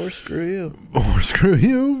 $1. Or screw you. Or screw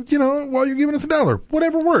you, while you're giving us $1.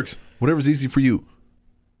 Whatever works. Whatever's easy for you.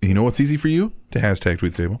 And you know what's easy for you? To hashtag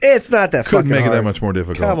tweet the table. It's not that Couldn't fucking make it hard. that much more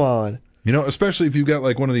difficult. Come on. Especially if you've got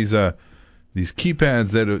like one of these keypads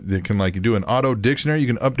that can like do an auto dictionary. You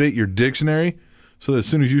can update your dictionary so that as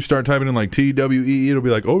soon as you start typing in like TWEE, it'll be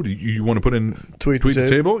like, oh, do you want to put in Tweet the the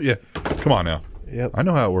table? Yeah. Come on now. Yep. I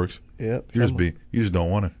know how it works. Yep. You just don't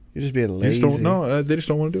want to. You're just being You lazy. just don't. No, they just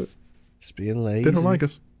don't want to do it. Just being lazy. They don't like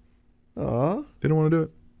us. Aw. They don't want to do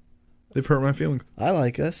it. They've hurt my feelings. I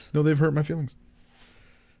like us. No, they've hurt my feelings.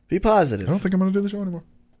 Be positive. I don't think I'm going to do the show anymore.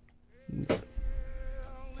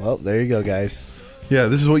 Well, there you go, guys. Yeah,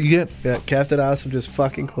 this is what you get. Yeah, Captain Awesome just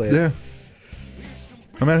fucking quit. Yeah.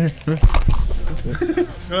 I'm out of here.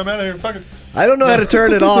 I'm out of here. Fuck it. I don't know how to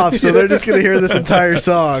turn it off, so they're just going to hear this entire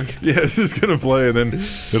song. Yeah, it's just going to play and then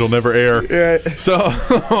it'll never air. Right. So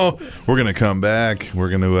we're going to come back. We're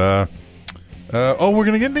going to, we're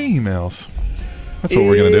going to get into emails. That's what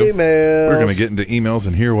we're going to do. Emails. We're going to get into emails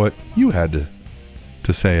and hear what you had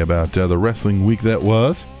to say about the wrestling week that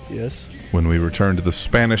was. Yes. When we return to the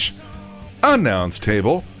Spanish announce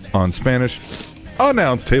table on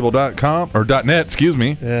SpanishAnnounceTable.com or .net, excuse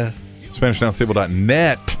me. Yeah.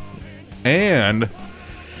 SpanishAnnounceTable.net. And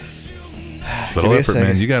little effort,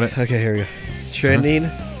 man. You got it. Okay, here we go. Trending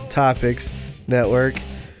Topics Network.com.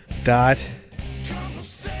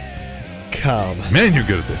 Man, you're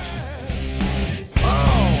good at this.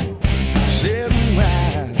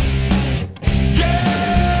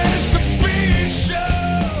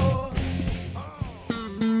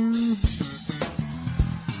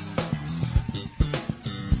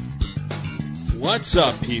 What's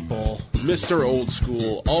up, people? Mr. Old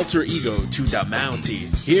School, Alter Ego to the Mountie,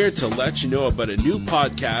 here to let you know about a new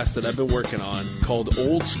podcast that I've been working on called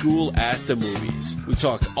Old School at the Movies. We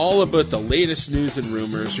talk all about the latest news and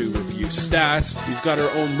rumors, we review stats, we've got our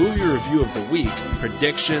own movie review of the week,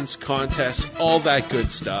 predictions, contests, all that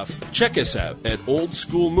good stuff. Check us out at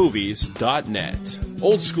oldschoolmovies.net.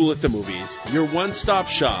 Old School at the Movies, your one-stop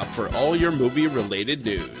shop for all your movie-related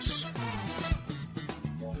news.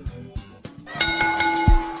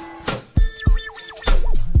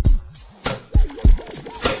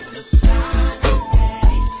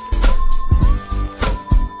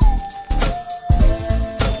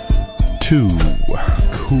 Too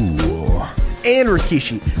cool. And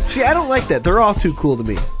Rikishi. See, I don't like that. They're all too cool to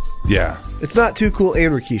me. Yeah. It's not Too Cool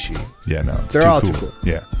and Rikishi. Yeah, no. It's They're too all cool. too cool.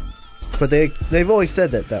 Yeah. But they've always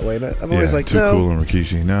said that way. And I'm always like, Too no. Cool and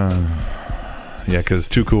Rikishi. No. Yeah, because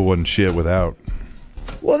Too Cool wasn't shit without.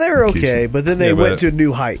 Well, they were okay, but then they went to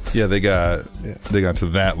new heights. Yeah, they got to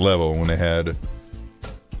that level when they had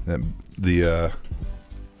the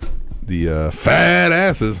fat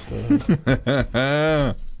asses.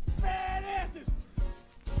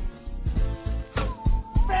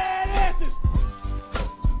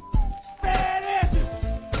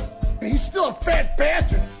 He's still a fat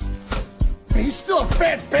bastard. He's still a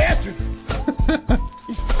fat bastard.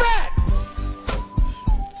 He's fat.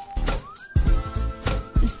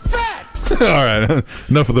 He's fat. All right,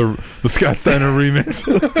 enough of the Scott Steiner remix.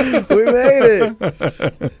 We made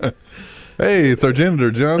it. Hey, it's our janitor,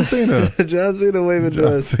 John Cena. John Cena waving to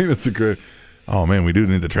us. John Cena's a great. Oh man, we do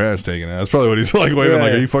need the trash taken out. That's probably what he's like waving. Right.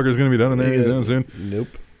 Like, are you fuckers going to be done in there anytime soon? Nope.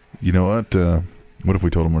 You know what? What if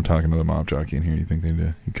we told him we're talking to the mob jockey in here? You think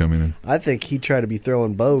he'd come in and I think he'd try to be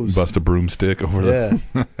throwing bows. bust a broomstick over the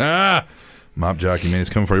mob jockey? Man, he's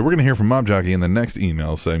coming for you. We're going to hear from mob jockey in the next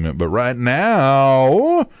email segment, but right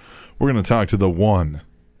now we're going to talk to the one,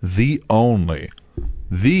 the only,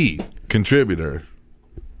 the contributor.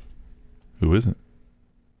 Who is it?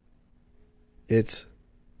 It's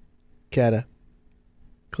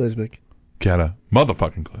Cataclysmic. Cata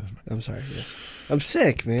motherfucking Klizmic. I'm sorry, yes. I'm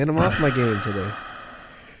sick, man. I'm off my game today.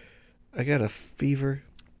 I got a fever,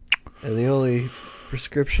 and the only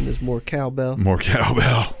prescription is more cowbell. More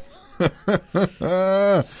cowbell.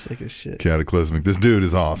 Sick as shit. Cataclysmic. This dude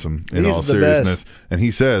is awesome in He's all the seriousness. best. And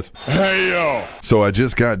he says, "Hey yo." So I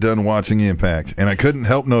just got done watching Impact, and I couldn't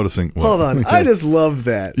help noticing. Well, Hold on. I just love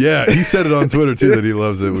that. Yeah, he said it on Twitter too that he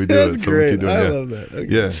loves that we do That's it. So great. we keep doing I it. love that.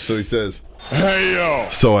 Okay. Yeah. So he says, "Hey yo."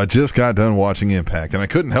 So I just got done watching Impact, and I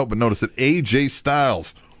couldn't help but notice that AJ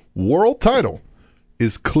Styles' world title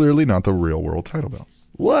is clearly not the real world title belt.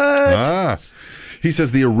 What? He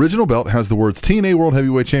says the original belt has the words TNA World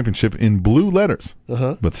Heavyweight Championship in blue letters,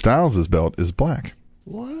 but Styles' belt is black.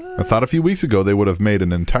 What? I thought a few weeks ago they would have made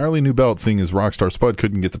an entirely new belt, seeing as Rockstar Spud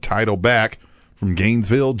couldn't get the title back from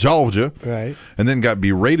Gainesville, Georgia, Right. and then got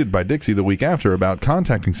berated by Dixie the week after about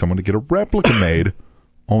contacting someone to get a replica made,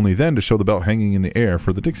 only then to show the belt hanging in the air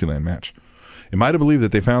for the Dixieland match. Am I to believe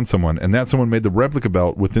that they found someone, and that someone made the replica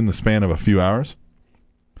belt within the span of a few hours?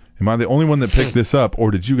 Am I the only one that picked this up,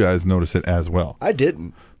 or did you guys notice it as well? I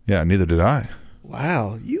didn't. Yeah, neither did I.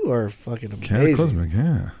 Wow, you are fucking amazing. Cataclysmic,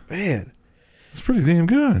 yeah. Man, it's pretty damn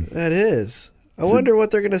good. that is. I wonder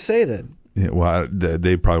what they're going to say then. Yeah, well,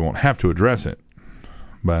 they probably won't have to address it,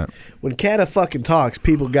 but When Cata fucking talks,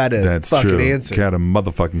 people got to that's fucking true. answer. Cata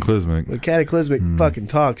motherfucking Klizmic. When Cataclysmic fucking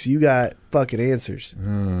talks, you got fucking answers.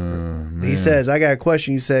 He says, I got a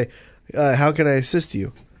question. You say, how can I assist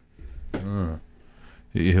you?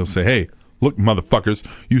 He'll say, hey, look, motherfuckers,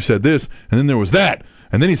 you said this, and then there was that.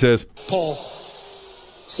 And then he says, Paul,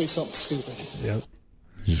 say something stupid. Yep.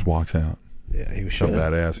 he just walks out. Yeah, he How should.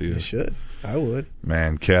 badass he He is. should. I would.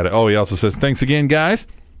 Man, cat. Oh, he also says, thanks again, guys.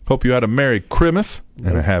 Hope you had a Merry Christmas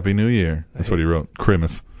and a Happy New Year. That's what he wrote.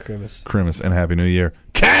 Christmas. Christmas and Happy New Year.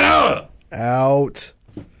 Cat out.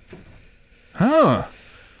 Huh.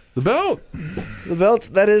 The belt. The belt,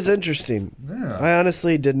 that is interesting. Yeah. I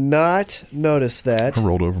honestly did not notice that. I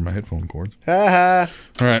rolled over my headphone cords. Ha ha.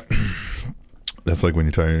 All right. That's like when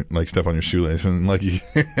you tie, like, step on your shoelace and like you.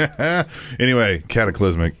 Anyway,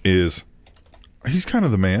 Cataclysmic is, he's kind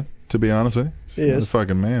of the man, to be honest with you. He is. The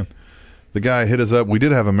fucking man. The guy hit us up. We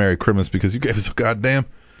did have a Merry Christmas because you gave us a goddamn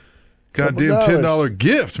 $10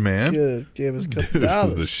 gift, man. Gave us a couple Dude, this is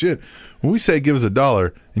dollars. the shit. When we say give us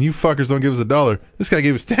 $1 and you fuckers don't give us $1, this guy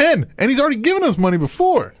gave us 10, and he's already given us money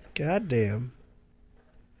before. Goddamn.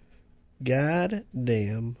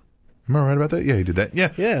 Am I right about that? Yeah, he did that.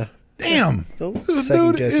 Yeah. Yeah. Damn. Don't This second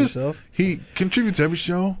dude guess is- yourself. He contributes every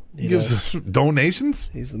show. He gives does. us donations.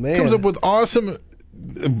 He's the man. Comes up with awesome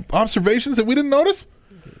observations that we didn't notice.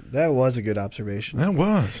 That was a good observation. That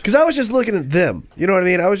was. Because I was just looking at them. You know what I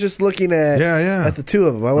mean? I was just looking at at the two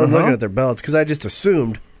of them. I wasn't looking at their belts because I just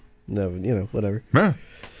assumed. No, whatever. Yeah.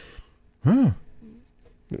 Huh.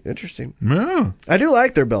 Interesting. Yeah. I do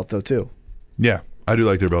like their belt though too. Yeah, I do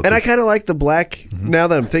like their belt. And too. I kind of like the black, now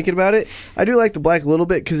that I'm thinking about it, I do like the black a little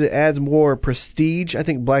bit because it adds more prestige. I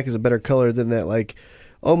think black is a better color than that, like,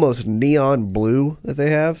 almost neon blue that they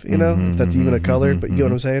have, if that's even a color, but you know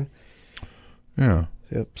what I'm saying? Yeah.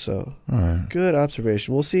 Yep, so, All right. good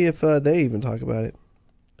observation. We'll see if they even talk about it.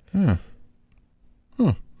 Yeah.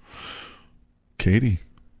 Huh. Katie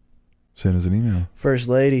sent us an email. First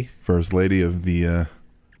lady. First lady of the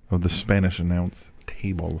Spanish announce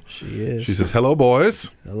table. She is. She says, "Hello, boys.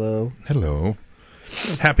 Hello. Hello.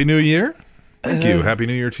 Happy New Year. Thank you. Uh-huh. Happy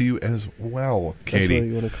New Year to you as well, Katie. That's what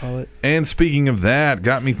you want to call it. And speaking of that,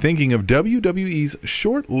 got me thinking of WWE's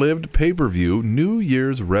short-lived pay-per-view, New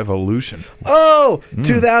Year's Revolution. Oh,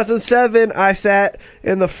 2007, I sat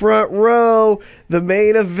in the front row. The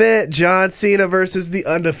main event, John Cena versus the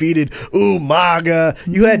undefeated Umaga.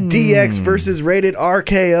 You had DX versus Rated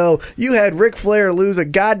RKO. You had Ric Flair lose a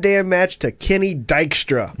goddamn match to Kenny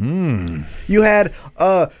Dykstra. You had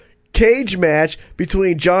a cage match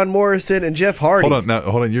between John Morrison and Jeff Hardy. Hold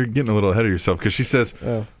on. You're getting a little ahead of yourself because she says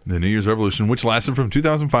the New Year's Revolution, which lasted from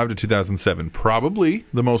 2005 to 2007. Probably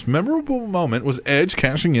the most memorable moment was Edge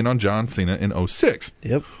cashing in on John Cena in 06.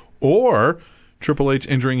 Yep. Or Triple H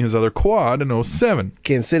injuring his other quad in 07.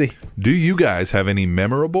 Kansas City. Do you guys have any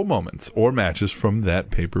memorable moments or matches from that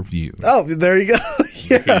pay-per-view? Oh, there you go.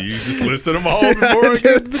 Yeah. You just listed them all before I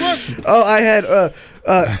get to the question. Oh, I had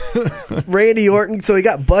Randy Orton, so he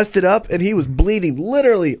got busted up and he was bleeding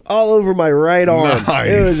literally all over my right arm. Nice.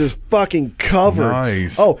 It was just fucking covered.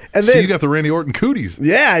 Nice. Oh, and so then you got the Randy Orton cooties.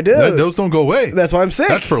 Yeah, I do. Those don't go away. That's why I'm sick.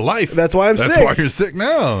 That's for life. That's why I'm sick. That's why you're sick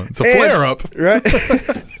now. It's a flare-up. Right?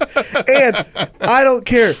 And I don't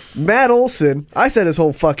care. Matt Olson, I said his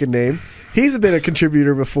whole fucking name. He's been a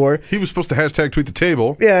contributor before. He was supposed to hashtag tweet the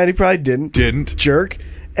table. Yeah, and he probably didn't. Jerk.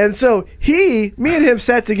 And so me and him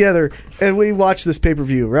sat together and we watched this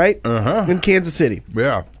pay-per-view, right? In Kansas City.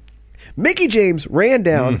 Yeah. Mickey James ran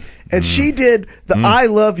down and she did the I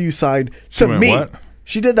love you sign to went me. what?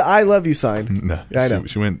 She did the I love you sign. No, I know.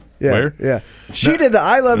 She went Yeah, where? Yeah. She did the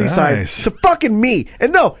I love you sign Nice. to fucking me.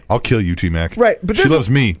 And no, I'll kill you, T-Mac. right, but she this loves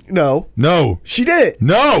me. No. No. She did it.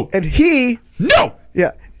 No. And he No.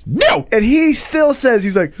 Yeah. No. And he still says,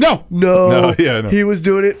 he's like, No. No. Yeah, no. He was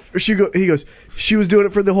doing it. He goes, she was doing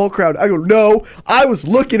it for the whole crowd. I go, no, I was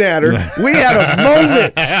looking at her. We had a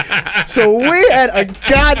moment. So we had a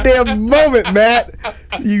goddamn moment, Matt.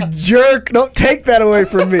 You jerk. Don't take that away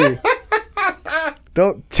from me.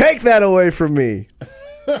 Don't take that away from me.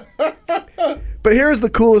 But here's the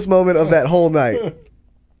coolest moment of that whole night.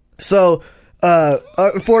 So,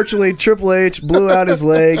 unfortunately, Triple H blew out his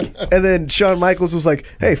leg, and then Shawn Michaels was like,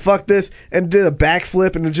 "Hey, fuck this," and did a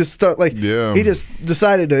backflip, and just start like he just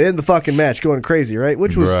decided to end the fucking match, going crazy, right?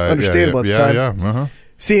 Which was understandable at the time. Yeah. Uh-huh.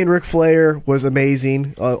 Seeing Ric Flair was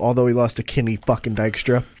amazing, although he lost to Kenny fucking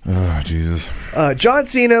Dykstra. Oh, Jesus. John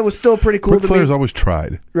Cena was still pretty cool Ric to Flair's me. always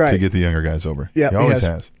tried to get the younger guys over. Yeah, he always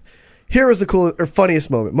has. Here was the coolest or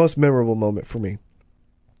funniest moment, most memorable moment for me.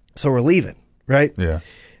 So we're leaving, right? Yeah.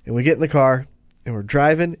 And we get in the car and we're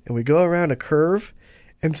driving and we go around a curve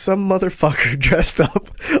and some motherfucker dressed up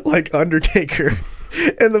like Undertaker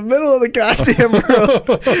in the middle of the goddamn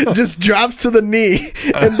road, just drops to the knee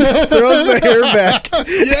and throws the hair back.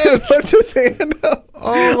 Yeah, puts his hand up.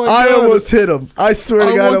 Oh my I God. almost hit him. I swear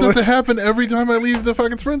to I God, want that to happen every time I leave the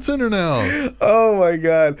fucking sprint center now. Oh my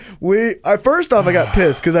God. First off, I got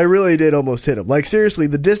pissed because I really did almost hit him. Like, seriously,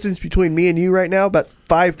 the distance between me and you right now, about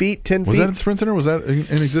 5 feet, 10 Was feet. that at Sprint Center? Was that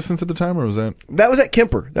in existence at the time, or was that? That was at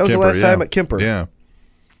Kemper. That was Kemper, the last time at Kemper. Yeah.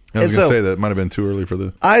 I was And going to so- say that might have been too early for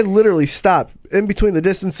the. I literally stopped in between the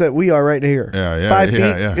distance that we are right here. Yeah, 5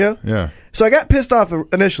 feet. yeah. So I got pissed off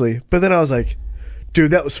initially, but then I was like,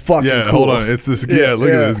 dude, that was fucking Yeah, cool. hold on. It's this. Yeah, look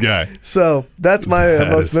at this guy. So that's my That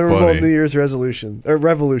most is memorable funny. New Year's resolution or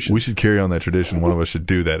revolution. We should carry on that tradition. One of us should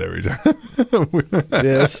do that every time.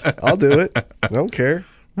 Yes, I'll do it. I don't care.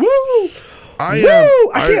 Woo! I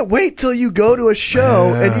can't wait till you go to a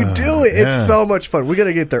show and you do it. Yeah. It's so much fun. We got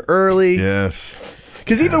to get there early. Yes.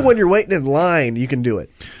 Because even when you're waiting in line, you can do it.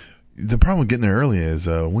 The problem with getting there early is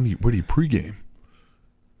where do you pregame?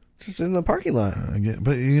 Just in the parking lot.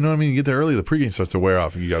 But you know what I mean? You get there early, the pregame starts to wear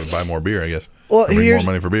off, and you got to buy more beer, I guess. Well, Or bring more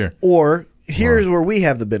money for beer. Or here's where we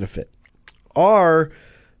have the benefit. Our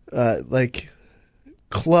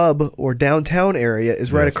club or downtown area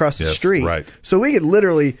is right Yes, across the yes, street. right. So we could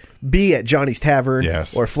literally be at Johnny's Tavern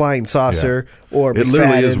or Flying Saucer or It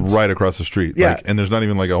literally is McFadden's. right across the street. Yeah. Like, and there's not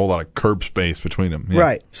even like a whole lot of curb space between them. Yeah.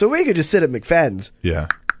 Right. So we could just sit at McFadden's, Yeah.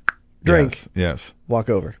 drink, Yes. walk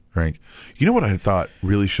over. Drink. You know what I thought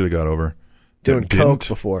really should have got over? Doing That coke didn't?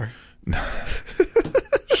 before.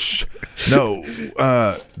 No,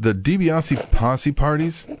 the DiBiase posse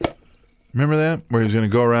parties. Remember that? Where he was going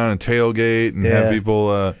to go around and tailgate and have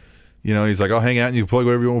people, he's like, I'll hang out and you can plug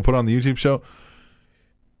whatever you want to put on the YouTube show.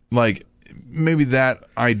 Like, maybe that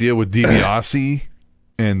idea with DiBiase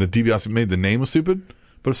and the DiBiase made the name was stupid.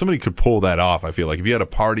 But if somebody could pull that off, I feel like if you had a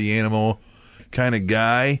party animal kind of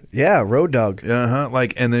guy. Yeah, Road Dog. Uh-huh.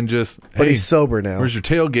 Like, and then just, But he's sober now. Where's your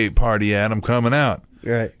tailgate party at? I'm coming out.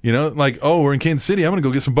 Right. You know, like, oh, we're in Kansas City. I'm going to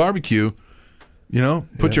go get some barbecue. You know,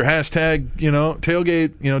 put your hashtag, tailgate,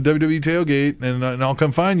 WWE tailgate, and I'll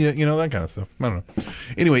come find you, that kind of stuff. I don't know.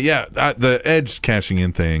 Anyway, yeah, the Edge cashing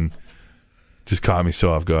in thing just caught me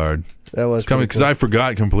so off guard. That was coming pretty because cool. I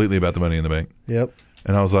forgot completely about the Money in the Bank. Yep.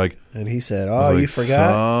 And I was like, and he said, I was "Oh, like, you forgot."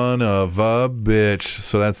 Son of a bitch.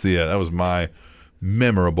 So that's that was my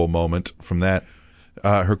memorable moment from that.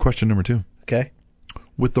 Her question number 2. Okay.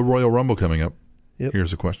 With the Royal Rumble coming up,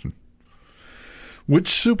 here's a question. Which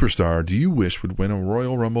superstar do you wish would win a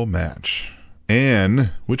Royal Rumble match?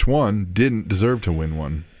 And which one didn't deserve to win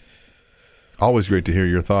one? Always great to hear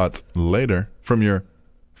your thoughts later from your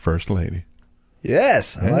First Lady.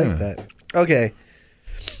 Yes, I like that. Okay.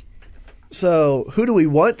 So, who do we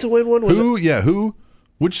want to win one? Which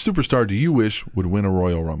superstar do you wish would win a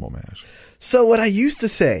Royal Rumble match? So, what I used to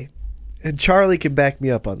say, and Charlie can back me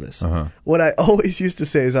up on this, what I always used to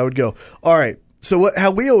say is I would go, all right, so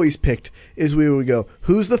how we always picked is we would go,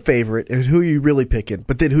 who's the favorite and who are you really picking?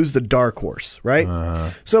 But then who's the dark horse,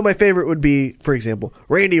 right? So my favorite would be, for example,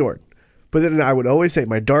 Randy Orton. But then I would always say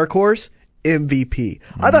my dark horse, MVP.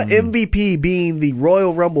 I thought MVP being the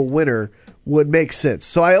Royal Rumble winner would make sense.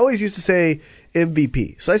 So I always used to say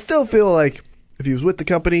MVP. So I still feel like if he was with the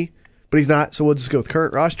company, but he's not, so we'll just go with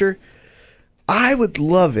current roster. I would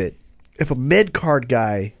love it if a mid-card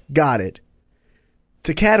guy got it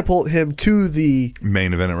to catapult him to the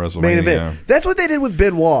main event at WrestleMania. main event. That's what they did with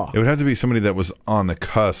Benoit. It would have to be somebody that was on the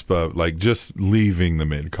cusp of like just leaving the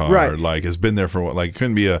mid card. Right. Like has been there for what? Like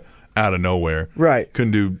couldn't be a out of nowhere. Right.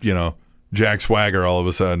 Couldn't do Jack Swagger all of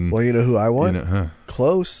a sudden. Well, you know who I want?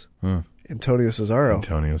 Close. Huh. Antonio Cesaro.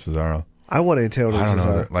 Antonio Cesaro. I want Antonio I don't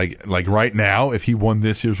Cesaro. know. Like right now, if he won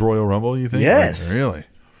this year's Royal Rumble, you think? Yes. Like, really?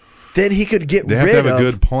 Then he could get They rid have to have of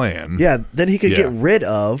a good plan. Yeah, then he could Yeah. get rid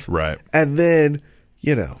of. Right. And then,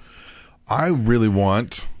 I really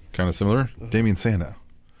want, kind of similar, Damian Sandow.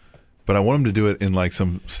 But I want him to do it in like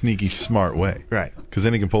some sneaky, smart way. Right. Because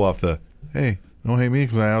then he can pull off the, hey, don't hate me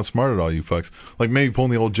because I outsmarted all you fucks. Like maybe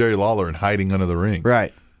pulling the old Jerry Lawler and hiding under the ring.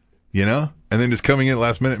 Right. And then just coming in at the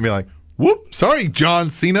last minute and be like, whoop, sorry, John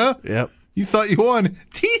Cena. Yep. You thought you won.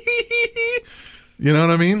 You know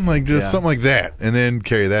what I mean? Like just something like that. And then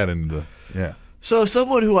carry that into the, So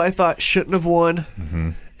someone who I thought shouldn't have won,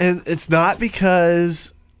 and it's not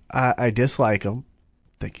because I dislike him.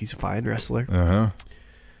 I think he's a fine wrestler.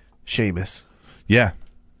 Sheamus. Yeah.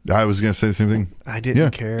 I was going to say the same thing. I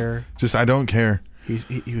didn't care. Just, I don't care.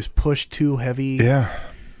 He was pushed too heavy. Yeah.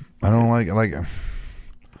 I don't like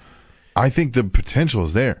I think the potential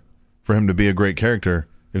is there for him to be a great character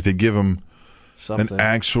if they give him Something. an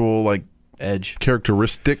actual like edge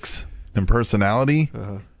characteristics and personality.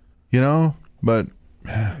 But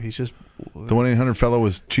he's just The 1-800 fellow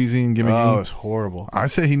was cheesy and gimmicky. Oh, it was horrible. I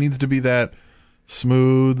say he needs to be that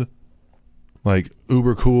smooth, like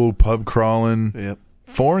uber cool pub crawling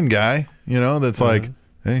foreign guy. That's like,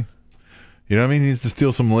 hey, you know what I mean? He needs to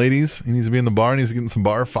steal some ladies. He needs to be in the bar. He needs to get in some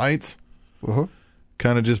bar fights.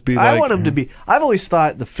 Kind of just be like. I want him to be. I've always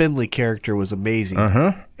thought the Finley character was amazing.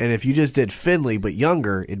 Uh-huh. And if you just did Finley but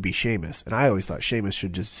younger, it'd be Sheamus. And I always thought Sheamus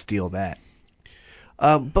should just steal that.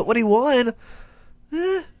 But when he won,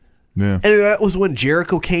 Yeah. and that was when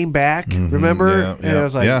Jericho came back. Remember? Yeah, And I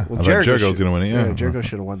was like, yeah. well, I thought Jericho Jericho was should- gonna win it, yeah. Jericho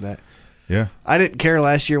should have won that. Yeah. I didn't care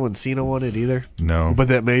last year when Cena won it either. No. But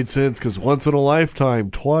that made sense because once in a lifetime,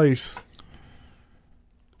 twice.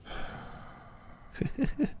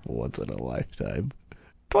 Once in a lifetime,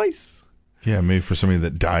 twice. Yeah, maybe for somebody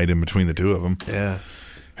that died in between the two of them. Yeah.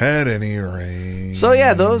 At any rate. So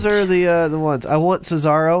yeah, those are the ones. I want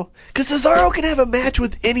Cesaro because Cesaro can have a match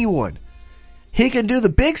with anyone. He can do the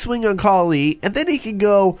big swing on Khali, and then he can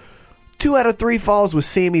go 2 out of 3 falls with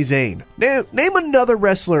Sami Zayn. Name another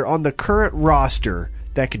wrestler on the current roster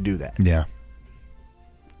that can do that. Yeah.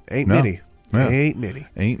 Ain't No. many. Yeah. Ain't many.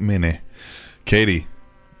 Ain't many. Katie,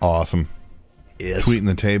 awesome. Yes. Tweeting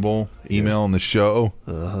the table, emailing the show.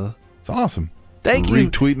 It's awesome. Thank you.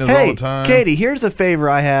 Retweeting us Hey, all the time. Katie, here's a favor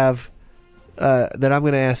I have that I'm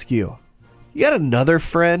going to ask you. You got another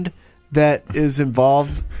friend that is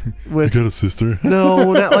involved with... You got a sister?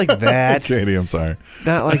 No, not like that. Katie, I'm sorry.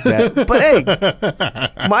 Not like that. But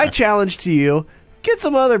hey, my challenge to you, get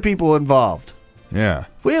some other people involved. Yeah.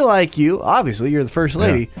 We like you. Obviously, you're the first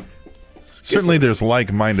lady. Certainly there's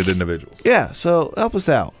like-minded individuals. Yeah, so help us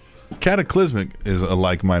out. Cataclysmic is a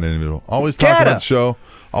like-minded individual. Always talking Cata. about the show.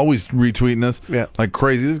 Always retweeting us. Yeah. Like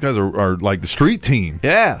crazy. These guys are like the street team.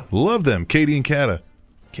 Yeah. Love them. Katie and Kata.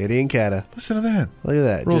 Katie and Kata. Listen to that. Look at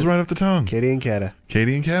that. Rolls right off the tongue. Katie and Kata.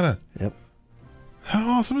 Katie and Kata. Yep. How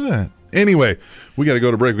awesome is that? Anyway, we got to go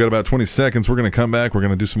to break. We got about 20 seconds. We're going to come back. We're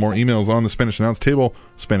going to do some more emails on the Spanish Announce Table,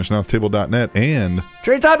 SpanishAnnounceTable.net, and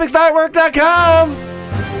TradeTopicsNetwork.com.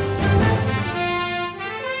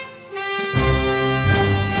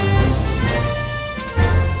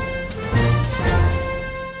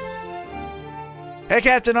 Hey,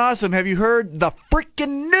 Captain Awesome, have you heard the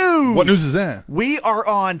freaking news? What news is that? We are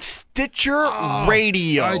on Stitcher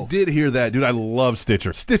Radio. I did hear that, dude. I love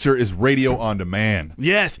Stitcher. Stitcher is radio on demand.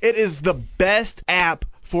 Yes, it is the best app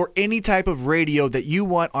for any type of radio that you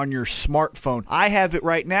want on your smartphone. I have it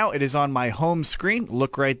right now. It is on my home screen.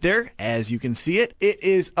 Look right there as you can see it. It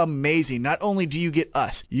is amazing. Not only do you get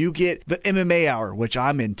us, you get the MMA Hour, which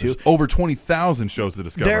I'm into. There's over 20,000 shows to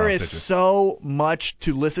discover There on is Stitcher. so much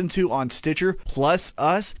to listen to on Stitcher, plus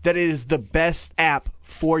us, that it is the best app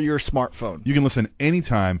for your smartphone. You can listen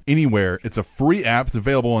anytime, anywhere. It's a free app. It's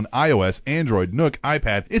available on iOS, Android, Nook,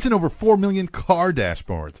 iPad. It's in over 4 million car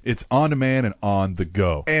dashboards. It's on demand and on the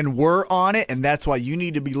go. And we're on it, and that's why you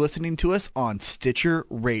need to be listening to us on Stitcher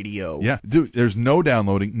Radio. Yeah, dude, there's no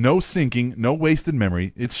downloading, no syncing, no wasted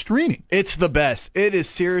memory. It's streaming. It's the best. It is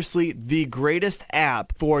seriously the greatest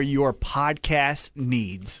app for your podcast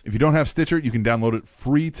needs. If you don't have Stitcher, you can download it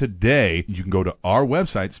free today. You can go to our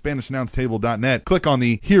website, SpanishAnnounceTable.net. Click on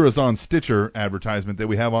the Here is on Stitcher advertisement that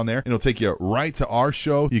we have on there. It'll take you right to our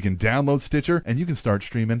show. You can download Stitcher, and you can start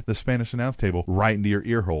streaming the Spanish Announce Table right into your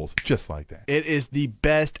ear holes, just like that. It is the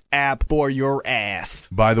best app for your ass.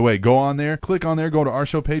 By the way, go on there, click on there, go to our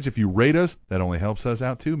show page. If you rate us, that only helps us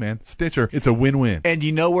out too, man. Stitcher, it's a win-win. And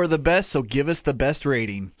you know we're the best, so give us the best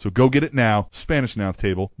rating. So go get it now,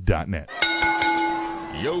 SpanishAnnounceTable.net.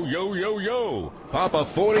 Yo, yo, yo, yo. Pop a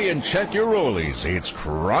 40 and check your rollies. It's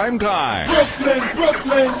crime time. Brooklyn,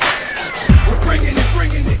 Brooklyn. We're bringing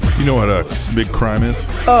it. You know what a big crime is?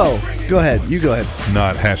 Oh, go ahead. You go ahead.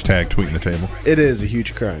 Not hashtag tweeting the table. It is a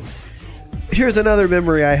huge crime. Here's another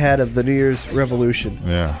memory I had of the New Year's Revolution.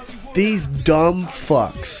 Yeah. These dumb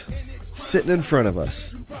fucks sitting in front of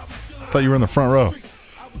us. Thought you were in the front row.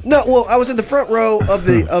 No, well, I was in the front row of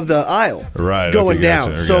the aisle. Right. Going okay,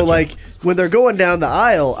 down. gotcha, So, gotcha. like, when they're going down the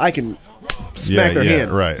aisle, I can smack their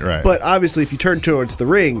hand. Right. But obviously, if you turn towards the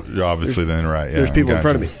ring, Obviously, then, right. Yeah, there's people in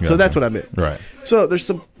front of me. gotcha. So that's what I meant. Right. So there's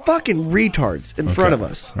some fucking retards in front of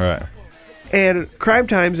us. Right. And Crime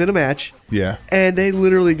Time's in a match. Yeah. And they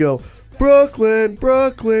literally go, Brooklyn,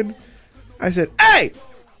 Brooklyn. I said, hey,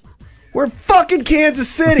 we're in fucking Kansas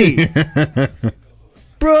City.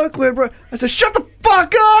 Brooklyn, I said, shut the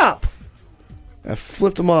fuck up. I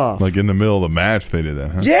flipped them off. Like in the middle of the match, they did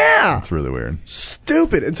that, huh? Yeah. That's really weird.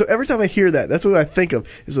 Stupid. And so every time I hear that, that's what I think of,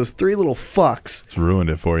 is those three little fucks. It's ruined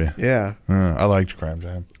it for you. Yeah. I liked Crime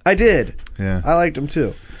Time. I did. Yeah. I liked them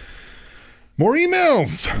too. More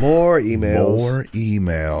emails. More emails. More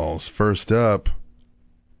emails. First up,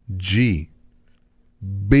 G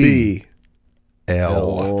B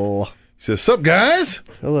L. He says, "Sup, guys?"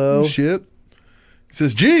 Hello. Shit. He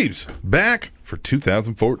says, "Jeeves, back for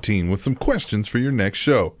 2014 with some questions for your next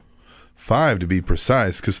show. 5 to be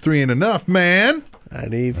precise, because 3 ain't enough, man. I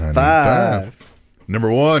need 5.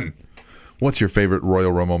 Number 1. What's your favorite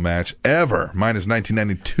Royal Rumble match ever? Mine is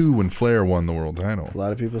 1992 when Flair won the world title. A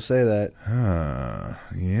lot of people say that.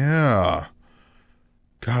 Yeah.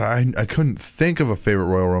 God, I couldn't think of a favorite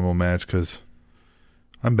Royal Rumble match because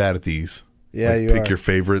I'm bad at these. Yeah, like you pick are. your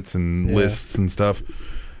favorites and lists and stuff.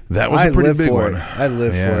 That was a pretty big one. I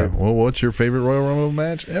live for it. Well, what's your favorite Royal Rumble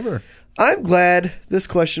match ever? I'm glad this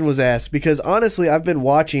question was asked because honestly, I've been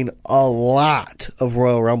watching a lot of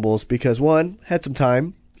Royal Rumbles because 1, had some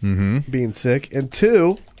time being sick, and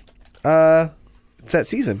 2, it's that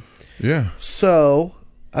season. Yeah. So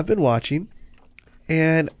I've been watching,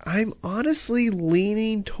 and I'm honestly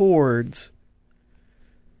leaning towards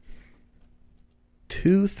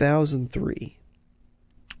 2003.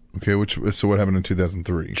 Okay, so what happened in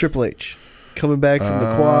 2003? Triple H coming back from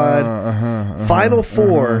the quad. Final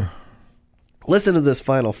 4. Listen to this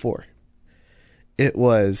Final 4. It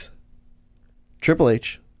was Triple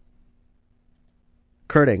H,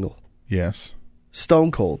 Kurt Angle, Yes.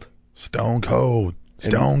 Stone Cold, Stone Cold.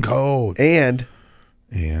 Stone Cold. and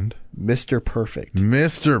And Mr. Perfect.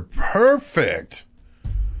 Mr. Perfect.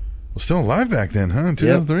 Well, still alive back then, huh? In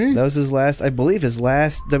 2003? Yep, that was his last, I believe, his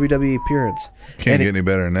last WWE appearance. Can't get any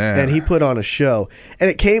better than that. And he put on a show. And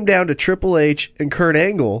it came down to Triple H and Kurt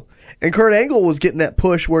Angle. And Kurt Angle was getting that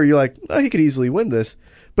push where you're like, oh, he could easily win this.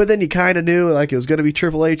 But then you kind of knew like it was going to be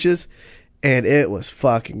Triple H's. And it was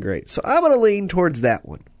fucking great. So I'm going to lean towards that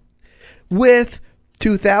one. With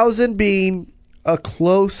 2000 being a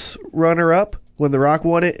close runner-up when The Rock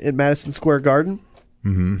won it in Madison Square Garden.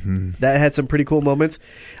 Mm-hmm. That had some pretty cool moments.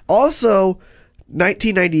 Also,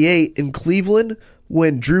 1998 in Cleveland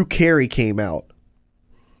when Drew Carey came out.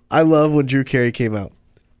 I love when Drew Carey came out.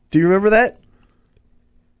 Do you remember that?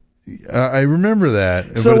 I remember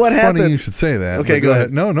that. So but what it's funny happened? you should say that. Okay, But go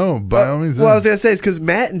ahead. No, by all means. What I was going to say is because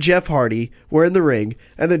Matt and Jeff Hardy were in the ring,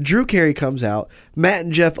 and then Drew Carey comes out. Matt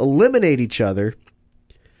and Jeff eliminate each other.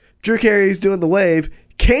 Drew Carey's doing the wave.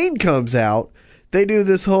 Kane comes out. They do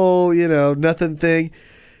this whole, nothing thing.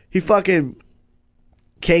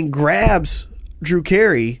 Kane grabs Drew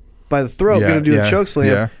Carey by the throat, going to do the choke slam.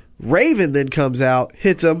 Yeah. Raven then comes out,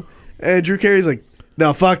 hits him, and Drew Carey's like,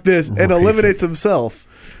 no, fuck this, and eliminates himself.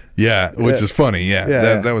 Yeah, which Yeah. is funny. Yeah,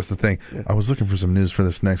 Yeah. that was the thing. I was looking for some news for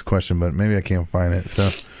this next question, but maybe I can't find it.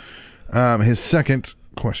 So, his second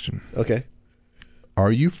question. Okay.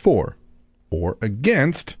 Are you for or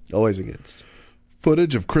against? Always against.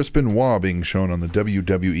 Footage of Chris Benoit being shown on the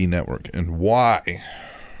WWE Network, and why?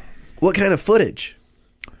 What kind of footage?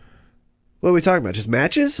 What are we talking about? Just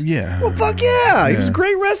matches? Yeah. Well, fuck yeah. He was a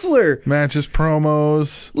great wrestler. Matches,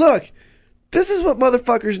 promos. Look, this is what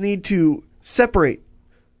motherfuckers need to separate.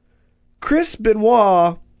 Chris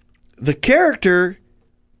Benoit, the character,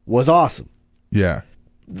 was awesome. Yeah.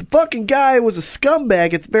 The fucking guy was a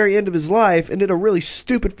scumbag at the very end of his life and did a really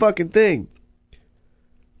stupid fucking thing.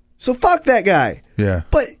 So fuck that guy. Yeah.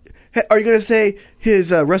 But are you going to say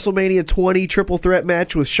his WrestleMania 20 triple threat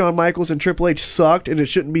match with Shawn Michaels and Triple H sucked and it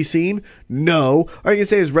shouldn't be seen? No. Are you going to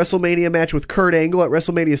say his WrestleMania match with Kurt Angle at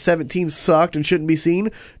WrestleMania 17 sucked and shouldn't be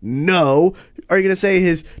seen? No. Are you going to say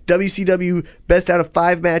his WCW best out of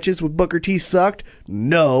 5 matches with Booker T sucked?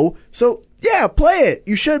 No. So, yeah, play it.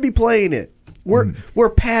 You should be playing it. We're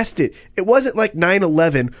past it. It wasn't like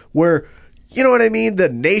 9/11 where, you know what I mean, the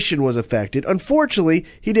nation was affected. Unfortunately,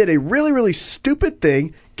 he did a really, really stupid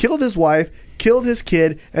thing, killed his wife, killed his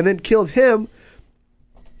kid, and then killed him.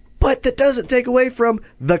 But that doesn't take away from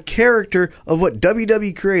the character of what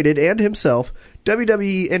WWE created and himself,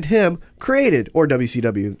 WWE and him created, or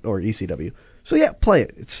WCW or ECW. So yeah, play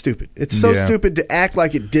it. It's stupid. It's so stupid to act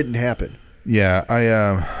like it didn't happen. Yeah,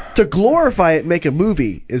 To glorify it and make a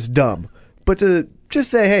movie is dumb. But to just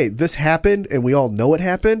say, hey, this happened and we all know it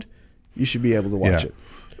happened, you should be able to watch it.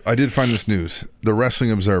 I did find this news. The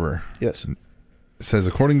Wrestling Observer says,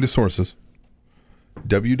 according to sources,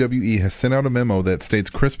 WWE has sent out a memo that states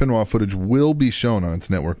Chris Benoit footage will be shown on its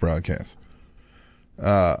network broadcast.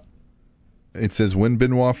 It says when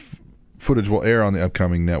Benoit footage will air on the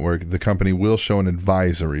upcoming network, the company will show an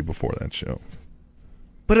advisory before that show.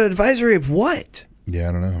 But an advisory of what? Yeah,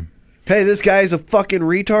 I don't know. Hey, this guy's a fucking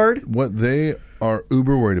retard? What they are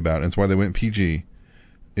uber worried about, and it's why they went PG,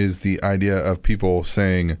 is the idea of people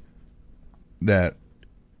saying that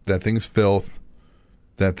that thing's filth,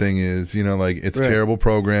 that thing is, it's Right. terrible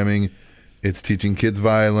programming, it's teaching kids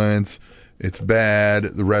violence, It's bad.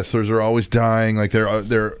 The wrestlers are always dying. Like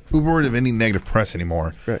they're uber rid of any negative press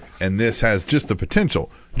anymore. Right. And this has just the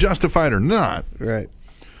potential, justified or not. Right.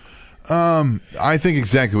 I think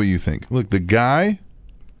exactly what you think. Look, the guy,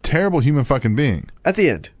 terrible human fucking being. At the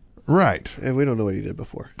end. Right. And we don't know what he did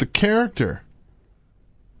before. The character,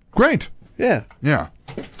 great. Yeah. Yeah.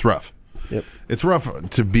 It's rough. Yep. It's rough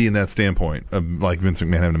to be in that standpoint of like Vince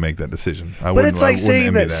McMahon having to make that decision. But it's like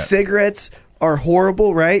saying that cigarettes are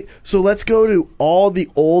horrible, right? So let's go to all the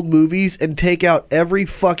old movies and take out every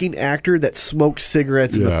fucking actor that smoked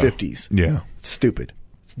cigarettes in the 50s. Yeah. It's stupid.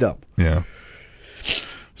 It's dumb. Yeah.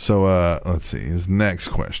 So let's see. His next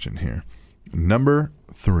question here. Number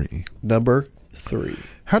 3.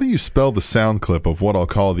 How do you spell the sound clip of what I'll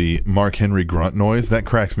call the Mark Henry grunt noise? That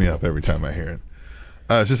cracks me up every time I hear it.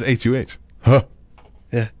 It's just H-U-H. Huh.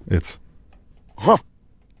 Yeah. It's Huh.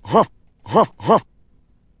 Huh. Huh. Huh.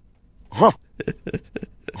 Huh.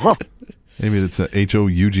 Huh. maybe it's a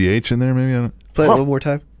H-O-U-G-H in there. Maybe I don't. Play it one more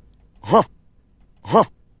time. Huh. Huh.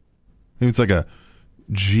 Maybe it's like a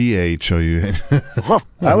G-H-O-U-H. Huh.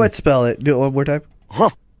 I would spell it. Do it one more time. Huh.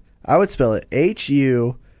 I would spell it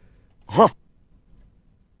H-U. Huh.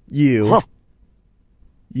 U. Huh.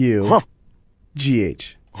 U. Huh.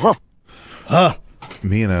 G-H. Huh. Huh.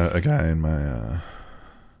 Me and a guy in my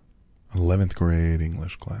 11th grade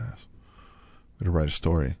English class we had to write a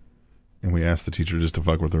story, and we asked the teacher just to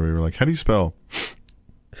fuck with her. We were like, how do you spell?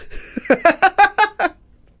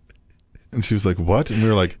 And she was like, what? And we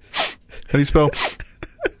were like, how do you spell?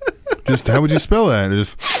 Just how would you spell that? And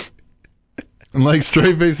just and like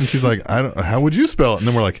straight face, and she's like, I don't. How would you spell it? And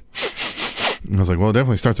then we're like, and I was like, well, it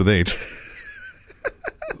definitely starts with H.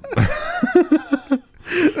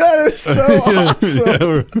 That is so awesome.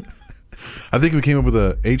 Yeah, I think we came up with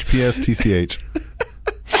a HPS-TCH.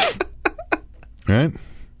 Right?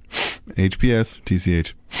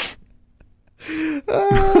 HPS-TCH.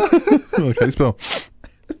 Look, how do you spell?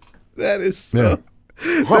 That is so.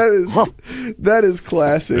 That is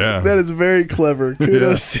classic. Yeah. That is very clever.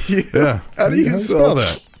 Kudos to you. Yeah. How do you spell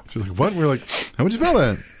that? She's like, what? And we're like, how would you spell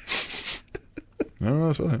that? I don't know how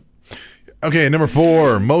to spell that. Okay, number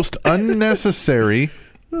 4. Most unnecessary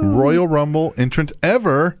Royal Rumble entrant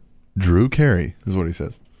ever, Drew Carey, is what he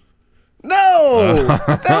says. No!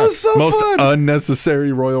 That was so Most fun.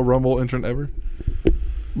 unnecessary Royal Rumble entrant ever?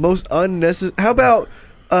 Most unnecessary. How about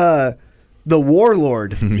the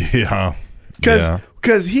Warlord? Yeah.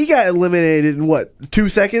 Because he got eliminated in what, 2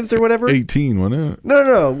 seconds or whatever? 18, wasn't it?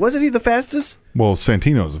 No. Wasn't he the fastest? Well,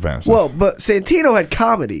 Santino's the fastest. Well, but Santino had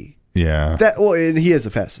comedy. Yeah. And he is the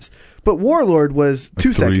fastest. But Warlord was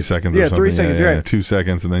 2 seconds. 3 seconds. Yeah, or 3 seconds. Yeah, right. 2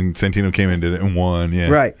 seconds, and then Santino came in and did it in 1. Yeah.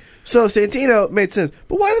 Right. So Santino made sense.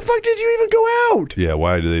 But why the fuck did you even go out? Yeah.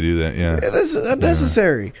 Why did they do that? Yeah. This is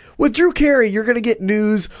unnecessary. With Drew Carey, you're going to get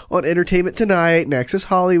news on Entertainment Tonight, Nexus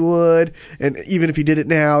Hollywood, and even if you did it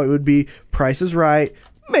now, it would be Price is Right.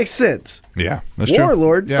 Makes sense. Yeah. That's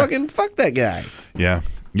Warlord, true. Yeah. fucking fuck that guy. Yeah.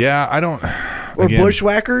 Yeah. I don't. Or again,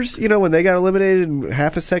 Bushwhackers, when they got eliminated in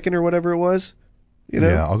half a second or whatever it was.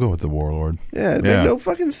 Yeah, I'll go with the Warlord. Yeah, it made no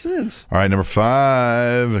fucking sense. All right, number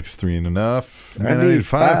 5. That's 3 ain't enough. I need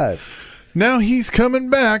 5. Now he's coming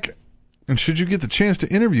back, and should you get the chance to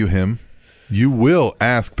interview him, you will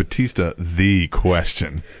ask Batista the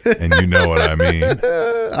question, and you know what I mean.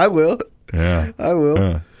 I will. Yeah, I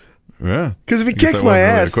will. Yeah, because if he I guess kicks that my wasn't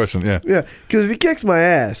really a ass, question. Yeah, because if he kicks my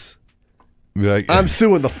ass, be like, I'm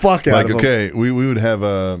suing the fuck out of him. Okay, we would have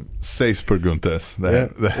 6 preguntas.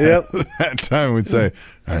 That time we'd say,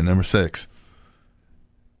 all right, number 6.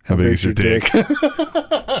 How big is your dick? And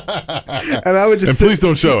I would just and please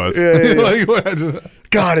don't show us.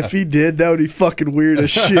 God, if he did, that would be fucking weird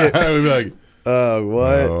as shit. I would be like, what? Oh,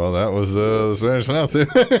 well, that was the Spanish announcer.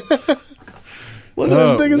 Wasn't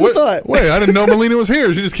as big as I thought. Wait, I didn't know Melina was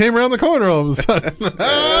here. She just came around the corner all of a sudden.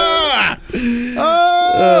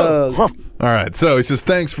 All right, so he says,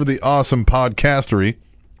 thanks for the awesome podcastery.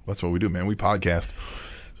 That's what we do, man. We podcast.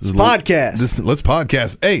 Let's podcast. Let's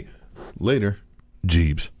podcast. Hey, later,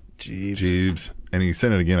 Jeebs. And he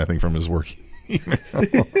sent it again, I think, from his work email.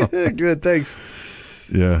 Good, thanks.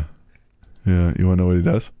 Yeah. You want to know what he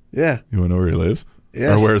does? Yeah. You want to know where he lives?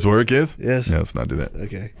 Yes. Or where his work is? Yes. Yeah, let's not do that.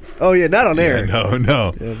 Okay. Oh, yeah, not on air. No.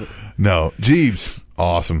 Yeah, No. Jeebs,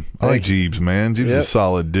 awesome. I like Jeebs, man. Jeebs is a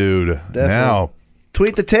solid dude. Definitely. Now,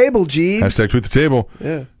 tweet the table, Jeebs. #tweet the table.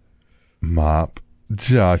 Yeah. Mop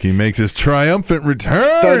Jockey makes his triumphant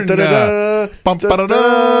return. Dun, dun, dun, dun. Bum, Dun, ba-da-da.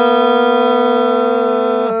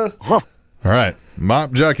 dun. All right.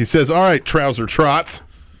 Mop Jockey says, all right, Trouser Trots.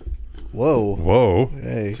 Whoa.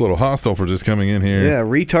 Hey. It's a little hostile for just coming in here. Yeah,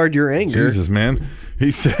 retard your anger. Jesus, man.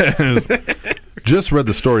 He says, Just read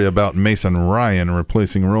the story about Mason Ryan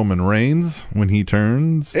replacing Roman Reigns when he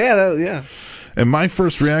turns. Yeah. And my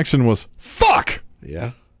first reaction was, fuck!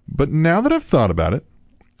 Yeah. But now that I've thought about it,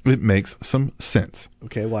 it makes some sense.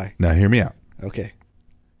 Okay, why? Now hear me out. Okay.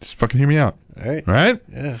 Just fucking hear me out. All right. Right?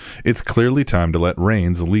 Yeah. It's clearly time to let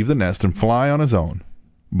Reigns leave the nest and fly on his own.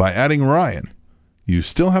 By adding Ryan, you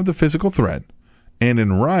still have the physical threat. And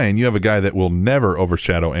in Ryan, you have a guy that will never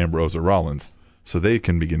overshadow Ambrose or Rollins. So they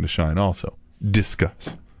can begin to shine also.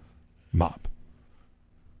 Discuss. Mop.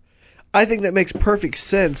 I think that makes perfect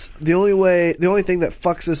sense. The only thing that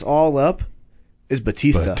fucks this all up is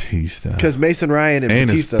Batista. Because Mason Ryan and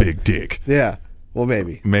Batista. his big dick. Yeah. Well,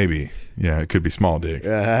 maybe. Maybe. Yeah, it could be small dick.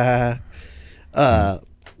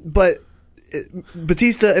 But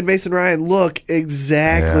Batista and Mason Ryan look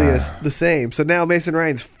exactly the same. So now Mason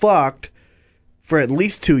Ryan's fucked for at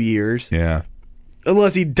least 2 years. Yeah.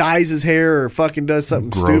 Unless he dyes his hair or fucking does something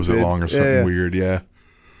Grows stupid. it long or something weird, yeah.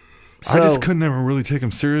 So, I just couldn't ever really take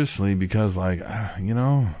him seriously because, like, you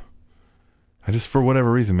know, I just, for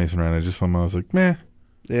whatever reason, Mason Ryan, I was like, meh.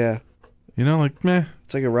 Yeah. You know, like, meh.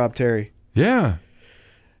 It's like a Rob Terry. Yeah.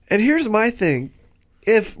 And here's my thing.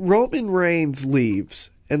 If Roman Reigns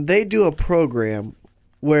leaves and they do a program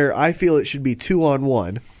where I feel it should be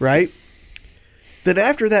 2-on-1, right? Then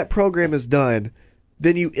after that program is done,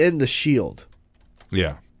 then you end the Shield.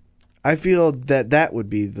 Yeah. I feel that would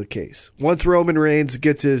be the case. Once Roman Reigns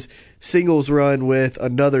gets his singles run with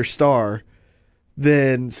another star,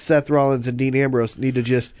 then Seth Rollins and Dean Ambrose need to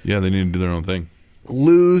just Yeah, they need to do their own thing.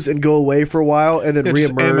 lose and go away for a while and then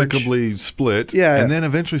Just reemerge. amicably split. Yeah. And then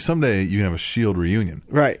eventually someday you can have a Shield reunion.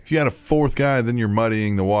 Right. If you had a fourth guy, then you're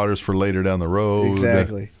muddying the waters for later down the road.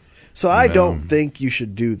 Exactly. So I don't think you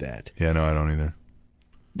should do that. Yeah, no, I don't either.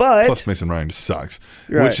 But plus Mason Ryan just sucks.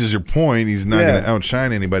 Right. Which is your point. He's not going to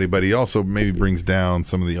outshine anybody, but he also maybe brings down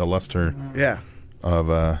some of the luster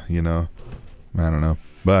of, you know, I don't know.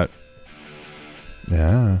 But,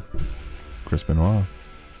 yeah, Chris Benoit.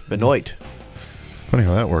 Funny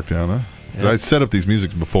how that worked out, huh? 'Cause I set up these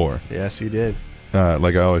musics before. Yes, you did.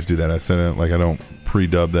 Like I always do that. I set it, like I don't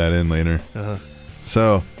pre-dub that in later.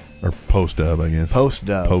 So, or post-dub, I guess.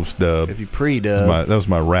 Post-dub. If you pre-dub. That was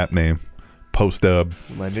my rap name. Post-dub.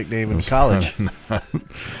 My nickname in college.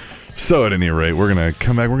 So at any rate, we're going to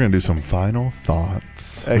come back. We're going to do some final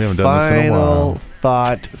thoughts. We haven't done this in a while. Final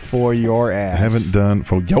thought for your ass. Haven't done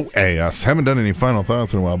for your ass. Haven't done any final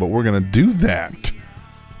thoughts in a while, but we're going to do that.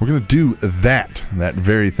 We're going to do that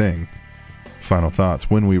very thing. Final thoughts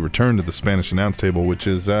when we return to the Spanish Announce Table, which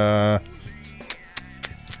is it's on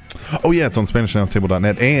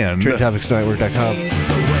SpanishAnnounceTable.net and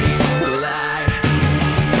TrendTopicsNetwork.com.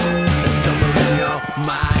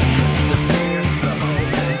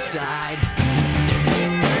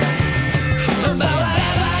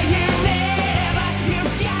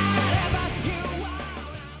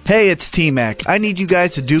 Hey, it's T-Mac. I need you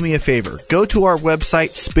guys to do me a favor. Go to our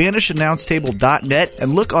website, SpanishAnnounceTable.net,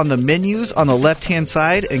 and look on the menus on the left-hand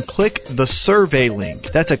side and click the survey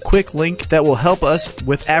link. That's a quick link that will help us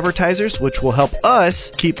with advertisers, which will help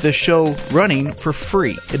us keep this show running for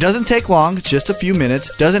free. It doesn't take long. It's just a few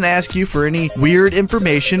minutes. Doesn't ask you for any weird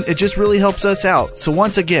information. It just really helps us out. So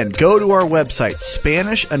once again, go to our website,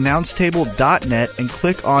 SpanishAnnounceTable.net, and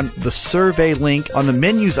click on the survey link on the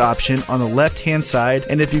menus option on the left-hand side.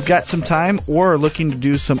 And if you've got some time or are looking to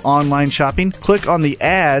do some online shopping, click on the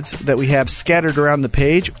ads that we have scattered around the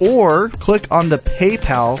page, or click on the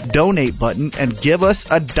PayPal donate button and give us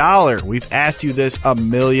 $1. We've asked you this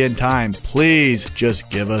 1,000,000 times. Please just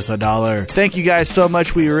give us $1. Thank you guys so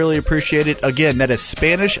much. We really appreciate it. Again, that is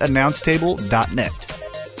SpanishAnnounceTable.net.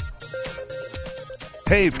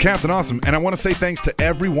 Hey, it's Captain Awesome, and I want to say thanks to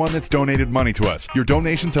everyone that's donated money to us. Your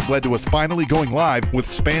donations have led to us finally going live with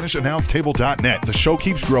SpanishAnnounceTable.net. The show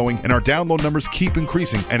keeps growing, and our download numbers keep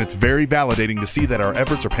increasing, and it's very validating to see that our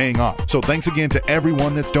efforts are paying off. So thanks again to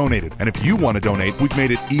everyone that's donated. And if you want to donate, we've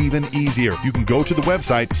made it even easier. You can go to the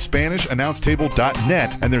website,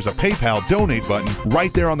 SpanishAnnounceTable.net, and there's a PayPal donate button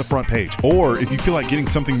right there on the front page. Or if you feel like getting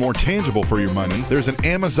something more tangible for your money, there's an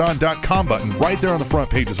Amazon.com button right there on the front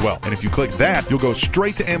page as well. And if you click that, you'll go straight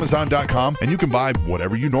to Amazon.com and you can buy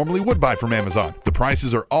whatever you normally would buy from Amazon. The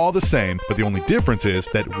prices are all the same, but the only difference is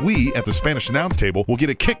that we at the Spanish Announce Table will get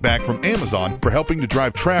a kickback from Amazon for helping to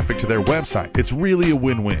drive traffic to their website. It's really a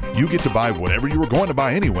win-win. You get to buy whatever you were going to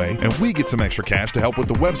buy anyway, and we get some extra cash to help with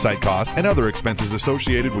the website costs and other expenses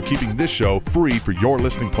associated with keeping this show free for your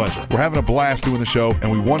listening pleasure. We're having a blast doing the show,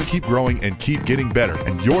 and we want to keep growing and keep getting better,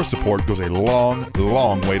 and your support goes a long,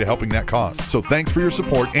 long way to helping that cause. So thanks for your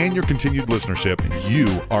support and your continued listenership.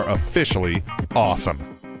 You are officially awesome.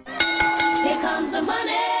 Here comes the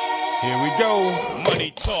money. Here we go. Money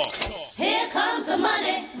talk. Here comes the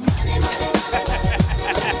money.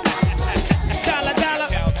 Dollar, dollar.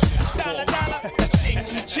 Dollar, dollar. Ching,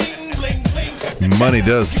 ching, bling, bling. Money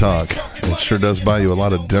does talk. It sure does buy you a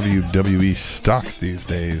lot of WWE stock these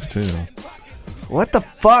days, too. What the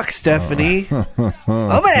fuck, Stephanie? I'm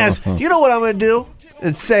gonna ask. You know what I'm gonna do?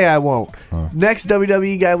 And say I won't. Next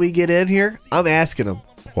WWE guy we get in here, I'm asking him.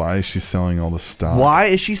 Why is she selling all the stock? Why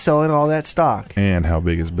is she selling all that stock? And how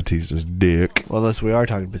big is Batista's dick? Well, unless we are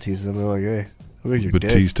talking Batista, I'm like, hey, how big's your dick?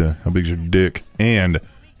 Batista, how big's your dick? And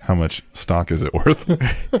how much stock is it worth?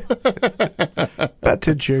 About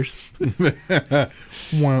 10 shares.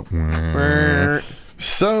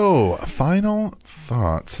 So, final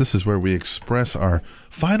thoughts. This is where we express our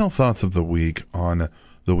final thoughts of the week on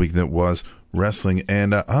the week that was wrestling.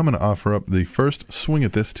 And I'm going to offer up the first swing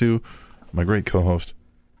at this to my great co-host,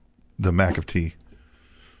 the Mac of Tea.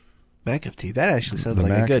 Mac of Tea. That actually sounds The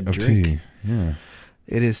like Mac a good of drink. Tea. Yeah.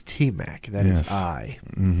 It is T-Mac. That is Yes. I.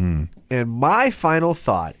 Mm-hmm. And my final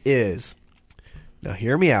thought is, now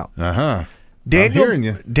hear me out. Uh-huh. I'm hearing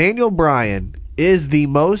you. Daniel Bryan is the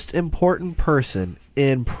most important person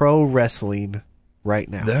in pro wrestling right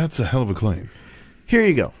now. That's a hell of a claim. Here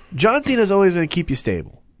you go. John Cena's always going to keep you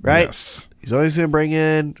stable, right? Yes. He's always going to bring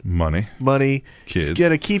in Money. He's Kids. going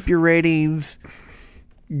to keep your ratings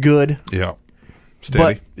good. Yeah.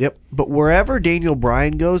 Steady. But wherever Daniel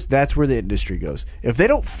Bryan goes, that's where the industry goes. If they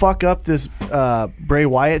don't fuck up this Bray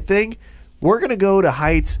Wyatt thing, we're going to go to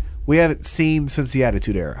heights we haven't seen since the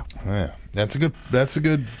Attitude Era. Yeah. That's a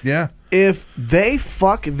good, yeah. If they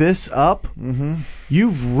fuck this up,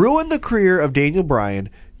 you've ruined the career of Daniel Bryan.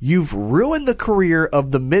 You've ruined the career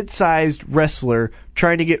of the mid-sized wrestler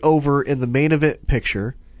trying to get over in the main event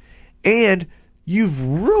picture. And you've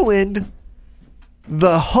ruined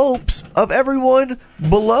the hopes of everyone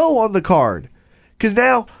below on the card. Because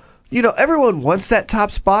now, everyone wants that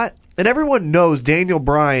top spot, and everyone knows Daniel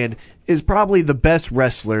Bryan is probably the best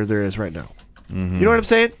wrestler there is right now. Mm-hmm. You know what I'm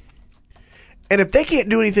saying? And if they can't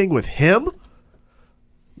do anything with him,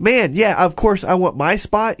 man, yeah, of course I want my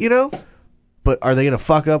spot, but are they going to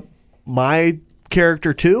fuck up my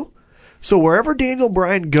character too? So wherever Daniel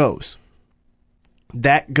Bryan goes,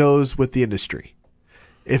 that goes with the industry.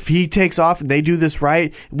 If he takes off and they do this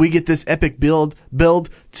right, we get this epic build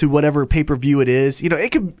to whatever pay-per-view it is.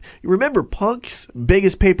 It could, remember Punk's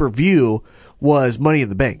biggest pay-per-view was Money in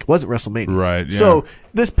the Bank. It wasn't WrestleMania. Right, yeah. So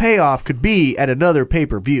this payoff could be at another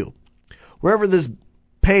pay-per-view. Wherever this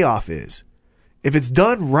payoff is, if it's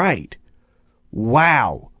done right,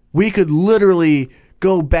 wow, we could literally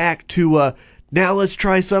go back to now let's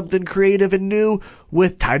try something creative and new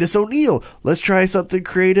with Titus O'Neil. Let's try something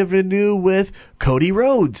creative and new with Cody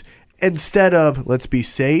Rhodes. Instead of let's be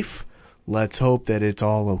safe, let's hope that it's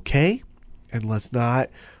all okay, and let's not,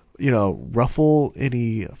 ruffle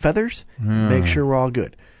any feathers. Make sure we're all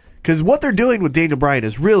good. Because what they're doing with Daniel Bryan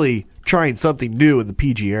is really trying something new in the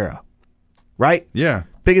PG era. Right? Yeah.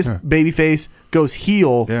 Biggest babyface goes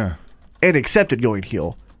heel and accepted going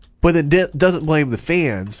heel, but then doesn't blame the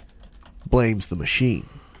fans, blames the machine.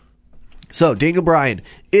 So Daniel Bryan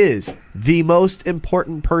is the most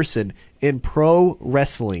important person in pro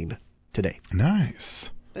wrestling today.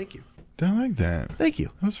 Nice. Thank you. I like that. Thank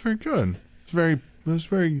you. That was very good. It was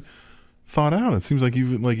very thought out. It seems like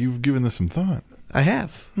you've given this some thought. I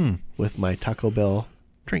have. With my Taco Bell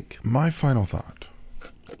drink. My final thought.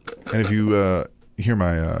 And if you hear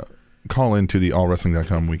my call into the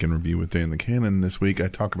allwrestling.com weekend review with Dan the Cannon this week, I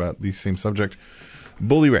talk about the same subject.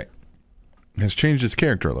 Bully Ray has changed his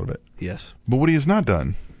character a little bit. Yes. But what he has not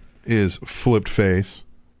done is flipped face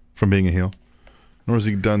from being a heel, nor has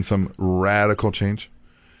he done some radical change.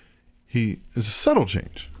 He is a subtle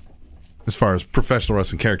change as far as professional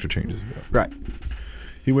wrestling character changes go. Right.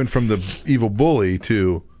 He went from the evil bully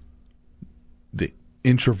to the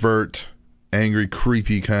introvert, angry,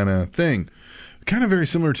 creepy kind of thing. Kind of very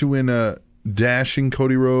similar to when dashing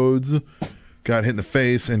Cody Rhodes got hit in the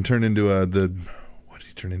face and turned into what did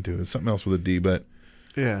he turn into? Something else with a D, but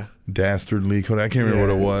yeah, Dastardly Cody. I can't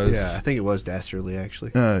remember what it was. Yeah, I think it was Dastardly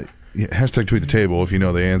actually. Hashtag tweet the table if you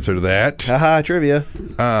know the answer to that. Haha, trivia.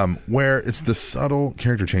 Where it's the subtle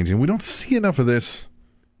character changing. We don't see enough of this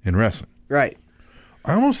in wrestling. Right.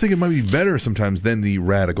 I almost think it might be better sometimes than the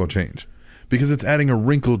radical change because it's adding a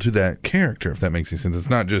wrinkle to that character, if that makes any sense. It's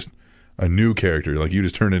not just a new character, like you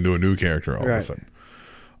just turn into a new character all of a sudden.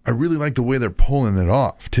 I really like the way they're pulling it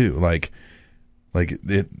off, too.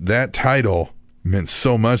 That title meant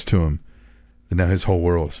so much to him that now his whole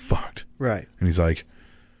world is fucked. Right. And he's like,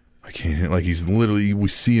 I can't, he's literally, we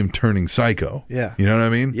see him turning psycho. Yeah. You know what I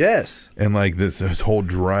mean? Yes. And this whole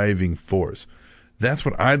driving force. That's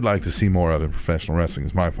what I'd like to see more of in professional wrestling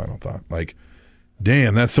is my final thought. Like,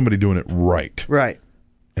 damn, that's somebody doing it right. Right.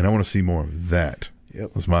 And I want to see more of that.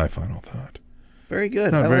 Yep. Was my final thought. Very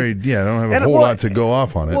good. Not I very, like- yeah, I don't have a And, whole well, lot to go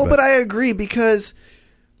off on it. Well, but I agree because,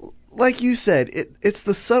 like you said, it's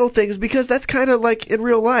the subtle things because that's kind of like in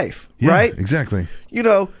real life, yeah, right? Exactly. You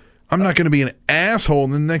know, I'm not going to be an asshole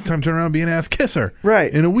and then the next time turn around and be an ass kisser.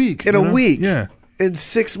 right. In a week. In you a know? week. Yeah. In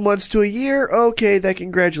 6 months to a year, okay, that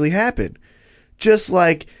can gradually happen. Just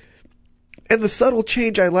like, and the subtle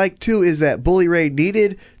change I like too is that Bully Ray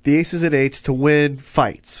needed the aces and eights to win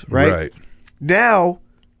fights, right? Right. Now,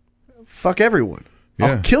 fuck everyone. Yeah.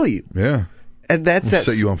 I'll kill you. Yeah. And that's We'll that.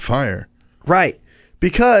 set you on fire. Right.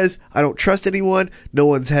 Because I don't trust anyone. No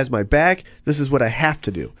one has my back. This is what I have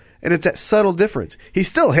to do. And it's that subtle difference. He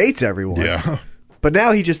still hates everyone. Yeah. But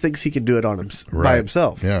now he just thinks he can do it on by Right.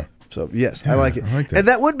 himself. Yeah. So, yes, Yeah, I like it. I like that. And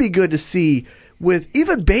that would be good to see with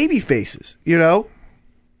even baby faces, you know?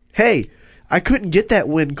 Hey, I couldn't get that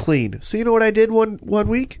win clean. So you know what I did one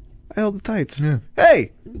week? I held the tights. Yeah.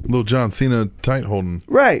 Hey, Little John Cena tight holding.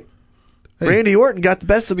 right. Hey. Randy Orton got the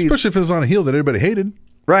best of me. Especially if it was on a heel that everybody hated.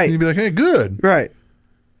 Right. And you'd be like, hey, good. Right.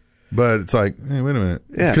 But it's like, hey, wait a minute.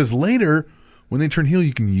 Yeah. Because later, when they turn heel,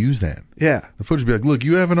 you can use that. Yeah. The footage will be like, look,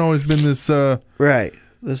 you haven't always been this, Right.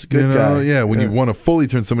 This good you know, guy. yeah, when you want to fully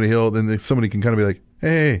turn somebody heel, then somebody can kind of be like,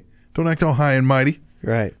 hey, don't act all high and mighty.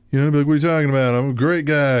 Right. You know, be like, what are you talking about? I'm a great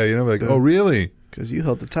guy. You know, like, oh, really? Because you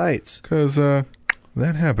held the tights. Because that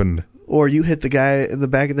happened. Or you hit the guy in the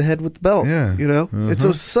back of the head with the belt. Yeah. You know? It's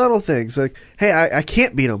those subtle things. Like, hey, I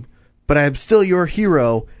can't beat him, but I am still your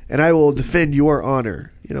hero, and I will defend your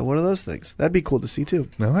honor. You know, one of those things. That'd be cool to see, too.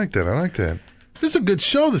 I like that. I like that. This is a good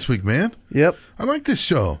show this week, man. Yep. I like this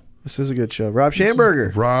show. This is a good show. Rob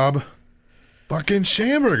Schamberger. Rob fucking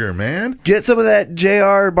Schamberger, man. Get some of that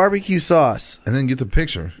JR barbecue sauce. And then get the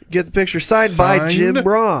picture. Get the picture signed by Jim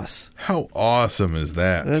Ross. How awesome is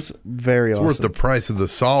that? That's very it's awesome. worth the price of the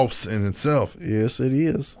sauce in itself. Yes, it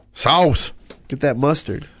is. Sauce. Get that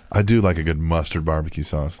mustard. I do like a good mustard barbecue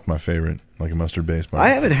sauce. It's my favorite. Like a mustard-based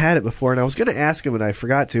barbecue. I haven't had it before, and I was going to ask him, and I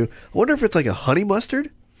forgot to. I wonder if it's like a honey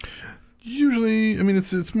mustard? Usually, I mean,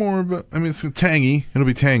 it's more, but I mean, it's tangy. It'll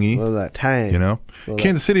be tangy. Well, that tang. You know, Well,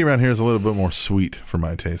 Kansas City around here is a little bit more sweet for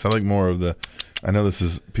my taste. I like more of the. I know this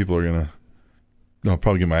is people are gonna. I'll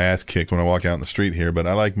probably get my ass kicked when I walk out in the street here, but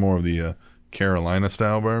I like more of the Carolina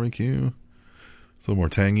style barbecue. It's a little more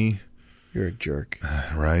tangy. You're a jerk.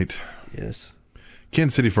 Right. Yes.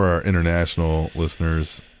 Kansas City, for our international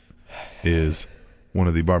listeners, is one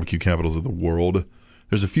of the barbecue capitals of the world.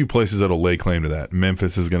 There's a few places that'll lay claim to that.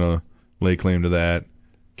 Memphis is gonna lay claim to that.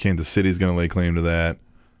 Kansas City is going to lay claim to that.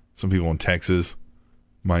 Some people in Texas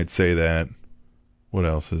might say that. What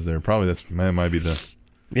else is there? Probably that might be the.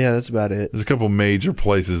 Yeah, that's about it. There's a couple major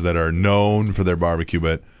places that are known for their barbecue,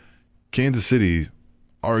 but Kansas City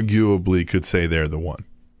arguably could say they're the one.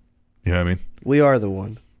 You know what I mean? We are the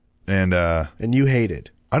one. And you hate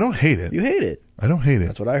it. I don't hate it. You hate it. I don't hate it.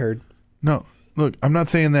 That's what I heard. No. Look, I'm not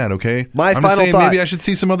saying that, okay? My I'm final just saying thought. maybe I should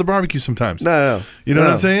see some other barbecue sometimes. No. You know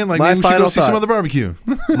what I'm saying? Like, maybe we should go see some other barbecue.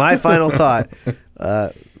 My final thought.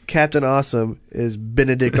 Captain Awesome is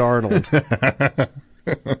Benedict Arnold.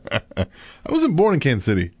 I wasn't born in Kansas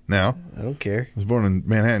City. Now I don't care. I was born in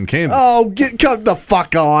Manhattan, Kansas. Oh, come the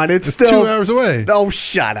fuck on! It's still 2 hours away. Oh,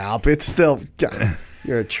 shut up! It's still.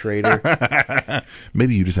 You're a traitor.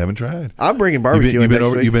 Maybe you just haven't tried. I'm bringing barbecue.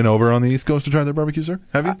 You've been over on the East Coast to try their barbecue, sir?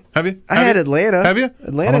 Have you? I had Atlanta. Have you?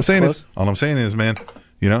 Atlanta's close. All I'm saying is, man,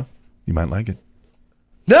 you might like it.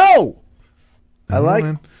 No, I like.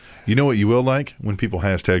 Man. You know what you will like when people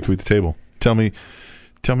hashtag tweet the table. Tell me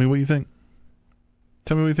what you think.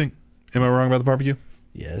 Tell me what you think. Am I wrong about the barbecue?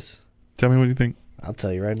 Yes. Tell me what you think. I'll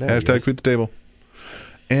tell you right now. Hashtag tweet the table.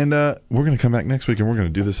 And we're going to come back next week and we're going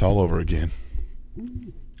to do this all over again.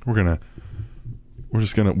 We're gonna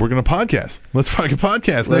podcast. Let's fucking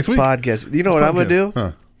podcast next week. Podcast. You know what I'm gonna do?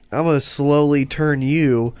 Huh. I'm gonna slowly turn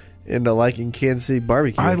you into liking Kansas City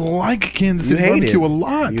barbecue. I like Kansas City barbecue a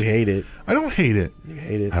lot. You hate it. I don't hate it. You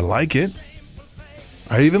hate it. I like it.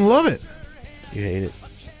 I even love it. You hate it.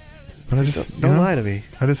 But I just don't lie to me.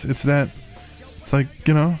 It's like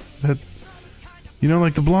that.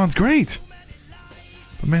 Like the blonde's great,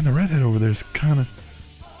 but man, the redhead over there is kind of,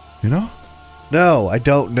 No, I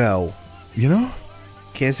don't know.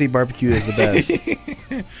 Kansas City barbecue is the best.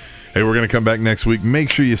 Hey, we're going to come back next week. Make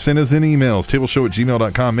sure you send us in emails,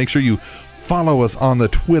 tableshow@gmail.com. Make sure you follow us on the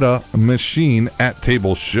Twitter machine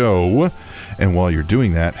 @tableshow. And while you're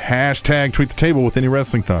doing that, hashtag tweet the table with any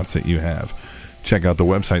wrestling thoughts that you have. Check out the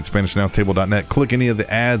website, SpanishAnnounceTable.net. Click any of the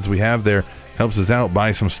ads we have there. helps us out.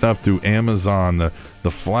 Buy some stuff through Amazon, the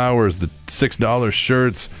flowers, the $6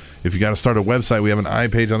 shirts. If you got to start a website, we have an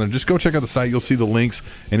iPage on there. Just go check out the site. You'll see the links.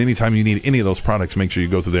 And anytime you need any of those products, make sure you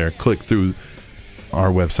go through there. Click through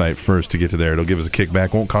our website first to get to there. It'll give us a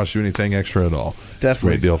kickback. Won't cost you anything extra at all. Definitely. It's a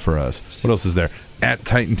great deal for us. What else is there? At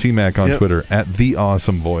Titan T-Mac on Twitter. At The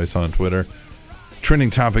Awesome Voice on Twitter.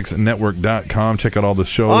 TrendingTopicsNetwork.com. Check out all the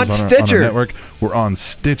shows on our network. We're on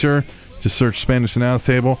Stitcher. Just search Spanish Announce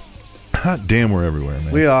Table. Hot damn, we're everywhere,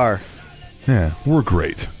 man. We are. Yeah, we're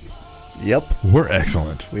great. Yep. We're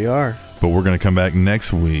excellent. We are. But we're going to come back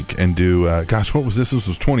next week and do, what was this? This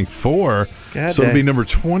was 24. So it'll be number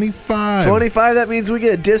 25. 25, that means we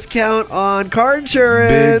get a discount on car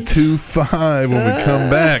insurance. Big 25 when we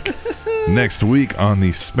come back next week on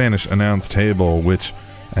the Spanish Announce Table, which,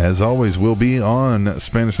 as always, will be on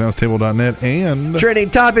SpanishAnnounceTable.net and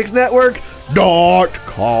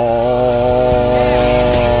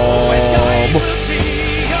TrendingTopicsNetwork.com.